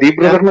 ഈ പ്രദീപ്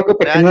ബ്രദറിനൊക്കെ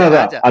പറ്റുന്നത്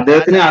അതാ.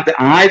 അദ്ദേഹത്തിന്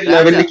ആ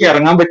ലെവലിലേക്ക്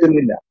ഇറങ്ങാൻ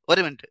പറ്റുന്നില്ല.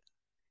 ഒരു മിനിറ്റ്.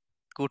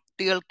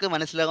 കുട്ടികൾക്ക്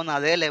മനസ്സിലാകുന്ന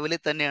അതേ ലെവലിൽ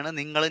തന്നെയാണ്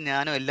നിങ്ങളും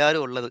ഞാനും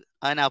എല്ലാവരും ഉള്ളത്.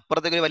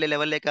 അതിനപ്പുറത്തേക്ക് ഒരു വലിയ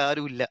ലെവലിലേക്ക്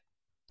ആരും ഇല്ല.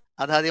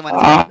 അതാദ്യം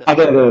മനസ്സിലാക്കുക.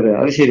 അതെ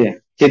അത് ശരിയാ.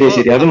 ശരി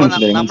അത്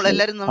മനസ്സിലായി.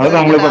 നമ്മളെല്ലാരും അത്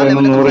താങ്കൾ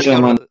പറയുന്നത്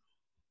 100%.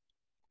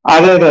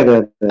 അതെ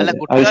അല്ല,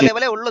 കുട്ടികളുടെ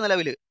ലെവലേ ഉള്ളൂ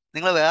നിലവില്.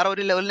 നിങ്ങൾ വേറെ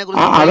ഒരു ലെവലിനെ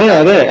കുറിച്ച്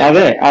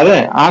അതെ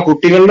ആ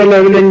കുട്ടികളുടെ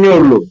ലെവൽ തന്നെ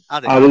ഉള്ളൂ.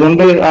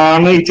 അതുകൊണ്ട്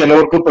ആണ് ഈ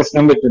ചിലവർക്ക്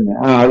പ്രശ്നം പറ്റുന്നത്.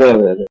 അതെ.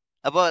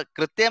 അപ്പൊ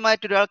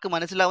കൃത്യമായിട്ട് ഒരാൾക്ക്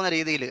മനസ്സിലാവുന്ന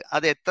രീതിയിൽ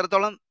അത്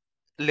എത്രത്തോളം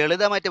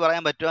ലളിതമായിട്ട്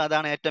പറയാൻ പറ്റുമോ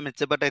അതാണ് ഏറ്റവും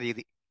മെച്ചപ്പെട്ട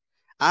രീതി.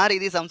 ആ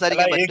രീതി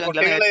സംസാരിക്കാൻ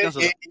പറ്റുമെങ്കിലാണ് ഏറ്റവും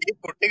സുഖം.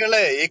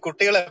 ഈ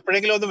കുട്ടികൾ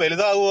എപ്പോഴെങ്കിലും ഒന്ന്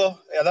വലുതാവുമോ,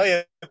 അതോ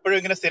എപ്പോഴും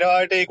ഇങ്ങനെ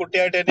സ്ഥിരമായിട്ട് ഈ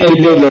കുട്ടിയായിട്ട്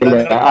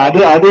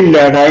അതില്ല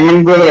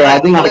ഡയമണ്ട് ബ്രദർ,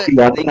 അത്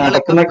നടക്കില്ല. അത്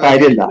നടക്കുന്ന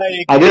കാര്യമല്ല.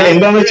 അത്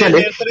എന്താന്ന് വെച്ചാല്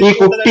ഈ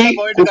കുട്ടി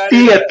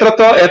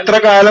എത്ര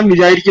കാലം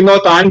വിചാരിക്കുന്നോ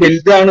താൻ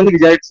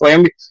വലുതാണെന്ന്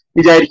സ്വയം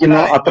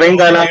വിചാരിക്കുന്നോ അത്രയും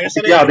കാലം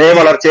കുട്ടിക്ക് അതേ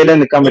വളർച്ചയിലേ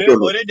നിൽക്കാൻ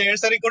പറ്റുള്ളൂ. ഒരു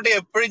നഴ്സറി കുട്ടി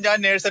എപ്പോഴും ഞാൻ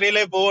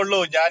നഴ്സറിയിലേ പോവുള്ളൂ,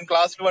 ഞാൻ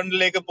ക്ലാസ്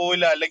 1ലേക്ക്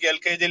പോവില്ല അല്ലെങ്കിൽ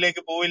LKG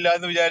പോവില്ല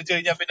എന്ന് വിചാരിച്ചു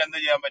കഴിഞ്ഞാൽ പിന്നെ എന്ത്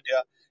ചെയ്യാൻ പറ്റുക?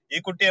 ഈ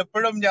കുട്ടി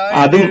എപ്പോഴും ഞാൻ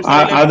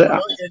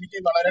എനിക്ക്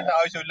വളരേണ്ട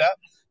ആവശ്യമില്ല,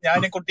 ഞാൻ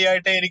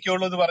കുട്ടിയായിട്ടേ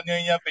ഇരിക്കുള്ളൂ എന്ന് പറഞ്ഞു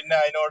കഴിഞ്ഞാൽ പിന്നെ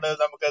അതിനോട്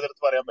നമുക്ക്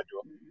എതിർത്ത് പറയാൻ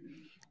പറ്റുമോ?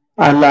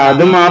 അല്ല,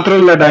 അത്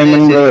മാത്രമല്ല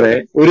ഡയമണ്ട് ബ്രദറെ,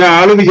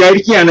 ഒരാള്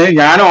വിചാരിക്കുകയാണ്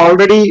ഞാൻ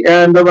ഓൾറെഡി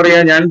എന്താ പറയാ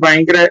ഞാൻ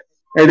ഭയങ്കര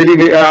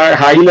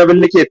ഹൈ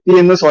ലെവലിലേക്ക് എത്തി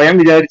എന്ന് സ്വയം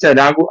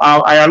വിചാരിച്ചാൽ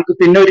അയാൾക്ക്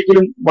പിന്നെ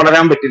ഒരിക്കലും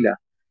വളരാൻ പറ്റില്ല.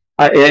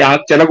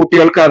 ചില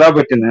കുട്ടികൾക്ക് അതാ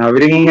പറ്റുന്നത്.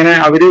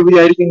 അവര്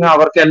വിചാരിക്കുന്ന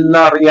അവർക്ക്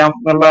എല്ലാം അറിയാം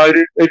എന്നുള്ള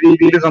ഒരു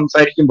രീതിയിൽ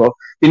സംസാരിക്കുമ്പോ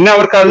പിന്നെ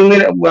അവർക്ക്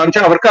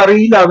അവർക്ക്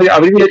അറിയില്ല.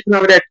 അവർ വിചാരിക്കുന്ന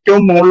അവർ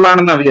ഏറ്റവും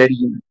മുകളിലാണെന്നാ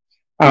വിചാരിക്കുന്നത്.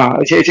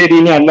 ശരി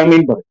ഇനി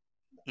അല്ലമീൻ പറയും.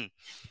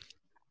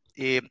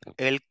 ഈ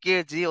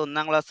LKG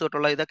 1ാം ക്ലാസ്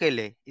തൊട്ടുള്ള ഇതൊക്കെ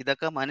ഇല്ലേ,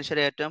 ഇതൊക്കെ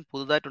മനുഷ്യരെ ഏറ്റവും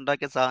പുതുതായിട്ട്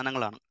ഉണ്ടാക്കിയ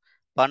സാധനങ്ങളാണ്.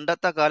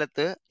 പണ്ടത്തെ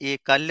കാലത്ത് ഈ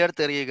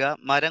കല്ലെടുത്തെറിയുക,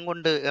 മരം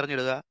കൊണ്ട്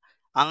എറിഞ്ഞിടുക,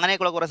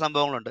 അങ്ങനെയൊക്കെയുള്ള കുറെ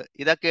സംഭവങ്ങളുണ്ട്.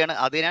 ഇതൊക്കെയാണ്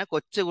അതിനെ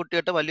കൊച്ചു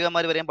കുട്ടിയിട്ട്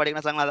വലിയമാര് വരെയും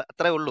പഠിക്കുന്ന സാധനങ്ങൾ.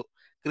 അത്രേ ഉള്ളൂ.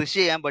 കൃഷി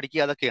ചെയ്യാൻ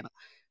പഠിക്കുക, അതൊക്കെയാണ്.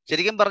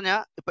 ശരിക്കും പറഞ്ഞാൽ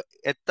ഇപ്പൊ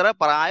എത്ര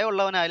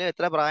പ്രായമുള്ളവനായാലും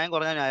എത്ര പ്രായം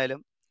കുറഞ്ഞവനായാലും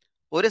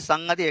ഒരു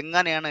സംഗതി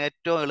എങ്ങനെയാണ്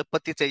ഏറ്റവും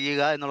എളുപ്പത്തിൽ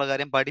ചെയ്യുക എന്നുള്ള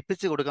കാര്യം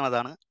പഠിപ്പിച്ചു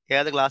കൊടുക്കുന്നതാണ്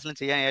ഏത് ക്ലാസ്സിലും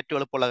ചെയ്യാൻ ഏറ്റവും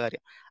എളുപ്പമുള്ള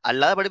കാര്യം.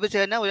 അല്ലാതെ പഠിപ്പിച്ചു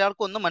കഴിഞ്ഞാൽ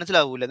ഒരാൾക്കും ഒന്നും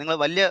മനസ്സിലാവൂല. നിങ്ങൾ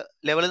വലിയ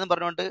ലെവലിൽ നിന്ന്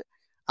പറഞ്ഞുകൊണ്ട്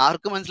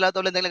ആർക്കും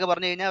മനസ്സിലാത്തോളം എന്തെങ്കിലുമൊക്കെ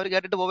പറഞ്ഞു കഴിഞ്ഞാൽ അവർ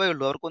കേട്ടിട്ട് പോവേ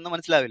ഉള്ളൂ, അവർക്കൊന്നും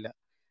മനസ്സിലാവില്ല.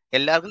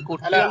 എല്ലാവർക്കും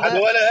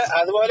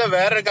അതുപോലെ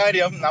വേറൊരു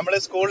കാര്യം, നമ്മൾ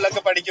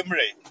സ്കൂളിലൊക്കെ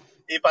പഠിക്കുമ്പോഴേ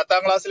ഈ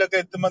 10ാം ക്ലാസ്സിലൊക്കെ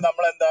എത്തുമ്പോ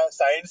നമ്മൾ എന്താ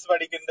സയൻസ്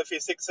പഠിക്കുന്നുണ്ട്,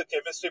 physics,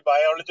 chemistry,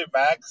 biology,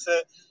 maths,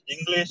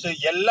 English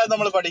എല്ലാം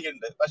നമ്മൾ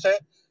പഠിക്കുന്നുണ്ട്. പക്ഷെ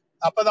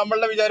അപ്പൊ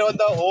നമ്മളുടെ വിചാരം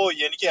എന്താ,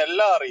 എനിക്ക്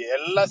എല്ലാം അറിയാം,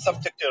 എല്ലാ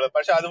സബ്ജക്റ്റുകളും.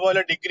 പക്ഷെ അതുപോലെ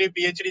ഡിഗ്രി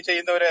PhD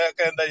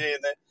ചെയ്യുന്നവരൊക്കെ എന്താ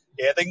ചെയ്യുന്നത്,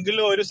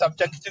 ഏതെങ്കിലും ഒരു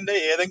സബ്ജക്റ്റിന്റെ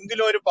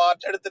ഏതെങ്കിലും ഒരു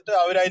പാർട്ട് എടുത്തിട്ട്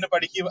അവരതിനെ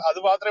പഠിക്കും, അത്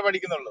മാത്രമേ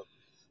പഠിക്കുന്നുള്ളൂ.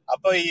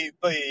 അപ്പൊ ഈ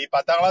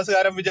 10ാം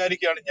ക്ലാസ്സുകാരൻ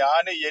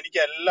വിചാരിക്കുകയാണ് എനിക്ക്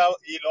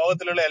ഈ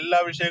ലോകത്തിലുള്ള എല്ലാ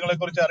വിഷയങ്ങളെ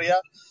കുറിച്ച്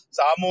അറിയാം,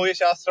 സാമൂഹ്യ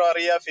ശാസ്ത്രം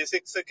അറിയാം,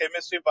 ഫിസിക്സ്,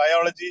 കെമിസ്ട്രി,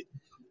 ബയോളജി,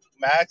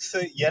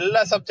 മാത്സ്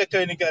എല്ലാ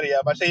സബ്ജക്റ്റും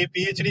എനിക്കറിയാം. പക്ഷെ ഈ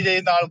PhD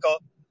ചെയ്യുന്ന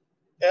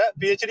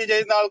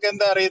ആൾക്ക്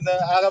എന്താ അറിയുന്നത്?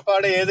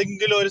 ആകപ്പാടെ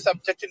ഏതെങ്കിലും ഒരു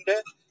സബ്ജക്റ്റിന്റെ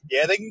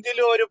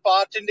ഏതെങ്കിലും ഒരു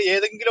പാർട്ടിന്റെ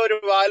ഏതെങ്കിലും ഒരു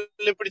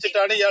വാലിൽ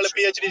പിടിച്ചിട്ടാണ് ഇയാൾ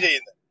PhD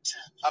ചെയ്യുന്നത്.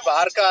 അപ്പൊ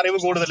ആർക്കാ അറിവ്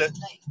കൂടുതൽ,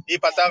 ഈ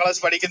 10ാം ക്ലാസ്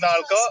പഠിക്കുന്ന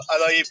ആൾക്കോ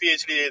അതോ ഈ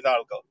PhD ചെയ്യുന്ന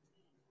ആൾക്കോ?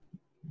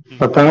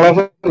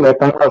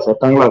 10ാം ക്ലാസ്.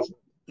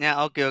 ഞാൻ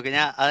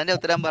ഞാൻ അതിന്റെ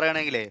ഉത്തരം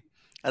പറയണെങ്കിലേ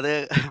അത്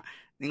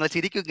നിങ്ങൾ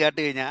ശരിക്കും കേട്ട്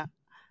കഴിഞ്ഞാൽ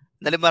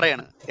എന്തായാലും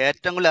പറയാണ്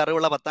ഏറ്റവും കൂടുതൽ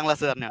അറിവുള്ള 10ാം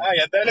ക്ലാസ്സുകാരനാണ്.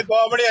 എന്തായാലും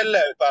കോമഡി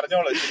അല്ലേ,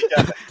 പറഞ്ഞോളൂ.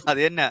 അത്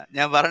തന്നെ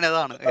ഞാൻ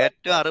പറഞ്ഞതാണ്,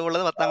 ഏറ്റവും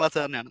അറിവുള്ളത് 10ാം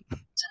ക്ലാസ്സുകാരനാണ്.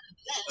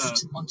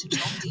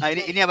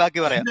 ഇനി ഞാൻ ബാക്കി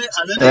പറയാം.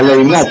 അല്ല,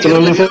 ഇന്ന്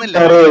അച്ഛനൊന്നും തീർന്നില്ല.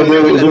 സാറ്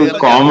ഒരു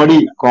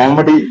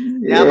കോമഡി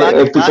ഞാൻ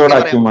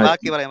എപ്പിസോഡാക്കി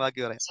മാറ്റി.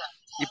 ബാക്കി പറയാം.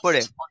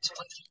 ഇപ്പോഴേ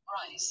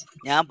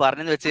ഞാൻ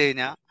പറഞ്ഞെന്ന് വെച്ച്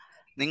കഴിഞ്ഞാൽ,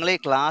 നിങ്ങൾ ഈ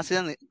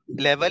ക്ലാസ്സിൽ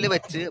ലെവൽ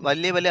വെച്ച്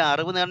വലിയ വലിയ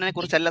അറിവ് നേടുന്നതിനെ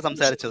കുറിച്ചല്ല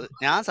സംസാരിച്ചത്.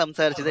 ഞാൻ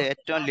സംസാരിച്ചത്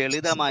ഏറ്റവും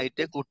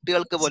ലളിതമായിട്ട്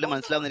കുട്ടികൾക്ക് പോലും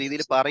മനസ്സിലാവുന്ന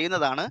രീതിയിൽ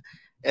പറയുന്നതാണ്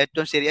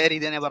ഏറ്റവും ശരിയായ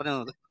രീതിയാണ് ഞാൻ പറഞ്ഞു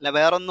തന്നത്. അല്ല,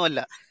 വേറൊന്നുമല്ല.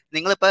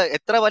 നിങ്ങളിപ്പോ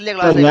എത്ര വലിയ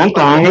ക്ലാസ്, ഞാൻ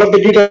താങ്കളെ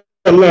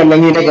പറ്റിയിട്ടല്ല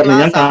അല്ലമീനെ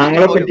പറഞ്ഞത്. ഞാൻ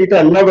താങ്കളെ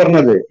പറ്റിയിട്ടല്ല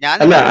പറഞ്ഞത്.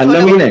 അല്ല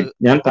അല്ലമീനെ,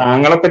 ഞാൻ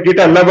താങ്കളെ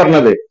പറ്റിയിട്ടല്ല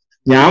പറഞ്ഞത്.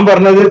 ഞാൻ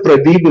പറഞ്ഞത്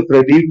പ്രദീപ്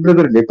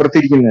ബ്രദറില്ലേ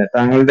ഇപ്പുറത്തിരിക്കുന്നത്,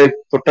 താങ്കളുടെ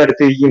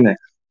തൊട്ടടുത്തിരിക്കുന്നത്,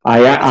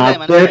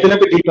 അദ്ദേഹത്തിനെ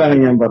പറ്റിയിട്ടാണ്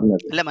ഞാൻ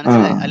പറഞ്ഞത്. അല്ല,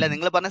 മനസ്സിലായി. അല്ല,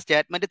 നിങ്ങൾ പറഞ്ഞ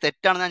സ്റ്റേറ്റ്മെന്റ്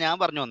തെറ്റാണെന്നാണ് ഞാൻ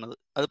പറഞ്ഞു വന്നത്.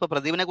 അതിപ്പോ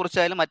പ്രദീപിനെ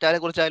കുറിച്ചായാലും മറ്റാരെ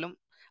കുറിച്ചായാലും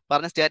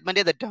പറഞ്ഞ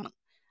സ്റ്റേറ്റ്മെന്റേ തെറ്റാണ്.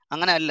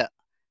 അങ്ങനെ അല്ല.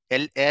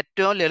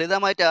 ഏറ്റവും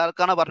ലളിതമായിട്ട്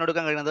ആർക്കാണോ പറഞ്ഞു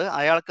കൊടുക്കാൻ കഴിയുന്നത്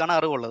അയാൾക്കാണ്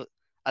അറിവുള്ളത്.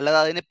 അല്ലാതെ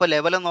അതിനിപ്പോ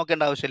ലെവലൊന്നും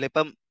നോക്കേണ്ട ആവശ്യമില്ല.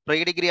 ഇപ്പം പ്രീ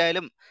ഡിഗ്രി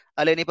ആയാലും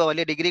അല്ല ഇനിയിപ്പോ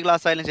വലിയ ഡിഗ്രി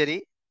ക്ലാസ് ആയാലും ശരി,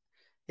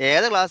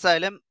 ഏത് ക്ലാസ്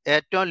ആയാലും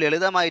ഏറ്റവും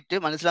ലളിതമായിട്ട്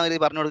മനസ്സിലാവുന്ന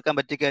രീതി പറഞ്ഞു കൊടുക്കാൻ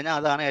പറ്റിക്കഴിഞ്ഞാൽ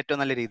അതാണ് ഏറ്റവും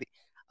നല്ല രീതി.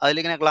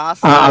 അതിലിങ്ങനെ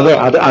ക്ലാസ്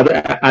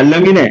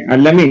അല്ലമീൻ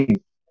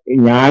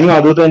ഞാനും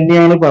അത്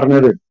തന്നെയാണ്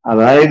പറഞ്ഞത്.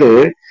 അതായത്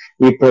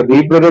ഈ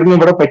പ്രദീപ് ബ്രദറിന്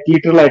ഇവിടെ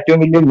പറ്റിയിട്ടുള്ള ഏറ്റവും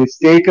വലിയ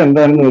മിസ്റ്റേക്ക്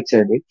എന്താണെന്ന്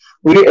വെച്ചാല്,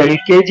 ഒരു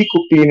LKG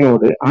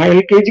കുട്ടീനോട് ആ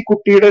LKG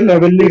കുട്ടിയുടെ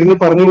ലെവലിൽ ഇരുന്ന്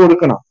പറഞ്ഞു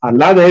കൊടുക്കണം.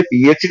 അല്ലാതെ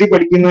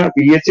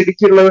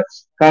PhDക്കുള്ള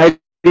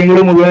കാര്യങ്ങൾ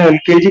മുഴുവൻ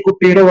LKG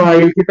കുട്ടിയുടെ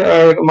വായിലേക്ക്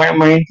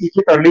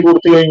മൈൻഡിലേക്ക് തള്ളി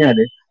കൊടുത്തു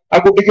കഴിഞ്ഞാല് ആ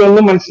കുട്ടിക്ക്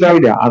ഒന്നും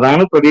മനസ്സിലാവില്ല.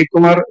 അതാണ്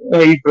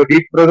ഈ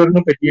പ്രദീപ്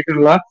ബ്രദറിന്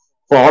പറ്റിയിട്ടുള്ള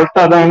ഫോൾട്ട്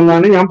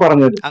അതാണെന്നാണ് ഞാൻ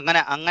പറഞ്ഞത്.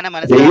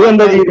 ദൈവം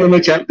എന്താ ചെയ്തതെന്ന്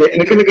വെച്ചാൽ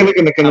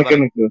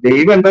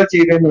ദൈവം എന്താ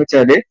ചെയ്തതെന്ന്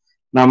വെച്ചാല്,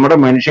 നമ്മുടെ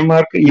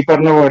മനുഷ്യന്മാർക്ക് ഈ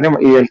പറഞ്ഞ പോലെ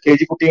ഈ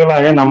LKG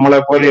കുട്ടികളായ നമ്മളെ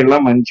പോലെയുള്ള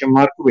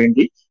മനുഷ്യന്മാർക്ക്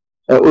വേണ്ടി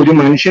ഒരു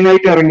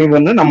മനുഷ്യനായിട്ട് ഇറങ്ങി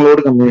വന്ന്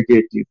നമ്മളോട്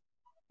കമ്മ്യൂണിക്കേറ്റ് ചെയ്തു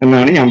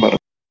എന്നാണ് ഞാൻ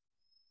പറഞ്ഞത്.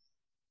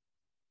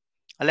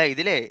 അല്ല,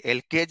 ഇതിലെ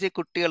LKG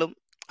കുട്ടികളും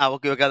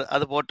ഓക്കെ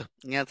അത് പോട്ട്,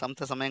 ഇങ്ങനെ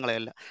സംസാര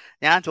സമയങ്ങളെയല്ല.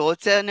 ഞാൻ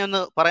ചോദിച്ചതിനെ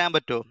ഒന്ന് പറയാൻ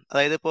പറ്റുമോ?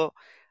 അതായത് ഇപ്പോൾ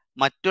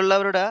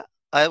മറ്റുള്ളവരുടെ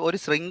ഒരു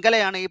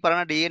ശൃംഖലയാണ് ഈ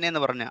പറയുന്ന DNA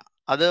എന്ന് പറഞ്ഞാൽ,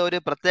 അത് ഒരു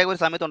പ്രത്യേക ഒരു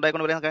സമയത്ത്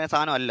ഉണ്ടായിക്കൊണ്ട് പറയുന്ന കഴിഞ്ഞ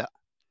സാധനമല്ല.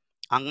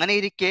 അങ്ങനെ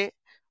ഇരിക്കെ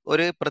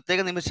ഒരു പ്രത്യേക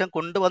നിമിഷം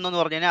കൊണ്ടുവന്നു എന്ന്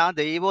പറഞ്ഞു കഴിഞ്ഞാൽ ആ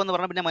ദൈവം എന്ന്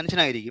പറഞ്ഞാൽ പിന്നെ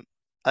മനുഷ്യനായിരിക്കും.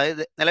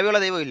 അതായത് നിലവിലുള്ള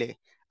ദൈവം ഇല്ലേ,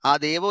 ആ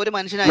ദൈവം ഒരു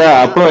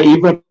മനുഷ്യനായിരിക്കും. അപ്പൊ ഈ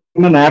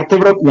നേരത്തെ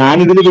ഇവിടെ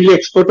ഞാനിതിൽ വലിയ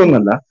എക്സ്പെർട്ട്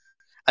ഒന്നല്ല,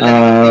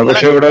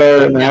 പക്ഷെ ഇവിടെ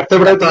നേരത്തെ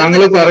ഇവിടെ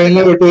താങ്കൾ പറയുന്ന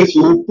കേട്ട്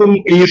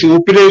ഈ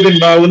സൂപ്പിൽ ഇത്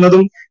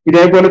ഉണ്ടാവുന്നതും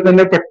ഇതേപോലെ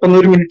തന്നെ പെട്ടെന്ന്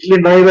ഒരു മിനിറ്റിൽ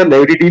ഉണ്ടായതല്ലേ,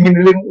 ഒരു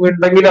ടീമിൽ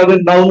ഉണ്ടെങ്കിൽ അത്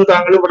ഉണ്ടാവുന്ന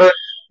താങ്കൾ ഇവിടെ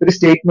ഒരു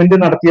സ്റ്റേറ്റ്മെന്റ്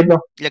നടത്തിയല്ലോ.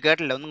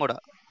 കേട്ടില്ല, ഒന്നും കൂടെ.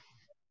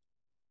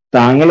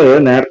 താങ്കള്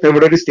നേരത്തെ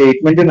ഇവിടെ ഒരു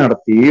സ്റ്റേറ്റ്മെന്റ്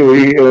നടത്തി,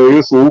 ഒരു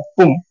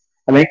സൂപ്പും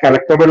അല്ലെങ്കിൽ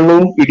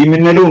കലക്കവെള്ളവും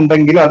ഇടിമിന്നലും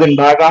ഉണ്ടെങ്കിൽ അത്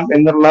ഉണ്ടാകാം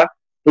എന്നുള്ള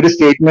ഒരു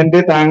സ്റ്റേറ്റ്മെന്റ്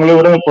താങ്കൾ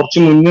ഇവിടെ കുറച്ച്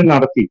മുന്നേ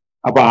നടത്തി.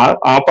 അപ്പൊ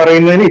ആ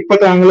പറയുന്നതിന് ഇപ്പൊ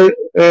താങ്കള്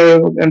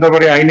എന്താ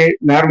പറയാ, അതിന്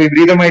നേർ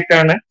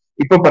വിപരീതമായിട്ടാണ്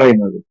ഇപ്പൊ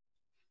പറയുന്നത്.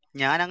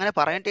 ഞാൻ അങ്ങനെ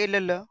പറയട്ടേ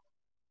ഇല്ലല്ലോ.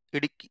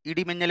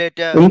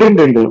 ഇടിമിന്നലേറ്റ ഉണ്ട്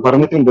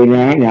പറഞ്ഞിട്ടുണ്ട്.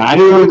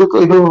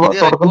 ഇത്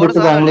തുടക്കം തൊട്ട്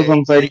താങ്കൾ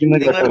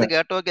സംസാരിക്കുന്നത്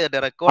കേട്ടോ.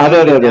 അതെ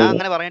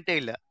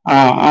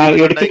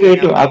എടുത്ത്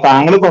കേട്ടു.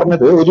 താങ്കൾ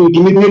പറഞ്ഞത് ഒരു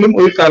ഇടിമിന്നലും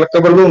ഒരു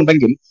കലക്കവെള്ളവും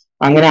ഉണ്ടെങ്കിൽ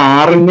അങ്ങനെ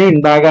 6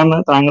 ഉണ്ടാകാന്ന്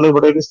താങ്കൾ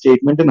ഇവിടെ ഒരു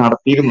സ്റ്റേറ്റ്മെന്റ്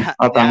നടത്തിയിരുന്നു.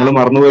 താങ്കൾ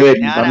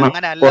മറന്നുപോയതായിരിക്കും, കാരണം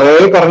കുറെ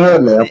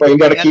പറഞ്ഞതല്ലേ. അപ്പൊ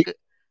അതിന്റെ ഇടയ്ക്ക്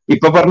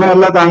ഇപ്പൊ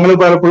പറഞ്ഞതല്ല, താങ്കൾ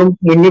പലപ്പോഴും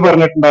മുന്നേ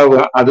പറഞ്ഞിട്ടുണ്ടാവുക.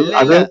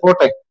 അത്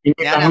പോട്ടെ,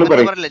 താങ്കൾ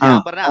പറയും.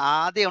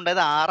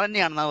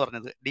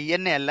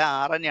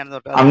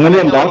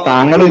 അങ്ങനെയല്ല,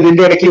 താങ്കൾ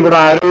ഇതിന്റെ ഇടയ്ക്ക് ഇവിടെ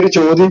ആരോ ഒരു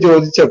ചോദ്യം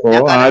ചോദിച്ചപ്പോ,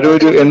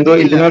 എന്തോ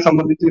ഇതിനെ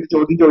സംബന്ധിച്ച് ഒരു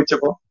ചോദ്യം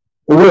ചോദിച്ചപ്പോ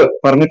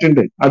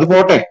പറഞ്ഞിട്ടുണ്ട്. അത്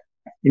പോട്ടെ.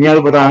 ഇനി അത്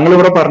താങ്കൾ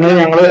ഇവിടെ പറഞ്ഞത്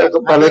ഞങ്ങള്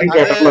പലരും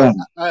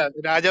കേട്ടിട്ടുള്ളതാണ്.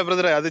 രാജാ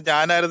ബ്രദറെ, അത്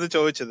ഞാനായിരുന്നു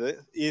ചോദിച്ചത്.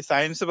 ഈ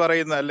സയൻസ്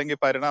പറയുന്ന അല്ലെങ്കിൽ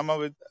പരിണാമ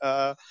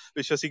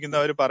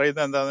വിശ്വസിക്കുന്നവർ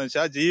പറയുന്നത് എന്താന്ന്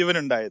വെച്ചാൽ,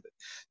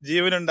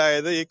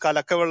 ജീവനുണ്ടായത് ഈ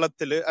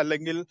കലക്കവെള്ളത്തില്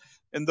അല്ലെങ്കിൽ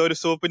എന്തോ ഒരു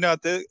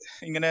സൂപ്പിനകത്ത്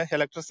ഇങ്ങനെ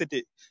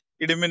ഇലക്ട്രിസിറ്റി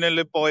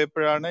ഇടിമിന്നലിൽ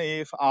പോയപ്പോഴാണ് ഈ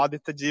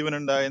ആദ്യത്തെ ജീവൻ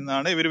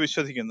ഉണ്ടായെന്നാണ് ഇവർ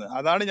വിശ്വസിക്കുന്നത്.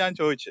 അതാണ് ഞാൻ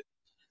ചോദിച്ചത്.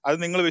 അത്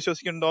നിങ്ങൾ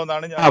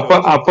വിശ്വസിക്കുന്നുണ്ടോന്നാണ് ഞാൻ.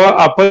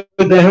 അപ്പൊ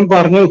ഇദ്ദേഹം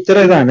പറഞ്ഞ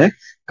ഉത്തരം ഇതാണ്: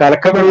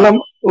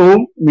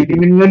 കലക്കവെള്ളവും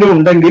ഇടിമിന്നലും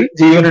ഉണ്ടെങ്കിൽ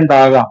ജീവൻ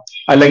ഉണ്ടാകാം,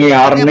 അല്ലെങ്കിൽ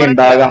 6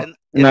 ഉണ്ടാകാം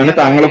എന്നാണ്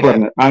താങ്കൾ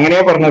പറഞ്ഞത്.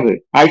 അങ്ങനെയാ പറഞ്ഞത്.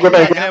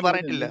 ആയിക്കോട്ടെ,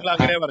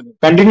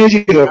 കണ്ടിന്യൂ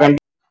ചെയ്തോ.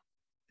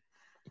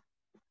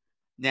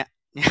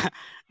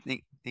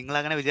 നിങ്ങൾ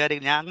അങ്ങനെ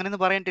വിചാരിക്കും, ഞാൻ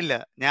അങ്ങനെയൊന്നും പറഞ്ഞിട്ടില്ല.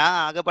 ഞാൻ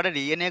ആകെപ്പാടെ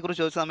DNA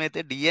കുറിച്ച് ചോദിച്ച സമയത്ത്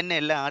DNA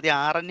അല്ല, ആദ്യം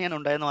RNA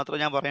ഉണ്ടായെന്ന് മാത്രമേ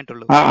ഞാൻ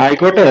പറഞ്ഞിട്ടുള്ളൂ.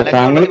 ആയിക്കോട്ടെ,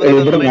 താങ്കൾ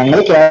ഞങ്ങൾ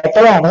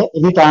കേട്ടതാണ്.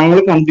 ഇനി താങ്കൾ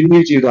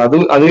കണ്ടിന്യൂ ചെയ്തു.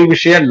 അതൊരു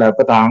വിഷയമല്ല.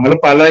 ഇപ്പൊ താങ്കൾ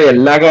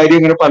എല്ലാ കാര്യവും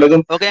ഇങ്ങനെ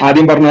പലതും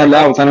ആദ്യം പറഞ്ഞതല്ല,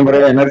 അവസാനം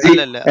പറയാം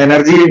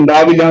എനർജി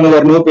ഉണ്ടാവില്ല എന്ന്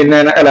പറഞ്ഞു, പിന്നെ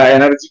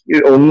എനർജി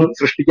ഒന്നും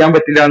സൃഷ്ടിക്കാൻ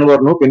പറ്റില്ല എന്ന്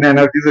പറഞ്ഞു, പിന്നെ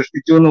എനർജി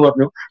സൃഷ്ടിച്ചു എന്ന്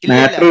പറഞ്ഞു,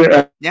 മാറ്റർ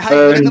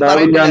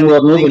ഉണ്ടാവില്ല എന്ന്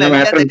പറഞ്ഞു, പിന്നെ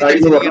മാറ്റർ ഉണ്ടായി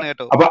എന്ന്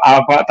പറഞ്ഞു.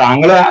 അപ്പൊ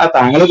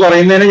താങ്കൾ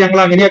പറയുന്നതിനെ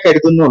ഞങ്ങൾ അങ്ങനെയാ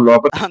കരുതുന്നുള്ളൂ.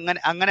 അപ്പൊ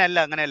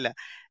അങ്ങനെയല്ല.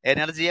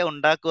 എനർജിയെ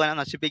ഉണ്ടാക്കുവാനോ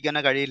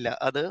നശിപ്പിക്കാനോ കഴിയില്ല.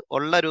 അത്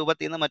ഉള്ള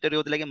രൂപത്തിൽ നിന്ന് മറ്റൊരു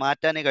രൂപത്തിലേക്ക്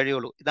മാറ്റാനേ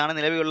കഴിയുള്ളൂ. ഇതാണ്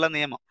നിലവിലുള്ള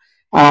നിയമം.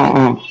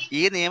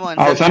 ഈ നിയമം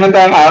അവസാനം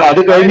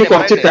അത് കഴിഞ്ഞ്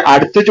കുറച്ച്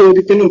അടുത്ത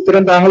ചോദ്യത്തിന്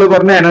ഉത്തരം താങ്കൾ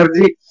പറഞ്ഞ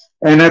എനർജി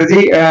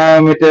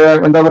മറ്റേ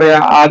എന്താ പറയാ,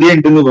 ആദ്യം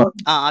ഉണ്ടെന്ന്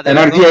പറഞ്ഞു.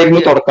 എനർജി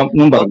ആയിരുന്നു തുടക്കം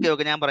എന്നും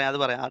പറഞ്ഞു. ഞാൻ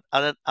പറയാം.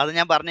 അത്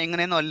ഞാൻ പറഞ്ഞ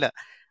ഇങ്ങനെയൊന്നും അല്ല.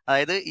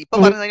 അതായത് ഇപ്പൊ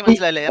പറഞ്ഞ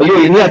മനസ്സിലായില്ലേ? അയ്യോ,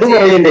 ഇനി അത്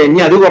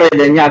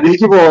പറയല്ലേ, ഇനി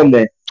അതിലേക്ക്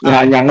പോവല്ലേ.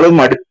 ഞങ്ങൾ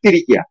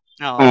മടുത്തിരിക്കുക.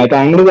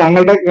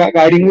 താങ്കളുടെ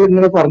കാര്യങ്ങൾ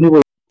ഇങ്ങനെ പറഞ്ഞു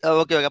പോയി.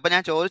 ഓക്കെ. അപ്പൊ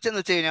ഞാൻ ചോദിച്ചെന്ന്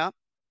വെച്ച് കഴിഞ്ഞാൽ,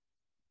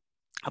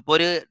 അപ്പൊ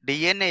ഒരു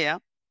DNA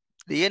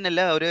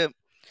അല്ല,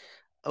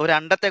 ഒരു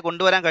അണ്ടത്തെ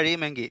കൊണ്ടുവരാൻ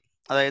കഴിയുമെങ്കിൽ,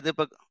 അതായത്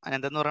ഇപ്പൊ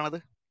എന്തെന്ന് പറയണത്,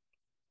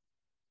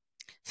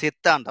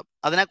 സിദ്ധാന്തം,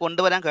 അതിനെ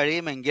കൊണ്ടുവരാൻ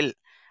കഴിയുമെങ്കിൽ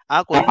ആ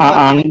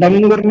അണ്ടം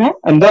എന്ന് പറഞ്ഞ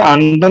എന്താ?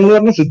 അണ്ടം എന്ന്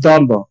പറഞ്ഞ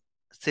സിദ്ധാന്തം,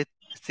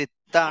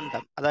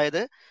 സിദ്ധാന്തം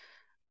അതായത്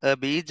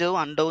ബീജവും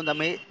അണ്ടവും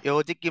തമ്മിൽ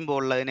യോജിക്കുമ്പോൾ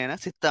ഉള്ളതിനെയാണ്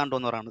സിദ്ധാന്തം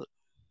എന്ന് പറയുന്നത്.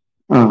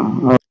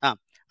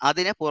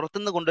 അതിനെ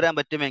പുറത്തുനിന്ന് കൊണ്ടുവരാൻ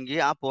പറ്റുമെങ്കിൽ,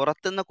 ആ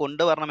പുറത്തുനിന്ന്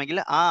കൊണ്ടുവരണമെങ്കിൽ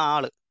ആ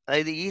ആള്,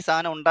 അതായത് ഈ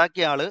സാധനം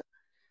ഉണ്ടാക്കിയ ആള്,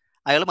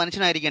 അയാൾ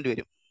മനുഷ്യനായിരിക്കേണ്ടി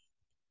വരും.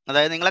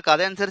 അതായത് നിങ്ങളെ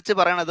കഥ അനുസരിച്ച്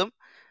പറയണതും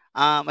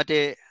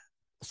മറ്റേ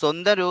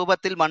സ്വന്തം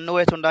രൂപത്തിൽ മണ്ണ്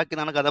കുഴച്ചുണ്ടാക്കി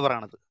എന്നാണ് കഥ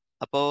പറയണത്.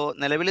 അപ്പോ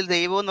നിലവിൽ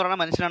ദൈവം എന്ന് പറയുന്ന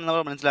മനുഷ്യനാണെന്ന്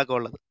നമ്മൾ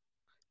മനസ്സിലാക്കാനുള്ളത്.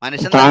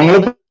 മനുഷ്യൻ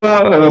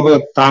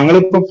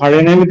താങ്കളിപ്പോ പഴയ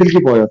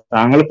നിയമത്തിലേക്ക് പോയോ?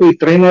 താങ്കളിപ്പോ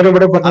ഇത്രയും നേരം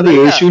ഇവിടെ പറഞ്ഞത്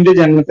യേശുവിന്റെ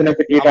ജന്മത്തിനെ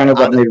പറ്റിയിട്ടാണ്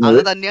പറഞ്ഞിരുന്നത്.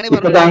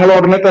 ഇപ്പൊ താങ്കൾ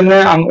ഉടനെ തന്നെ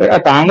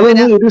താങ്കൾ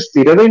ഒരു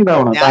സ്ഥിരത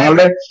ഉണ്ടാവണം.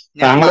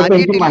 താങ്കളിപ്പോ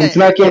എനിക്ക്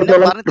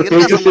മനസ്സിലാക്കിയെടുത്തോളം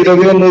പ്രത്യേകിച്ച്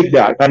സ്ഥിരതയൊന്നുമില്ല.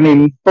 കാരണം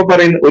ഇപ്പൊ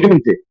പറയുന്ന, ഒരു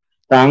മിനിറ്റ്,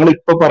 താങ്കൾ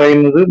ഇപ്പൊ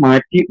പറയുന്നത്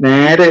മാറ്റി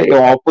നേരെ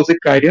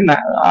ഓപ്പോസിറ്റ് കാര്യം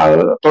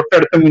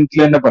തൊട്ടടുത്ത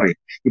മിനിറ്റിൽ തന്നെ പറയും.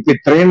 ഇപ്പൊ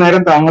ഇത്രയും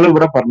നേരം താങ്കൾ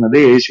ഇവിടെ പറഞ്ഞത്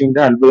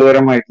യേശുവിന്റെ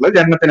അത്ഭുതകരമായിട്ടുള്ള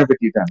ജന്മത്തിനെ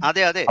പറ്റിയിട്ടാണ്.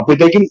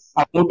 അപ്പോഴത്തേക്കും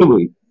അങ്ങോട്ട്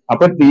പോയി.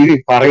 അപ്പൊ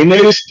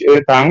പറയുന്നതിൽ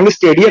താങ്കൾ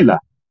സ്റ്റഡിയല്ല.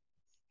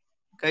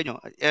 കഴിഞ്ഞു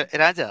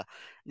രാജ,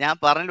 ഞാൻ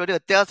പറഞ്ഞതിൽ ഒരു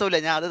വ്യത്യാസമില്ല.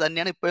 ഞാൻ അത്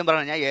തന്നെയാണ് ഇപ്പോഴും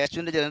പറയുന്നത്. ഞാൻ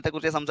യേശുവിന്റെ ജനനത്തെ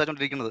കുറിച്ച്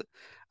സംസാരിച്ചുകൊണ്ടിരിക്കുന്നത്.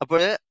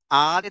 അപ്പോൾ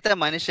ആദ്യത്തെ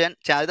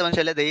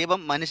മനുഷ്യല്ല, ദൈവം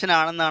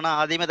മനുഷ്യനാണെന്നാണ്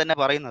ആദ്യമേ തന്നെ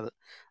പറയുന്നത്.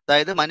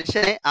 അതായത്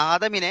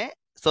ആദമിനെ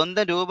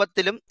സ്വന്തം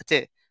രൂപത്തിലും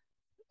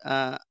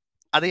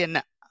അത്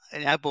തന്നെ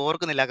ഞാൻ ഇപ്പോൾ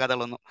ഓർക്കുന്നില്ല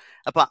കഥകളൊന്നും.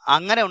 അപ്പൊ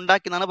അങ്ങനെ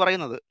ഉണ്ടാക്കി എന്നാണ്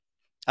പറയുന്നത്.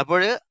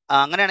 അപ്പോൾ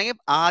അങ്ങനെയാണെങ്കിൽ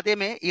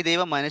ആദ്യമേ ഈ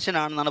ദൈവം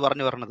മനുഷ്യനാണെന്നാണ്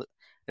പറഞ്ഞു പറഞ്ഞത്.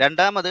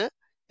 രണ്ടാമത്,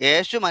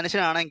 യേശു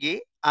മനുഷ്യനാണെങ്കിൽ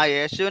ആ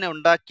യേശുവിനെ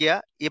ഉണ്ടാക്കിയ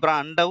ഈ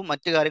അണ്ടവും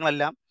മറ്റു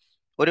കാര്യങ്ങളെല്ലാം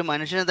ഒരു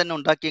മനുഷ്യനെ തന്നെ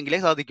ഉണ്ടാക്കിയെങ്കിലേ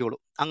സാധിക്കുകയുള്ളൂ.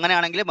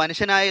 അങ്ങനെയാണെങ്കിൽ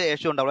മനുഷ്യനായ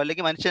യേശു ഉണ്ടാവുള്ളൂ,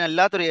 അല്ലെങ്കിൽ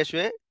മനുഷ്യനല്ലാത്തൊരു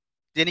യേശുവെ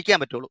ജനിക്കാൻ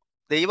പറ്റുള്ളൂ.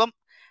 ദൈവം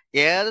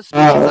ഏത്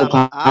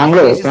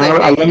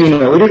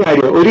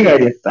ഒരു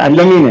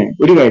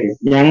കാര്യം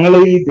ഞങ്ങൾ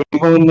ഈ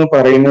ദൈവം എന്ന്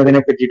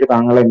പറയുന്നതിനെ പറ്റിയിട്ട്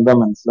താങ്കൾ എന്താ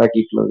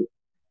മനസ്സിലാക്കിയിട്ടുള്ളത്?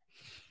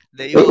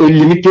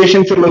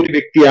 ലിമിറ്റേഷൻസ് ഉള്ള ഒരു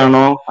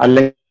വ്യക്തിയാണോ,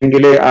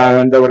 അല്ലെങ്കിൽ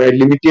എന്താ പറയാ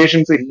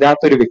ലിമിറ്റേഷൻസ്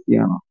ഇല്ലാത്തൊരു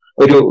വ്യക്തിയാണോ?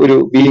 ഒരു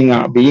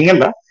ബീയിങ്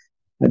അല്ല,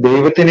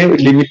 ദൈവത്തിന്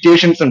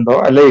ലിമിറ്റേഷൻസ് ഉണ്ടോ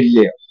അല്ല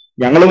ഇല്ലയോ?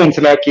 ഞങ്ങൾ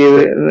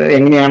മനസ്സിലാക്കിയത്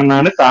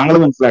എങ്ങനെയാണെന്നാണ് താങ്കൾ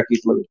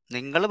മനസ്സിലാക്കിയിട്ടുള്ളത്?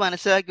 നിങ്ങൾ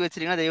മനസ്സിലാക്കി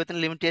വെച്ചിരിക്കുന്ന ദൈവത്തിന്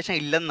ലിമിറ്റേഷൻ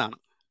ഇല്ലെന്നാണ്.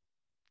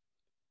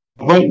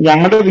 അപ്പൊ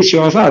ഞങ്ങളുടെ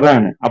വിശ്വാസം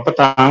അതാണ്. അപ്പൊ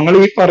താങ്കൾ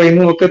ഈ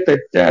പറയുന്നതൊക്കെ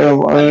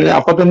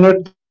അപ്പൊ തന്നെ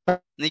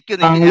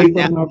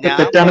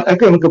തെറ്റാണ്.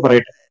 നമുക്ക്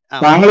പറയട്ടെ,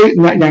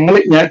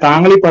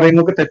 താങ്കൾ ഈ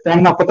പറയുന്നതൊക്കെ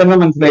തെറ്റാണെന്ന് അപ്പൊ തന്നെ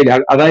മനസ്സിലായില്ല.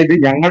 അതായത്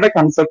ഞങ്ങളുടെ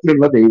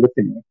കൺസെപ്റ്റിലുള്ള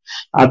ദൈവത്തിന്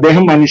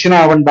അദ്ദേഹം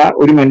മനുഷ്യനാവേണ്ട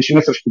ഒരു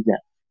മനുഷ്യനെ സൃഷ്ടിക്കാൻ,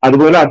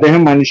 അതുപോലെ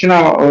അദ്ദേഹം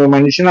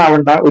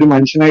മനുഷ്യനാവേണ്ട ഒരു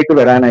മനുഷ്യനായിട്ട്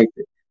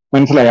വരാനായിട്ട്,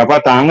 മനസ്സിലായി? അപ്പൊ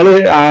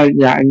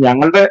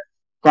ഞങ്ങളുടെ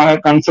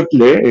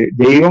കൺസെപ്റ്റില്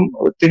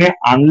ദൈവത്തിന്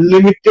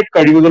അൺലിമിറ്റഡ്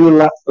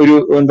കഴിവുകളുള്ള ഒരു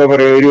എന്താ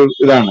പറയാ ഒരു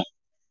ഇതാണ്.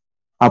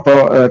 അപ്പൊ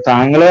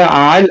താങ്കള്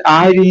ആ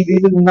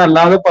രീതിയിൽ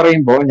നിന്നല്ലാതെ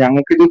പറയുമ്പോ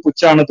ഞങ്ങൾക്ക് ഇത്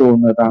പുച്ഛാണ്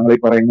തോന്നുന്നത് താങ്കൾ ഈ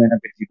പറയുന്നതിനെ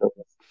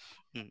പറ്റിയിട്ടൊക്കെ.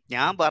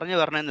 ഞാൻ പറഞ്ഞു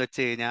പറഞ്ഞതെന്ന്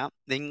വെച്ച് കഴിഞ്ഞാൽ,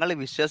 നിങ്ങൾ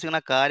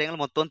വിശ്വസിക്കുന്ന കാര്യങ്ങൾ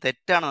മൊത്തം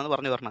തെറ്റാണെന്ന്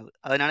പറഞ്ഞു പറഞ്ഞത്.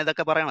 അതിനാണ്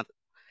ഇതൊക്കെ പറയണത്.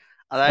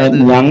 അതായത്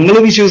ഞങ്ങൾ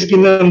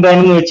വിശ്വസിക്കുന്നത്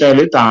എന്താണെന്ന്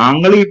വെച്ചാല്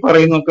താങ്കൾ ഈ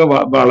പറയുന്നൊക്കെ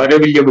വളരെ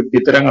വലിയ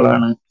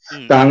വിഡ്ഢിത്തരങ്ങളാണ്,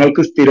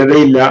 താങ്കൾക്ക്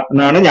സ്ഥിരതയില്ല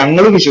എന്നാണ്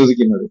ഞങ്ങൾ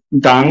വിശ്വസിക്കുന്നത്.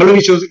 താങ്കൾ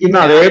വിശ്വസിക്കുന്ന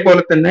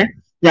അതേപോലെ തന്നെ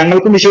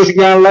ഞങ്ങൾക്കും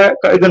വിശ്വസിക്കാനുള്ള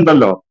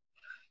ഇതുണ്ടല്ലോ,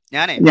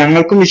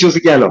 ഞങ്ങൾക്കും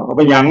വിശ്വസിക്കാലോ.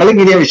 അപ്പൊ ഞങ്ങൾ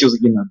ഇങ്ങനെയാ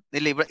വിശ്വസിക്കുന്നത്.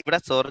 ഇവിടെ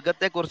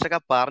സ്വർഗത്തെ കുറിച്ചൊക്കെ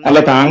പറഞ്ഞു. അല്ല,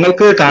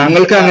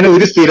 താങ്കൾക്ക് അങ്ങനെ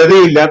ഒരു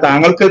സ്ഥിരതയില്ല.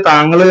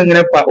 താങ്കൾ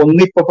ഇങ്ങനെ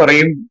ഒന്നിപ്പോ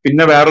പറയും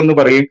പിന്നെ വേറൊന്ന്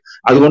പറയും.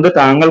 അതുകൊണ്ട്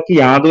താങ്കൾക്ക്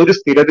യാതൊരു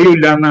സ്ഥിരതയും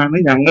ഇല്ല എന്നാണ്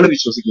ഞങ്ങൾ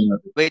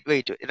വിശ്വസിക്കുന്നത്.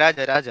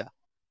 വെയിറ്റ് രാജ,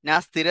 ഞാൻ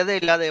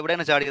സ്ഥിരതയില്ലാതെ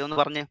എവിടെയാണ് ചാടിയത് എന്ന്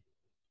പറഞ്ഞേ.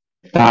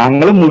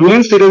 താങ്കൾ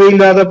മുഴുവൻ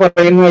സ്ഥിരതയില്ലാതെ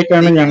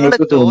പറയുന്നതായിട്ടാണ്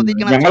ഞങ്ങൾക്ക്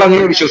തോന്നുന്നത്. ഞങ്ങൾ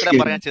അങ്ങനെ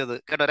വിശ്വസിക്കുന്നത്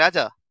കേട്ടോ രാജ.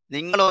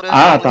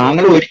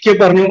 താങ്കൾ ഒരിക്കൽ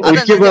പറഞ്ഞു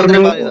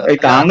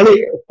താങ്കൾ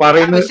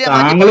പറയുന്നത്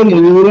താങ്കൾ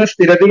മുഴുവൻ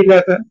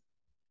സ്ഥിരതയില്ലാത്ത,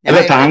 അല്ല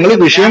താങ്കൾ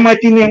വിഷയം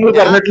മാറ്റിന്ന് ഞങ്ങൾ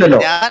പറഞ്ഞിട്ടില്ലല്ലോ.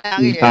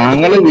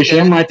 താങ്കൾ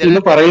വിഷയം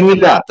മാറ്റിന്ന്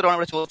പറയുന്നില്ല.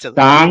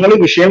 താങ്കൾ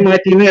വിഷയം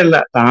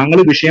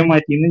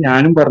മാറ്റിന്ന്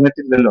ഞാനും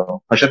പറഞ്ഞിട്ടില്ലല്ലോ.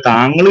 പക്ഷെ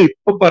താങ്കൾ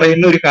ഇപ്പൊ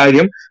പറയുന്ന ഒരു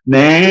കാര്യം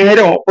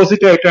നേരെ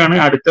ഓപ്പോസിറ്റ് ആയിട്ടാണ്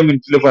അടുത്ത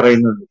മിനിറ്റിൽ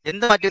പറയുന്നത്.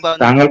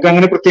 താങ്കൾക്ക്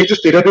അങ്ങനെ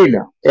പ്രത്യേകിച്ച് സ്ഥിരതയില്ല.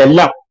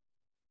 എല്ലാം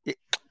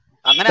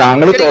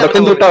താങ്കൾ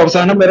തുടക്കം തൊട്ട്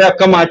അവസാനം വരെ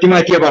ഒക്കെ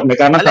മാറ്റിയാ പറഞ്ഞു.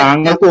 കാരണം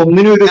താങ്കൾക്ക്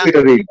ഒന്നിനും ഒരു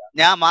സ്ഥിരതയില്ല.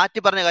 ഞാൻ മാറ്റി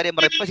പറഞ്ഞ കാര്യം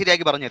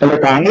ശരിയാക്കി പറഞ്ഞു. അല്ല,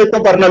 താങ്കൾ ഇപ്പൊ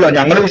പറഞ്ഞല്ലോ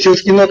ഞങ്ങൾ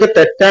വിശ്വസിക്കുന്നതൊക്കെ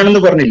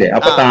തെറ്റാണെന്ന് പറഞ്ഞില്ലേ?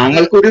 അപ്പൊ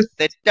താങ്കൾക്കൊരു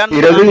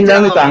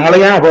സ്ഥിരതയില്ലാന്ന് താങ്കളെ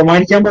ഞാൻ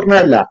അപമാനിക്കാൻ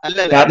പറഞ്ഞതല്ല.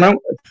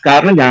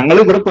 കാരണം ഞങ്ങൾ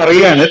ഇവിടെ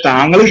പറയുകയാണ്,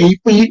 താങ്കൾ ഈ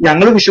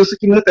ഞങ്ങൾ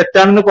വിശ്വസിക്കുന്നത്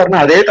തെറ്റാണെന്ന് പറഞ്ഞ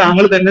അതേ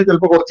താങ്കൾ തന്നെ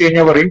ചിലപ്പോൾ കുറച്ച്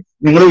കഴിഞ്ഞാൽ പറയും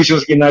നിങ്ങൾ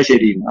വിശ്വസിക്കുന്നത്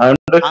ശരിയെന്ന്.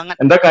 അതുകൊണ്ട്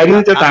എന്താ കാര്യം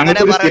വെച്ചാൽ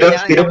താങ്കൾക്ക് ഒരു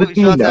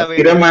സ്ഥിരബുദ്ധിയില്ല,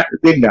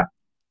 ഇതില്ല.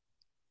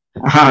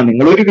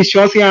 നിങ്ങളൊരു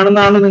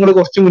വിശ്വാസിയാണെന്നാണ് നിങ്ങൾ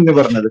കുറച്ച് മുന്നേ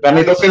പറഞ്ഞത്.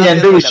 കാരണം ഇതൊക്കെ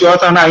എന്റെ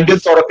വിശ്വാസമാണ്, അതിന്റെ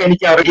തുടക്കം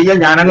എനിക്ക് അറിയില്ല,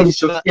 ഞാനങ്ങ്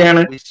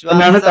വിശ്വസിക്കുകയാണ്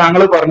എന്നാണ്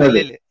താങ്കൾ പറഞ്ഞത്.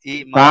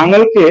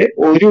 താങ്കൾക്ക്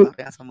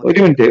ഒരു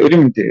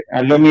മിനിറ്റ്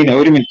അല്ലമീന,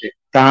 ഒരു മിനിറ്റ്.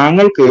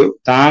 താങ്കള്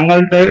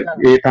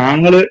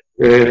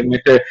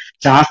മറ്റേ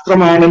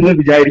ശാസ്ത്രമാണെന്ന്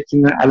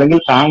വിചാരിക്കുന്ന, അല്ലെങ്കിൽ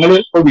താങ്കൾ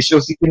ഇപ്പൊ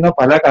വിശ്വസിക്കുന്ന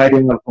പല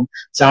കാര്യങ്ങൾക്കും,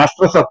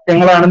 ശാസ്ത്ര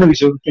സത്യങ്ങളാണെന്ന്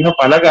വിശ്വസിക്കുന്ന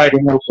പല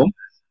കാര്യങ്ങൾക്കും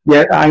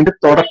അതിന്റെ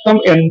തുടക്കം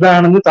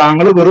എന്താണെന്ന്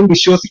താങ്കൾ വെറും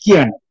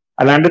വിശ്വസിക്കുകയാണ്.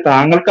 അല്ലാണ്ട്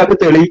താങ്കൾക്ക് അത്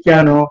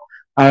തെളിയിക്കാനോ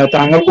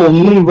താങ്കൾക്ക്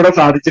ഒന്നും ഇവിടെ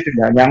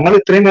സാധിച്ചിട്ടില്ല. ഞങ്ങൾ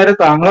ഇത്രയും നേരം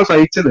താങ്കളെ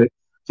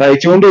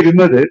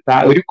സഹിച്ചുകൊണ്ടിരുന്നത്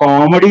ഒരു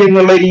കോമഡി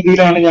എന്നുള്ള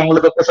രീതിയിലാണ് ഞങ്ങൾ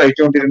ഇതൊക്കെ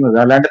സഹിച്ചുകൊണ്ടിരുന്നത്.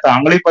 അല്ലാണ്ട്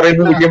താങ്കൾ ഈ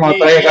പറയുന്നത് വലിയ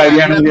മഹത്തായ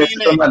കാര്യമാണെന്ന്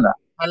വിചാരിച്ചിട്ടൊന്നല്ല.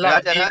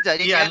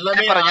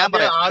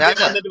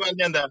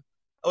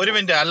 ഒരു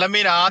മിനിറ്റ്,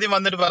 അല്ലമീൻ ആദ്യം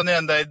വന്നിട്ട് പറഞ്ഞത്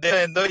എന്താ,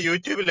 ഇദ്ദേഹം എന്തോ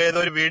യൂട്യൂബിൽ ഏതോ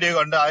ഒരു വീഡിയോ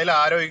കണ്ട് അതിൽ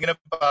ആരോ ഇങ്ങനെ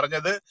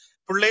പറഞ്ഞത്,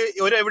 പുള്ളി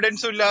ഒരു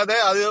എവിഡൻസും ഇല്ലാതെ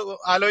അത്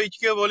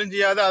ആലോചിക്കുക പോലും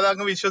ചെയ്യാതെ അത്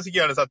അങ്ങ്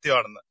വിശ്വസിക്കുകയാണ്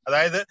സത്യമാണെന്ന്.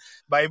 അതായത്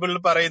ബൈബിളിൽ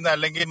പറയുന്ന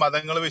അല്ലെങ്കിൽ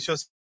മതങ്ങൾ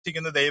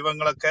വിശ്വസിക്കുന്ന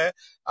ദൈവങ്ങളൊക്കെ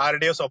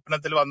ആരുടെയോ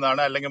സ്വപ്നത്തിൽ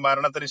വന്നതാണ്, അല്ലെങ്കിൽ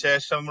മരണത്തിന്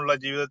ശേഷമുള്ള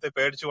ജീവിതത്തെ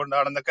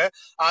പേടിച്ചുകൊണ്ടാണെന്നൊക്കെ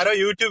ആരോ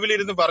യൂട്യൂബിൽ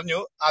ഇരുന്ന് പറഞ്ഞു.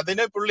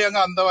 അതിന് പുള്ളി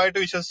അങ്ങ് അന്ധമായിട്ട്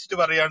വിശ്വസിച്ചിട്ട്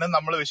പറയാണ്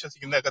നമ്മൾ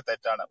വിശ്വസിക്കുന്നതൊക്കെ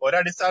തെറ്റാണ്.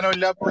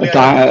 ഒരടിസ്ഥാനമില്ല. പുള്ളി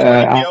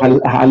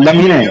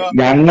അല്ലമീനെ,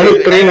 ഞങ്ങൾ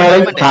ഇത്രയും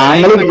നേരം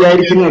താങ്കൾ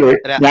വിചാരിക്കുന്നത്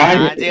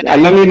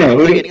അല്ലമീനെ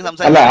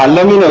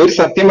ഒരു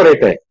സത്യം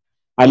പറയട്ടെ.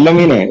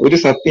 അല്ലമീനെ ഒരു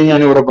സത്യം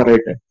ഞാൻ ഇവിടെ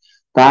പറയട്ടെ.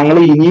 താങ്കൾ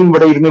ഇനിയും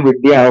ഇവിടെ ഇരുന്ന്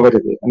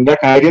വിഡ്ഢിയാവരുത്. എന്താ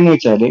കാര്യം എന്ന്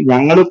വെച്ചാല്,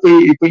 ഞങ്ങളിപ്പോ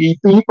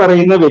ഈ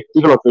പറയുന്ന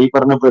വ്യക്തികളൊക്കെ, ഈ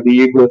പറഞ്ഞ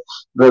പ്രദീപ്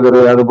ബ്രദർ,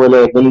 അതുപോലെ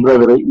എബൻ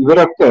ബ്രദർ,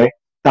 ഇവരൊക്കെ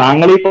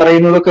താങ്കൾ ഈ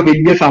പറയുന്നതൊക്കെ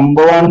വലിയ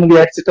സംഭവമാണെന്ന്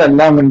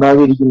വിചാരിച്ചിട്ടല്ല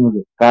ഉണ്ടാതിരിക്കുന്നത്.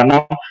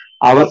 കാരണം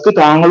അവർക്ക്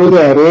താങ്കളൊരു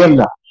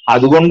അറിയല്ല,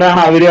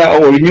 അതുകൊണ്ടാണ് അവര്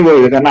ഒഴിഞ്ഞു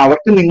പോയത്. കാരണം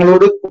അവർക്ക്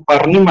നിങ്ങളോട്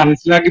പറഞ്ഞ്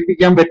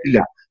മനസ്സിലാക്കിപ്പിക്കാൻ പറ്റില്ല.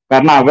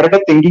 കാരണം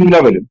അവരുടെ തിങ്കിങ്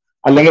ലെവലും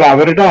അല്ലെങ്കിൽ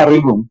അവരുടെ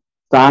അറിവും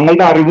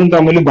താങ്കളുടെ അറിവും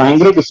തമ്മിൽ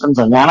ഭയങ്കര ഡിഫറൻസ്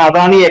ആണ്. ഞാൻ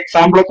അതാണ് ഈ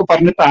എക്സാമ്പിളൊക്കെ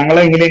പറഞ്ഞ് താങ്കളെ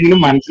എങ്ങനെയെങ്കിലും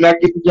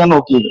മനസ്സിലാക്കിപ്പിക്കാൻ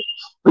നോക്കിയത്.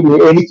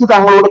 എനിക്ക്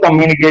താങ്കളോട്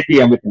കമ്മ്യൂണിക്കേറ്റ്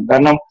ചെയ്യാൻ പറ്റും,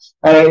 കാരണം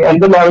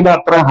എന്റെ ലെവൽ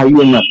അത്ര ഹൈ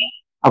ഒന്നല്ല.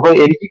 അപ്പൊ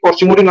എനിക്ക്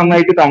കുറച്ചും കൂടി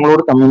നന്നായിട്ട്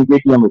താങ്കളോട്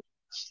കമ്മ്യൂണിക്കേറ്റ് ചെയ്യാൻ പറ്റും.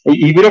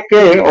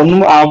 ഇവരൊക്കെ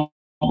ഒന്നും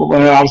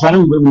അവസാനം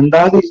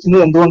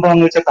മിണ്ടാതിരിക്കുന്നത്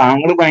എന്തുകൊണ്ടാണെന്ന് വെച്ചാൽ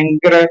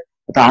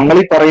താങ്കൾ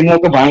ഈ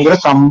പറയുന്നതൊക്കെ ഭയങ്കര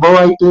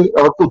സംഭവമായിട്ട്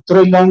അവർക്ക്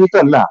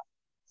ഉത്തരവില്ലാഞ്ഞിട്ടല്ല.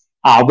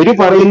 അവര്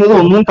പറയുന്നത്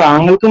ഒന്നും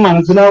താങ്കൾക്ക്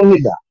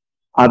മനസ്സിലാവുന്നില്ല,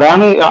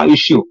 അതാണ്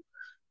ഇഷ്യൂ.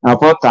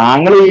 അപ്പൊ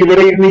താങ്കൾ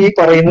ഇവിടെ ഇരുന്ന് ഈ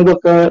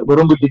പറയുന്നതൊക്കെ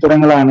വെറും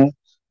വിഡ്ഢിത്തരങ്ങളാണ്.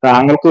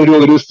 താങ്കൾക്ക്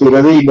ഒരു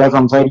സ്ഥിരതയില്ല,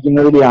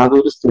 സംസാരിക്കുന്നതിൽ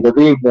യാതൊരു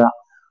സ്ഥിരതയില്ല.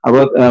 അപ്പൊ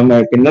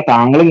പിന്നെ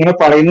താങ്കൾ ഇങ്ങനെ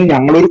പറയുന്നത്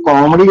ഞങ്ങളൊരു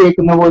കോമഡി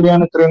കേൾക്കുന്ന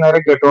പോലെയാണ് ഇത്രയും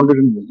നേരം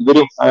കേട്ടോണ്ടിരുന്നത്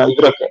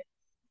ഇവരൊക്കെ.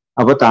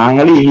 അപ്പൊ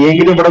താങ്കൾ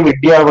ഇനിയെങ്കിലും ഇവിടെ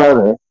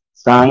വിഡ്ഢിയാവാതെ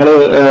താങ്കൾ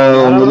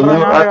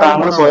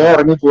സ്വയം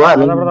ഇറങ്ങി പോവാ,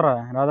 അല്ലെങ്കിൽ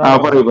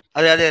പറയൂ.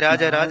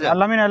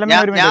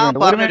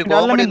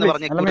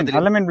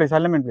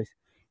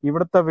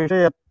 ഇവിടുത്തെ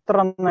വിഷയം എത്ര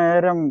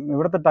നേരം,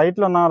 ഇവിടുത്തെ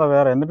ടൈറ്റിൽ ഒന്നാമതെ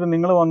വേറെ, എന്നിട്ട്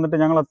നിങ്ങൾ വന്നിട്ട്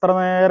ഞങ്ങൾ എത്ര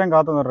നേരം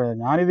കാത്തു നിറയാം.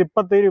 ഞാനിത്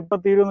ഇപ്പൊ തീരും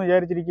എന്ന്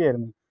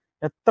വിചാരിച്ചിരിക്കുകയായിരുന്നു.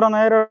 എത്ര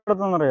നേരം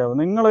എടുത്തെന്നറിയാവോ?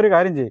 നിങ്ങളൊരു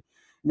കാര്യം ചെയ്യും,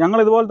 ഞങ്ങൾ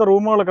ഇതുപോലത്തെ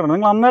റൂമുകളൊക്കെ ഉണ്ട്,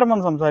 നിങ്ങൾ അന്നേരം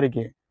വന്ന്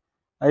സംസാരിക്കുക.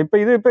 ഇപ്പൊ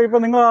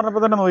നിങ്ങൾ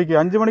പറഞ്ഞപ്പോ തന്നെ നോക്കിക്കുക,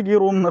 5 മണിക്ക് ഈ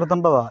റൂം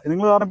നിർത്തേണ്ടതാ.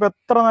 നിങ്ങൾ പറഞ്ഞപ്പോ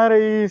എത്ര നേരം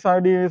ഈ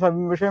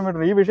വിഷയം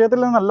വിട്ടു. ഈ വിഷയത്തിൽ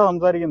നിന്നല്ല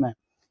സംസാരിക്കുന്നത്.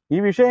 ഈ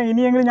വിഷയം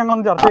ഇനിയെങ്കിലും ഞങ്ങൾ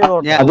ചർച്ച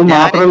ചെയ്തോട്ടെ.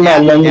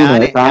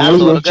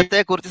 സ്വർഗത്തെ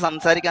കുറിച്ച്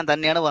സംസാരിക്കാൻ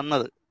തന്നെയാണ്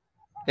വന്നത്.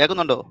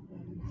 കേൾക്കുന്നുണ്ടോ?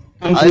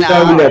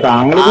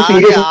 താങ്കൾ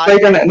സീരിയസ്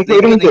ആയിട്ടാണ്.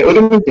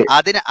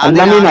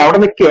 അവിടെ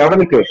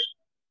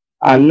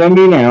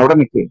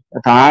നിൽക്ക്.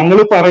 താങ്കൾ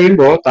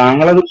പറയുമ്പോ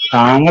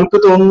താങ്കൾക്ക്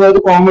തോന്നുന്നത്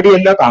കോമഡി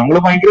അല്ല, താങ്കൾ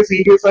ഭയങ്കര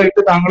സീരിയസ്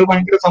ആയിട്ട് താങ്കൾ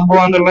ഭയങ്കര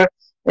സംഭവം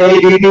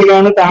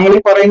രീതിയിലാണ് താങ്കൾ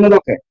ഈ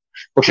പറയുന്നതൊക്കെ.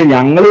 പക്ഷെ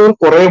ഞങ്ങൾ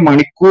കുറെ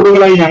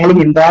മണിക്കൂറുകളായി ഞങ്ങൾ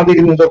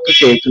മിണ്ടാതിരുന്നതൊക്കെ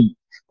കേൾക്കുന്നു.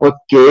 അപ്പൊ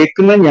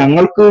കേൾക്കുന്ന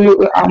ഞങ്ങൾക്ക്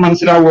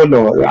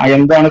മനസ്സിലാവുമല്ലോ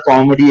എന്താണ്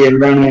കോമഡി,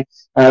 എന്താണ്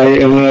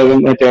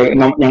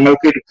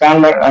ഞങ്ങൾക്ക്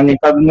എടുക്കാനുള്ള,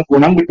 ഞങ്ങൾക്ക് അതിന്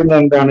ഗുണം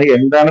കിട്ടുന്നത്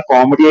എന്താണ്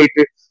കോമഡി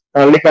ആയിട്ട്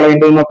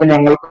തള്ളിക്കളയേണ്ടതെന്നൊക്കെ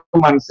ഞങ്ങൾക്ക്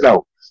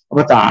മനസ്സിലാവും.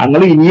 അപ്പൊ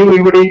താങ്കൾ ഇനിയും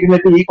ഇവിടെ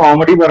ഇരുന്നിട്ട് ഈ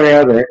കോമഡി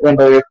പറയാതെ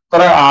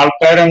എത്ര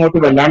ആൾക്കാരങ്ങോട്ട്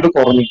വല്ലാണ്ട്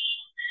കുറഞ്ഞു.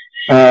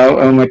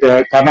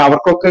 കാരണം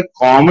അവർക്കൊക്കെ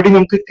കോമഡി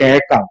നമുക്ക്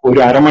കേൾക്കാം, ഒരു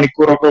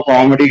അരമണിക്കൂറൊക്കെ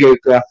കോമഡി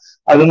കേൾക്കുക,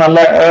 അത്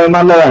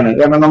നല്ലതാണ്.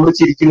 കാരണം നമ്മൾ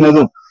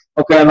ചിരിക്കുന്നതും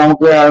ഒക്കെ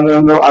നമുക്ക്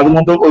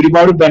അതുകൊണ്ട്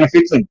ഒരുപാട്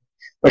ബെനിഫിറ്റ്സ് ഉണ്ട്.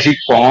 പക്ഷെ ഈ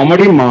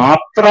കോമഡി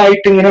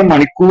മാത്രമായിട്ട് ഇങ്ങനെ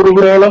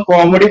മണിക്കൂറുകളോളം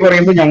കോമഡി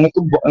പറയുമ്പോൾ ഞങ്ങൾക്ക്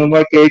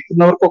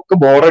കേൾക്കുന്നവർക്കൊക്കെ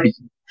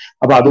ബോറടിക്കും.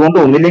 അപ്പൊ അതുകൊണ്ട്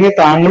ഒന്നില്ലെങ്കിൽ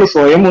താങ്കൾ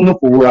സ്വയം ഒന്ന്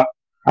പോവുക,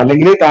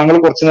 അല്ലെങ്കിൽ താങ്കൾ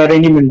കുറച്ചു നേരം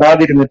ഇനി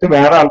മിണ്ടാതിരുന്നിട്ട്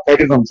വേറെ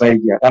ആൾക്കാർ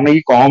സംസാരിക്കുക. കാരണം ഈ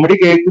കോമഡി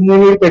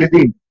കേൾക്കുന്നതിന് ഒരു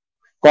പരിധിയുണ്ട്.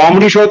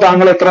 കോമഡി ഷോ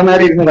താങ്കൾ എത്ര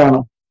നേരം ഇരുന്ന്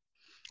കാണും?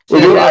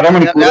 ഒരു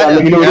അരമണിക്കൂർ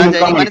അല്ലെങ്കിൽ ഒരു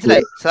 3/4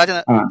 മണിക്കൂർ.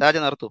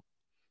 നിർത്തു.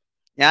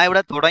 ഞാൻ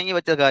ഇവിടെ തുടങ്ങി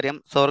വെച്ച കാര്യം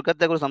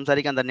സ്വർഗത്തെ കുറിച്ച്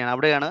സംസാരിക്കാൻ തന്നെയാണ്.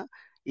 അവിടെയാണ്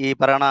ഈ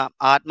പറയണ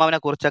ആത്മാവിനെ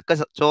കുറിച്ചൊക്കെ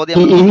ചോദ്യം.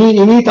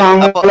 ഇനി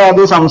താങ്കൾ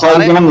അത്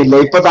സംസാരിക്കണമെന്നില്ല.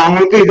 ഇപ്പൊ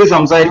താങ്കൾക്ക് ഇത്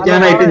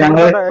സംസാരിക്കാനായിട്ട്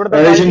ഞങ്ങൾ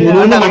ഏകദേശം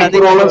 3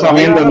 മണിക്കൂറോളം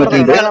സമയം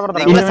തന്നിട്ടുണ്ട്.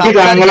 എനിക്ക്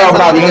താങ്കൾ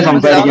അവിടെ അധികം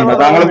സംസാരിക്കേണ്ട.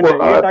 താങ്കൾ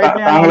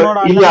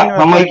ഇല്ല,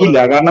 സമ്മതിക്കില്ല.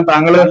 കാരണം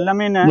താങ്കൾ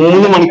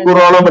 3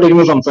 മണിക്കൂറോളം ഇവിടെ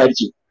ഇരുന്ന്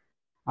സംസാരിച്ചു.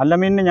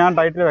 അല്ലമീന് ഞാൻ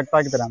ടൈറ്റിൽ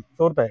വ്യക്തമാക്കി തരാം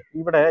സുഹൃത്തെ.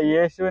 ഇവിടെ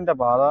യേശുവിന്റെ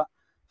പാത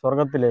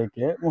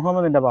സ്വർഗത്തിലേക്ക്,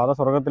 മുഹമ്മദിന്റെ പാത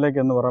സ്വർഗത്തിലേക്ക്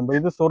എന്ന് പറയുമ്പോൾ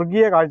ഇത്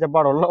സ്വർഗീയ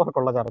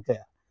കാഴ്ചപ്പാടുള്ളവർക്കുള്ള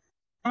ചർച്ചയാണ്.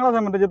 താങ്കളെ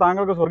സംബന്ധിച്ച്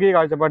താങ്കൾക്ക് സ്വർഗീയ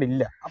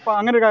കാഴ്ചപ്പാടില്ല. അപ്പൊ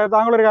അങ്ങനെ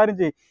താങ്കളൊരു കാര്യം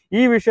ചെയ്യും,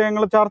 ഈ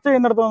വിഷയങ്ങൾ ചർച്ച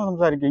ചെയ്യുന്നിടത്തൊന്ന്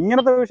സംസാരിക്കും.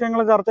 ഇങ്ങനത്തെ വിഷയങ്ങൾ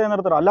ചർച്ച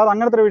ചെയ്യുന്നിടത്തോ, അല്ലാതെ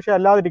അങ്ങനത്തെ ഒരു വിഷയം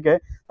അല്ലാതിരിക്കെ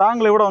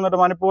താങ്കൾ ഇവിടെ വന്നിട്ട്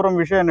മനഃപൂർവ്വം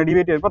വിഷയം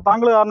ഡിബേറ്റ് ചെയ്യും. ഇപ്പൊ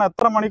താങ്കൾ കാരണം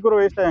എത്ര മണിക്കൂർ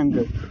വേസ്റ്റ് ആയി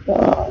ഞങ്ങൾക്ക്.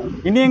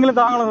 ഇനിയെങ്കിലും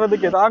താങ്കൾ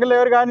ശ്രദ്ധിക്കുക. താങ്കളെ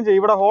ഒരു കാര്യം ചെയ്യും,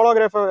 ഇവിടെ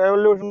ഹോളോഗ്രാഫ്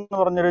എവല്യൂഷൻ എന്ന്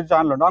പറഞ്ഞൊരു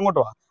ചാനലുണ്ട്,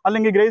 അങ്ങോട്ട് വാ.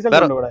 അല്ലെങ്കിൽ ഗ്രേസൽ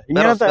ഉണ്ട് ഇവിടെ.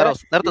 ഇങ്ങനത്തെ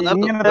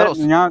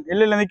ഞാൻ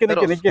ഇല്ല നിക്ക്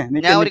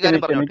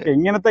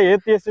ഇങ്ങനത്തെ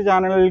ഏത്തിയസ്റ്റ്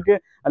ചാനലുകൾക്ക്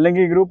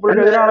അല്ലെങ്കിൽ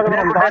ഗ്രൂപ്പുകൾക്ക് എതിരെ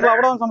നടക്കണം. താങ്കൾ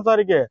അവിടെ വന്ന്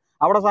സംസാരിക്കേ.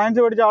 അവിടെ സയൻസ്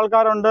പഠിച്ച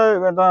ആൾക്കാരുണ്ട്.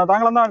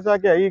 താങ്കൾ എന്താ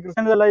മനസ്സിലാക്കിയ ഈ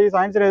ക്രിസ്ത്യൻസ് എല്ലാം ഈ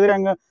സയൻസിനെതിരെ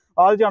അങ്ങ്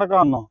വാദിച്ച്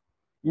നടക്കാമെന്നോ?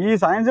 ഈ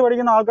സയൻസ്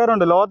പഠിക്കുന്ന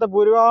ആൾക്കാരുണ്ട്. ലോകത്തെ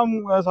ഭൂരിഭാഗം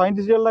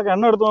സയന്റിസ്റ്റുകളുടെ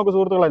എണ്ണം എടുത്ത് നോക്ക്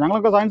സുഹൃത്തുക്കളെ.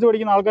 ഞങ്ങളൊക്കെ സയൻസ്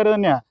പഠിക്കുന്ന ആൾക്കാർ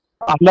തന്നെയാ.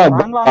 അല്ല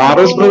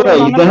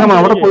ഇദ്ദേഹം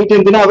അവിടെ പോയിട്ട്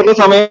എന്തിനാ അവരുടെ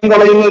സമയം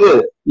കളയുന്നത്?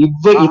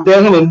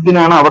 ഇദ്ദേഹം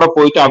എന്തിനാണ് അവിടെ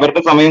പോയിട്ട്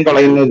അവരുടെ സമയം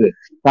കളയുന്നത്?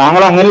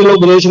 താങ്കൾ അങ്ങനെയുള്ള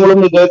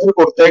ഉപദേശങ്ങളൊന്നും ഇദ്ദേഹത്തിന്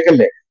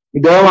കൊടുത്തേക്കല്ലേ.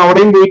 ഇദ്ദേഹം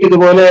അവിടെയും പോയിട്ട്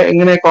ഇതുപോലെ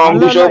ഇങ്ങനെ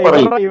കോമഡി ഷോ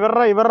പറയും.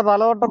 ഇവരുടെ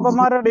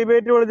തലതൊട്ടപ്പന്മാരെ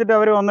ഡിബേറ്റ് വിളിച്ചിട്ട്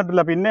അവര്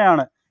വന്നിട്ടില്ല.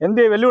 പിന്നെയാണ് എന്ത്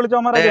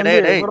വെല്ലുവിളിച്ചവന്മാരൊക്കെ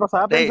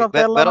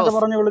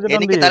പറഞ്ഞു വിളിച്ചിട്ട്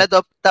എനിക്ക് തല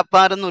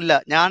തപ്പാറൊന്നുമില്ല.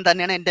 ഞാൻ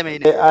തന്നെയാണ് എന്റെ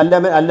മെയിൻ.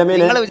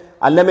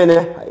 അല്ലമേനെ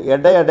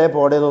എടേ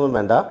പോടേന്നൊന്നും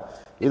വേണ്ട.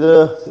 ഇത്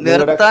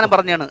നിർത്താനം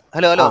പറഞ്ഞാണ്.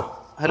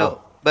 ഹലോ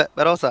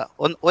ബെറോസ,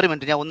 ഒരു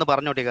മിനിറ്റ് ഞാൻ ഒന്ന്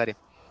പറഞ്ഞോട്ടെ കാര്യം.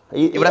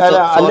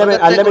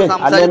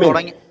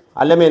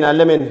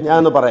 അല്ലമേൻ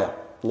ഞാനൊന്ന് പറയാം.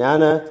 ഞാൻ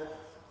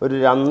ഒരു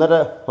 1.5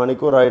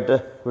 മണിക്കൂറായിട്ട്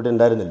ഇവിടെ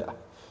ഉണ്ടായിരുന്നില്ല.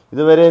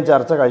 ഇതുവരെയും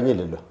ചർച്ച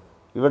കഴിഞ്ഞില്ലല്ലോ.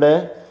 ഇവിടെ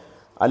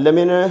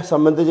അല്ലമീനെ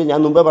സംബന്ധിച്ച് ഞാൻ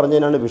മുമ്പേ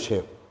പറഞ്ഞതിനാണ്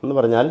വിഷയം എന്ന്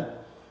പറഞ്ഞാൽ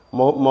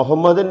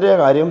മുഹമ്മദിൻ്റെ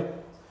കാര്യം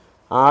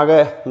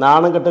ആകെ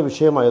നാണം കെട്ട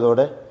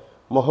വിഷയമായതോടെ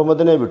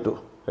മുഹമ്മദിനെ വിട്ടു.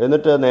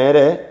 എന്നിട്ട്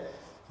നേരെ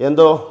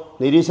എന്തോ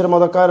നിരീശ്വര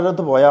മതക്കാരുടെ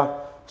അടുത്ത് പോയാൽ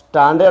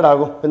സ്റ്റാൻഡേർഡ്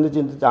ആകും എന്ന്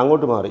ചിന്തിച്ച്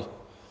അങ്ങോട്ട് മാറി.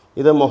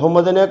 ഇത്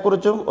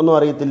മുഹമ്മദിനെക്കുറിച്ചും ഒന്നും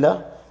അറിയത്തില്ല,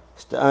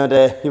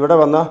 ഇവിടെ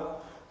വന്ന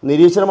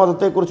നിരീശ്വര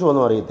മതത്തെക്കുറിച്ചും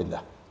ഒന്നും അറിയത്തില്ല.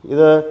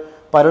 ഇത്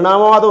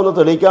പരിണാമവാദം ഒന്ന്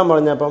തെളിയിക്കാൻ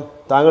പറഞ്ഞപ്പം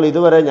താങ്കൾ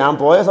ഇതുവരെ ഞാൻ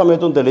പോയ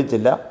സമയത്തും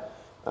തെളിയിച്ചില്ല.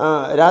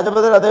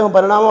 രാജഭദ്രൻ അദ്ദേഹം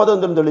പരിണാമവാദം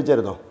എന്തെങ്കിലും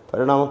തെളിയിച്ചായിരുന്നോ?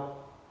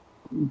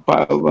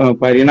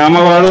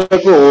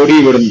 പരിണാമവാദമൊക്കെ ഓടി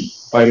ഇവിടുന്നു.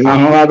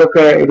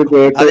 പരിണാമവാദമൊക്കെ ഇത്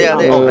കേട്ട്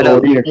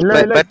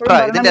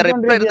ഇതിന്റെ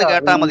റിപ്ലൈ ഇരുന്ന്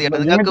കേട്ടാൽ മതി.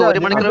 നിങ്ങൾക്ക് 1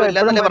 മണിക്കൂർ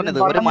ഇല്ലെന്നല്ലേ പറഞ്ഞത്?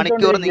 1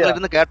 മണിക്കൂർ നിങ്ങൾ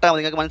ഇരുന്ന് കേട്ടാൽ മതി,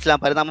 നിങ്ങൾക്ക്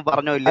മനസ്സിലാവും പരിണാമം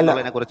പറഞ്ഞോ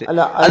ഇല്ലെന്നുള്ളതിനെ കുറിച്ച്.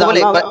 അതുപോലെ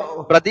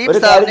പ്രദീപ്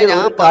സാറിന്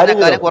ഞാൻ പറഞ്ഞ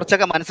കാര്യം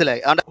കുറച്ചൊക്കെ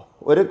മനസ്സിലായി.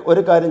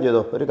 ഒരു കാര്യം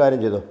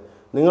ചെയ്തോ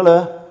നിങ്ങൾ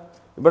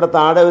ഇവിടെ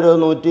താഴെ ഒരു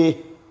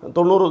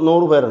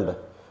 190 പേരുണ്ട്.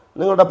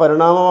 നിങ്ങളുടെ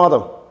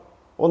പരിണാമവാദം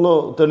ഒന്ന്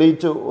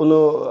തെളിയിച്ചു ഒന്ന്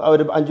അവർ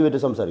 5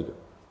 മിനിറ്റ് സംസാരിക്കും.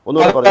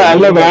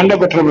 അല്ല വേണ്ട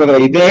ബെറ്റർ ബ്രദർ,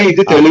 ഇദ്ദേഹം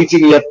ഇത് തെളിയിച്ച്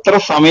എത്ര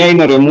സമയമായി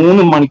അറിയാം?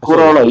 3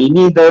 മണിക്കൂറോളം.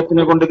 ഇനി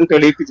ഇദ്ദേഹത്തിനെ കൊണ്ട് ഇത്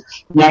തെളിയിപ്പിച്ച്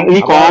ഈ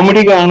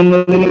കോമഡി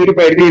കാണുന്നതിന് ഒരു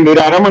പരിധിയുണ്ട്.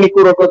 ഒരു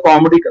അരമണിക്കൂറൊക്കെ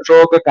കോമഡി ഷോ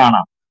ഒക്കെ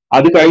കാണാം.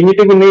 അത്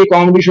കഴിഞ്ഞിട്ട് പിന്നെ ഈ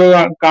കോമഡി ഷോ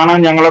കാണാൻ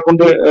ഞങ്ങളെ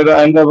കൊണ്ട്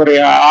എന്താ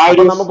പറയാ ആ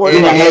ഒരു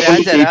ഞങ്ങളെ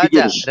കൊണ്ട്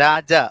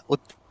ചെയ്യിപ്പിക്കരുത്.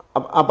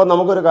 അപ്പം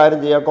നമുക്കൊരു കാര്യം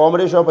ചെയ്യാം,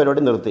 കോമഡി ഷോ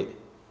പരിപാടി നിർത്തി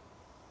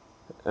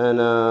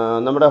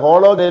നമ്മുടെ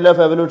ഹോളോ ഗ്രേൽ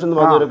ഓഫ് എവല്യൂഷൻ എന്ന്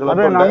പറഞ്ഞൊരു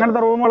ക്ലബുണ്ട്.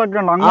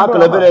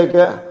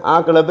 ആ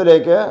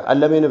ക്ലബിലേക്ക്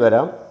അല്ലമീന്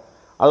വരാം.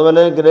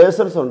 അതുപോലെ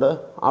ഗ്രേസൽസ് ഉണ്ട്,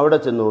 അവിടെ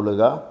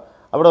ചെന്നുകൊള്ളുക.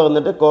 അവിടെ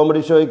വന്നിട്ട്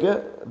കോമഡി ഷോയ്ക്ക്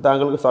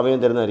താങ്കൾക്ക് സമയം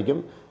തരുന്നതായിരിക്കും.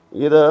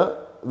 ഇത്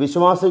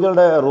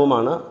വിശ്വാസികളുടെ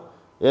റൂമാണ്.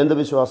 എന്ത്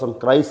വിശ്വാസം?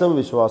 ക്രൈസ്തവ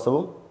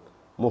വിശ്വാസവും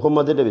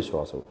മുഹമ്മദിൻ്റെ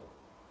വിശ്വാസവും.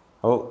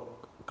 അപ്പോൾ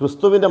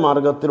ക്രിസ്തുവിൻ്റെ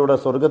മാർഗത്തിലൂടെ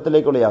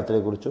സ്വർഗത്തിലേക്കുള്ള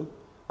യാത്രയെക്കുറിച്ചും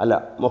അല്ല,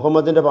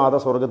 മുഹമ്മദിൻ്റെ പാത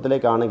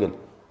സ്വർഗത്തിലേക്കാണെങ്കിൽ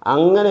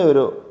അങ്ങനെ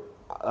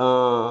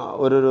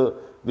ഒരു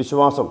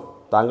വിശ്വാസം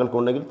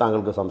താങ്കൾക്കുണ്ടെങ്കിൽ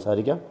താങ്കൾക്ക്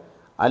സംസാരിക്കാം.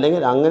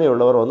 അല്ലെങ്കിൽ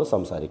അങ്ങനെയുള്ളവർ വന്ന്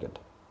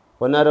സംസാരിക്കട്ടെ.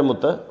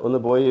 പൊന്നാരമുത്ത് ഒന്ന്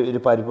പോയി ഒരു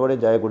പരിപ്പോടെയും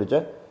ചായ കുടിച്ച്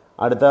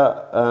അടുത്ത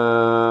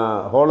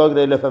ഹോളോ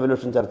ഗ്രേൽ ഓഫ്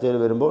എവല്യൂഷൻ ചർച്ചയിൽ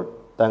വരുമ്പോൾ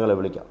താങ്കളെ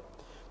വിളിക്കാം.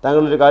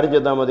 താങ്കളൊരു കാര്യം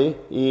ചെയ്താൽ മതി,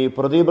 ഈ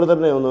പ്രദീപ്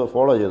ബ്രദറിനെ ഒന്ന്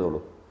ഫോളോ ചെയ്തോളൂ.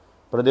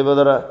 പ്രദീപ്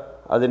ബ്രദർ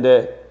അതിൻ്റെ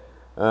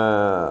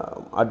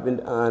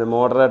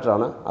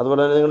മോഡറേറ്ററാണ്. അതുപോലെ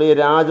തന്നെ നിങ്ങൾ ഈ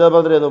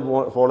രാജഭദ്രനെ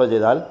ഒന്ന് ഫോളോ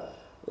ചെയ്താൽ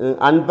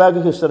അൺപാക്ക്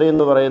ഹിസ്റ്ററി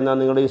എന്ന് പറയുന്ന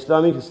നിങ്ങളുടെ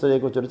ഇസ്ലാമിക്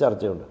ഹിസ്റ്ററിയെക്കുറിച്ചൊരു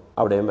ചർച്ചയുണ്ട്,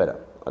 അവിടെയും വരാം.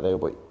 അദ്ദേഹം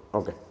പോയി.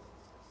 ഓക്കെ.